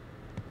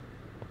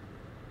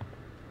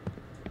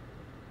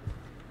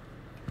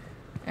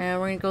 And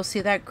we're gonna go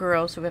see that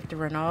girl, so we have to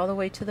run all the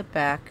way to the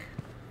back.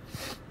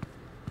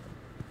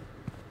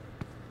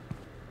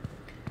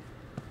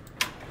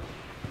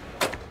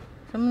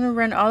 So I'm gonna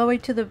run all the way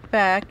to the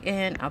back,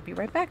 and I'll be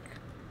right back.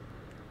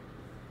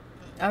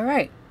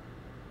 Alright.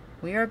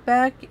 We are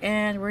back,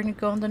 and we're gonna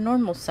go on the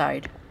normal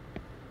side.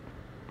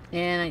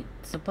 And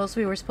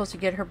supposedly we're supposed to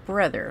get her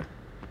brother.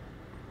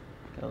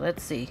 So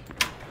let's see.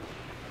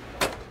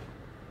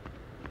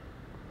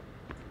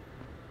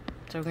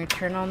 So we're gonna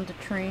turn on the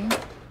train.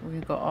 We're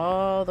gonna go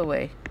all the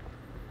way.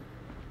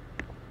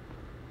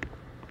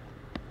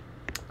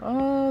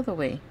 All the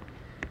way.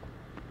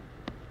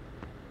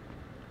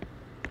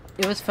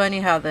 It was funny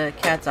how the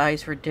cat's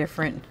eyes were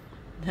different.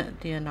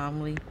 The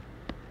anomaly.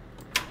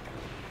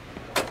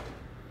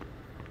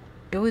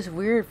 It was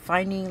weird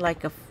finding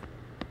like a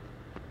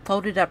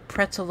folded up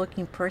pretzel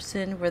looking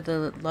person where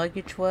the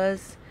luggage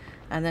was,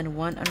 and then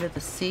one under the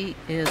seat.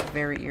 It was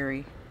very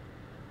eerie.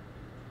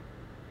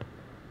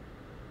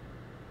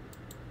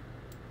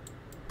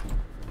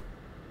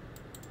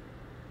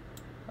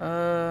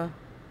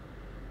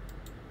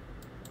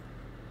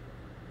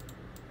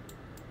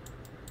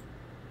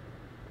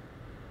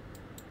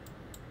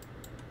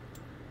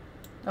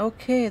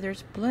 Okay,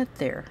 there's blood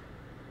there.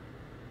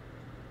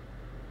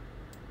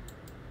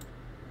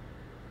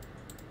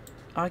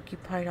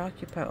 Occupied.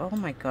 Oh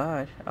my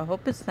god. I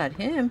hope it's not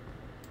him.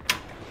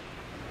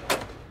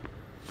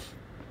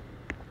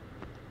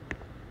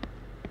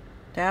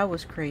 That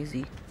was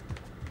crazy.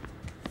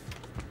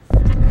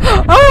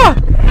 Ah!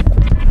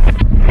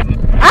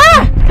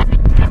 Ah!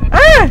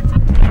 Ah!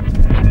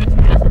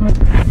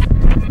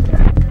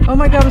 Oh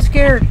my god, I'm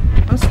scared.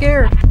 I'm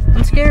scared.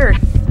 I'm scared.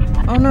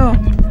 Oh no.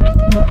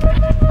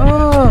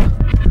 Oh.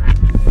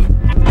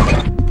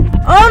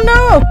 Oh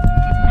no!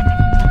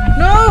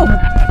 No!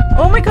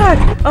 Oh my god!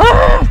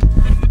 Ah!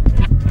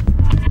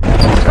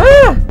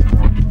 Ah!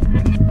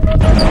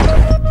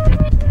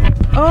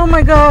 Oh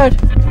my god!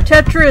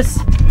 Tetris!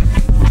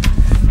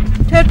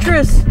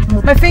 Tetris!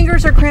 My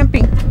fingers are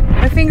cramping.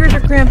 My fingers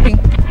are cramping.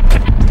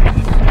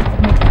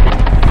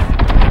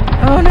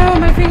 Oh no,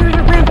 my fingers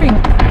are cramping.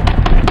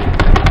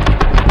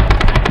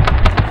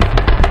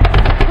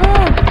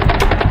 Oh!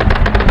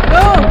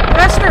 Go!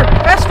 Faster!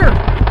 Faster!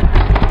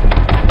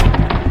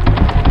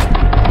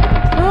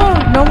 Oh,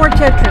 no more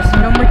Tetris.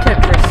 No more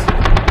Tetris.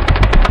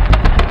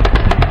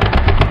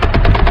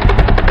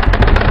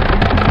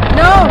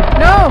 No!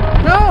 No!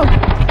 No!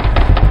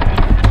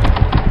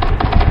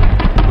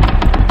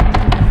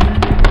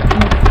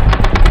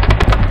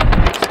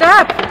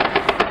 Stop!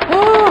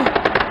 Oh!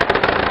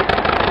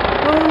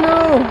 Oh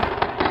no!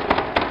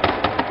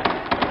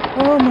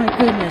 Oh my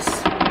goodness.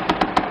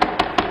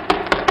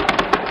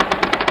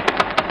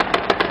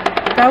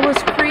 That was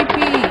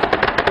creepy.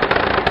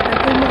 That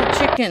thing with the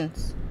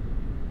chickens.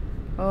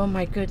 Oh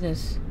my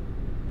goodness.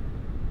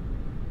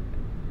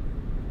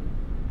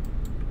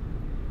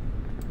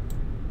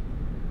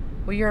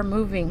 We are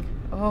moving.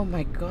 Oh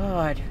my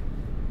god.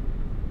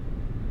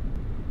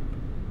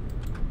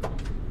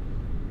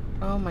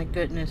 Oh my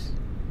goodness.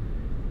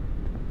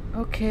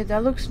 Okay,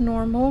 that looks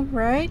normal,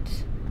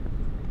 right?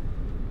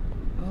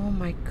 Oh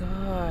my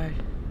god.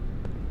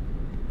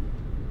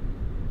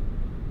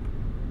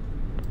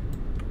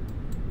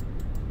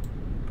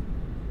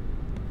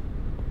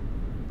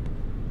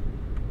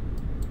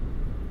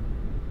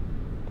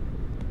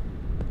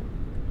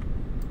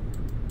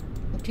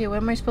 Okay, what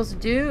am I supposed to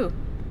do?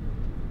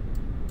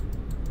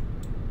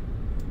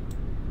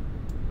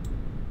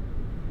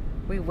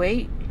 We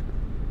wait?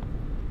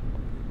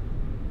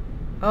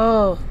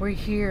 Oh, we're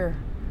here.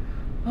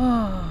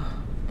 Oh,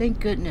 thank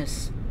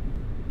goodness.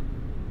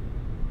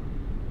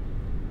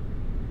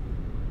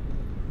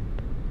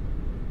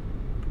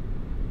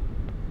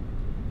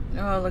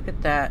 Oh, look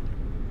at that.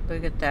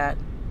 Look at that.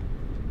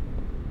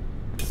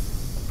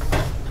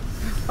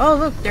 Oh,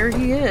 look, there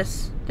he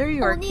is. There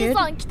you are, kid.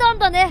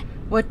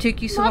 What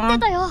took you so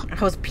long? I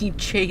was being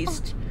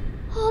chased.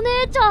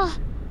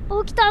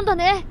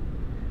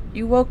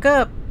 You woke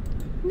up.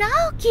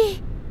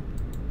 Naoki!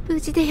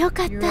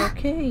 You're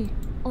okay.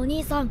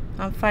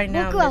 I'm fine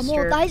now,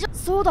 mister.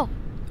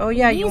 Oh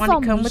yeah, you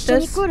want to come with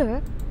us?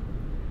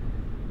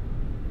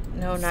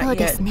 No, not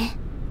yet.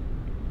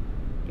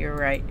 You're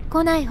right.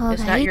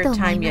 It's not your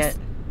time yet.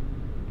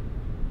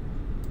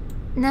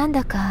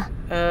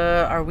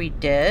 Are we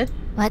dead?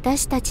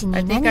 私たち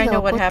に何が起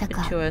こった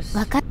か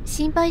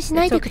心配し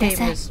ないでくだ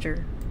さい。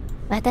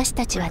私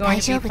たちは大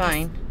丈夫で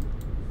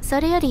す。そ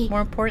れより、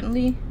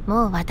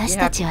もう私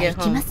たちは行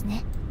きます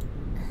ね。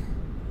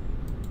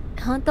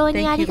本当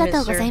にありが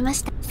とうございま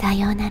した。さ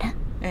ようなら。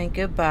And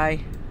goodbye.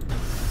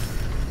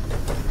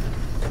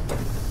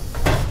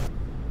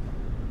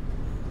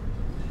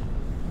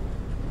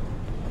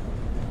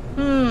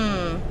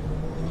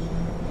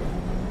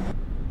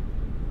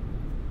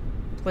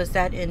 Was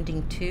that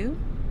ending too?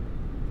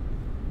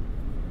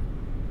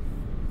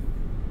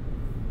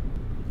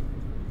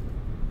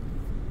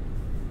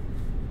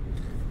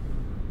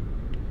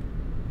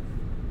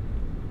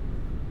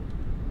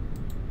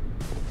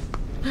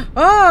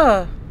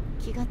 Ah!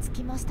 気がつ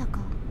きましたか？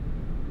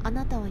あ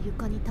なたは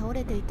床に倒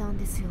れていたん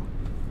ですよ。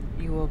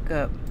You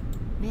woke up.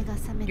 目が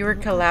覚めて You were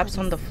collapsed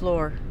on the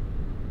floor.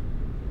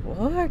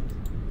 What?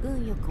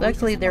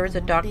 Luckily, there was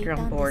a doctor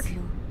on board.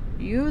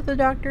 You, the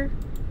doctor?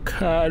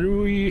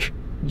 軽い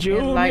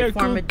静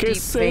脈血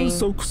栓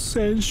塞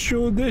栓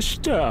症でし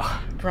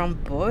た。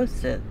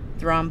Thrombosis?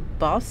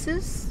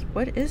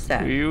 What is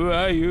that? い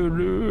わゆ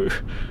る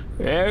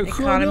エ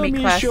コノミ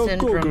ー症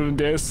候群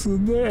です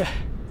ね。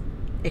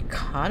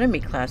Economy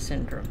class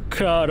syndrome.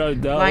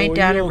 Lying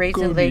down and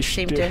raising legs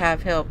seemed to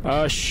have helped.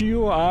 足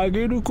を上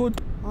げるこ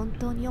と。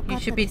You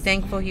should be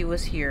thankful he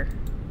was here.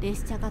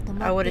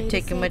 I would have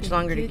taken much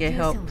longer to get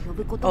help.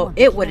 Oh,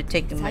 it would have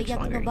taken much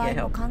longer to get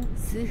help.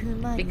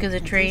 Because the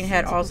train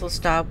had also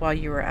stopped while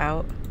you were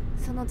out.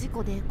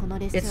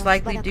 It's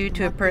likely due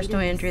to a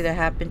personal injury that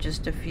happened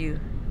just a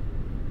few.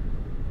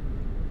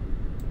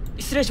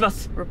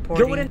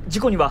 Reporting.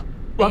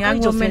 A young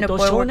woman and a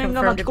boy were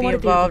confirmed to be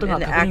involved in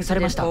the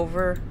accident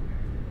over...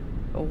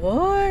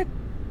 What?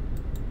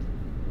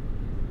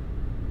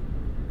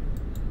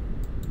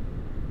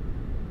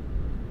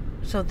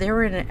 So they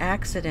were in an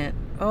accident.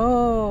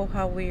 Oh,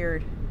 how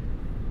weird.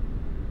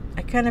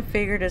 I kind of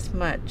figured as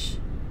much.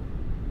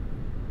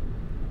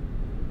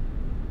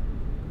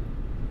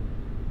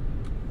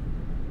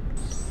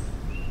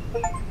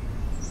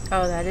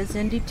 Oh, that is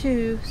Indy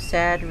too.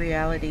 Sad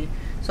reality.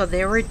 So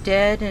they were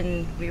dead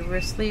and we were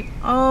asleep.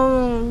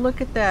 Oh, look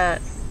at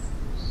that.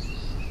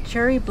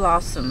 Cherry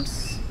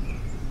blossoms.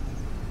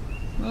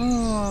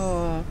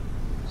 Oh.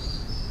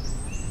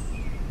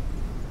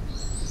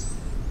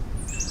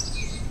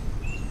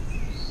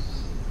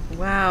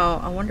 Wow,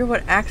 I wonder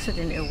what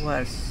accident it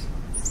was.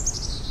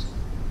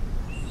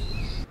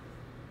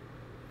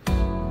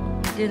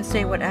 Didn't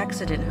say what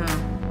accident, huh?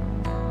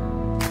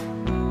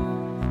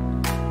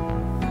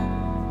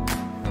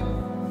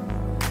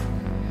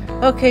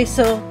 Okay,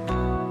 so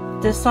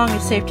this song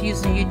is safe to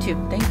use on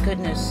YouTube. Thank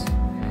goodness.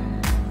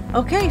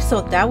 Okay,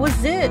 so that was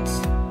it.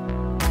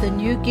 The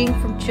new game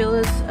from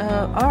Chilla's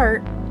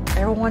art.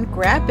 Everyone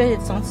grab it.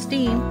 It's on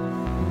Steam.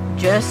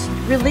 Just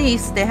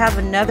released. They have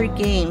another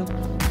game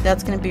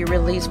that's going to be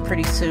released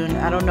pretty soon.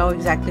 I don't know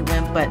exactly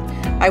when, but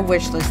I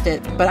wishlisted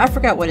it. But I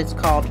forgot what it's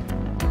called.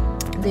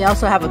 They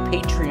also have a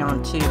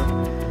Patreon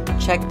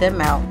too. Check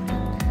them out.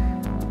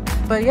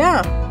 But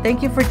yeah,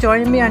 thank you for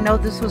joining me. I know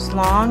this was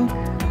long,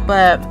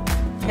 but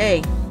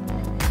hey,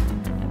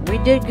 we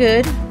did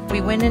good. We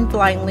went in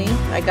blindly.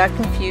 I got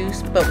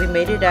confused, but we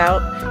made it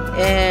out.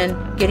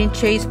 And getting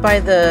chased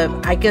by the,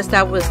 I guess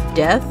that was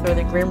Death or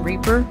the Grim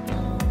Reaper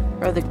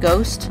or the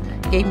Ghost,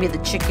 gave me the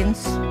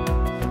chickens.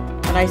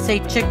 When I say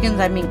chickens,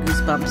 I mean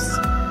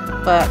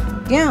goosebumps. But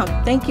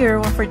yeah, thank you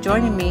everyone for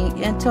joining me.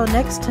 Until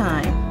next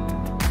time,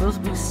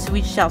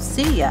 we shall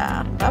see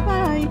ya. Bye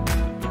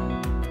bye.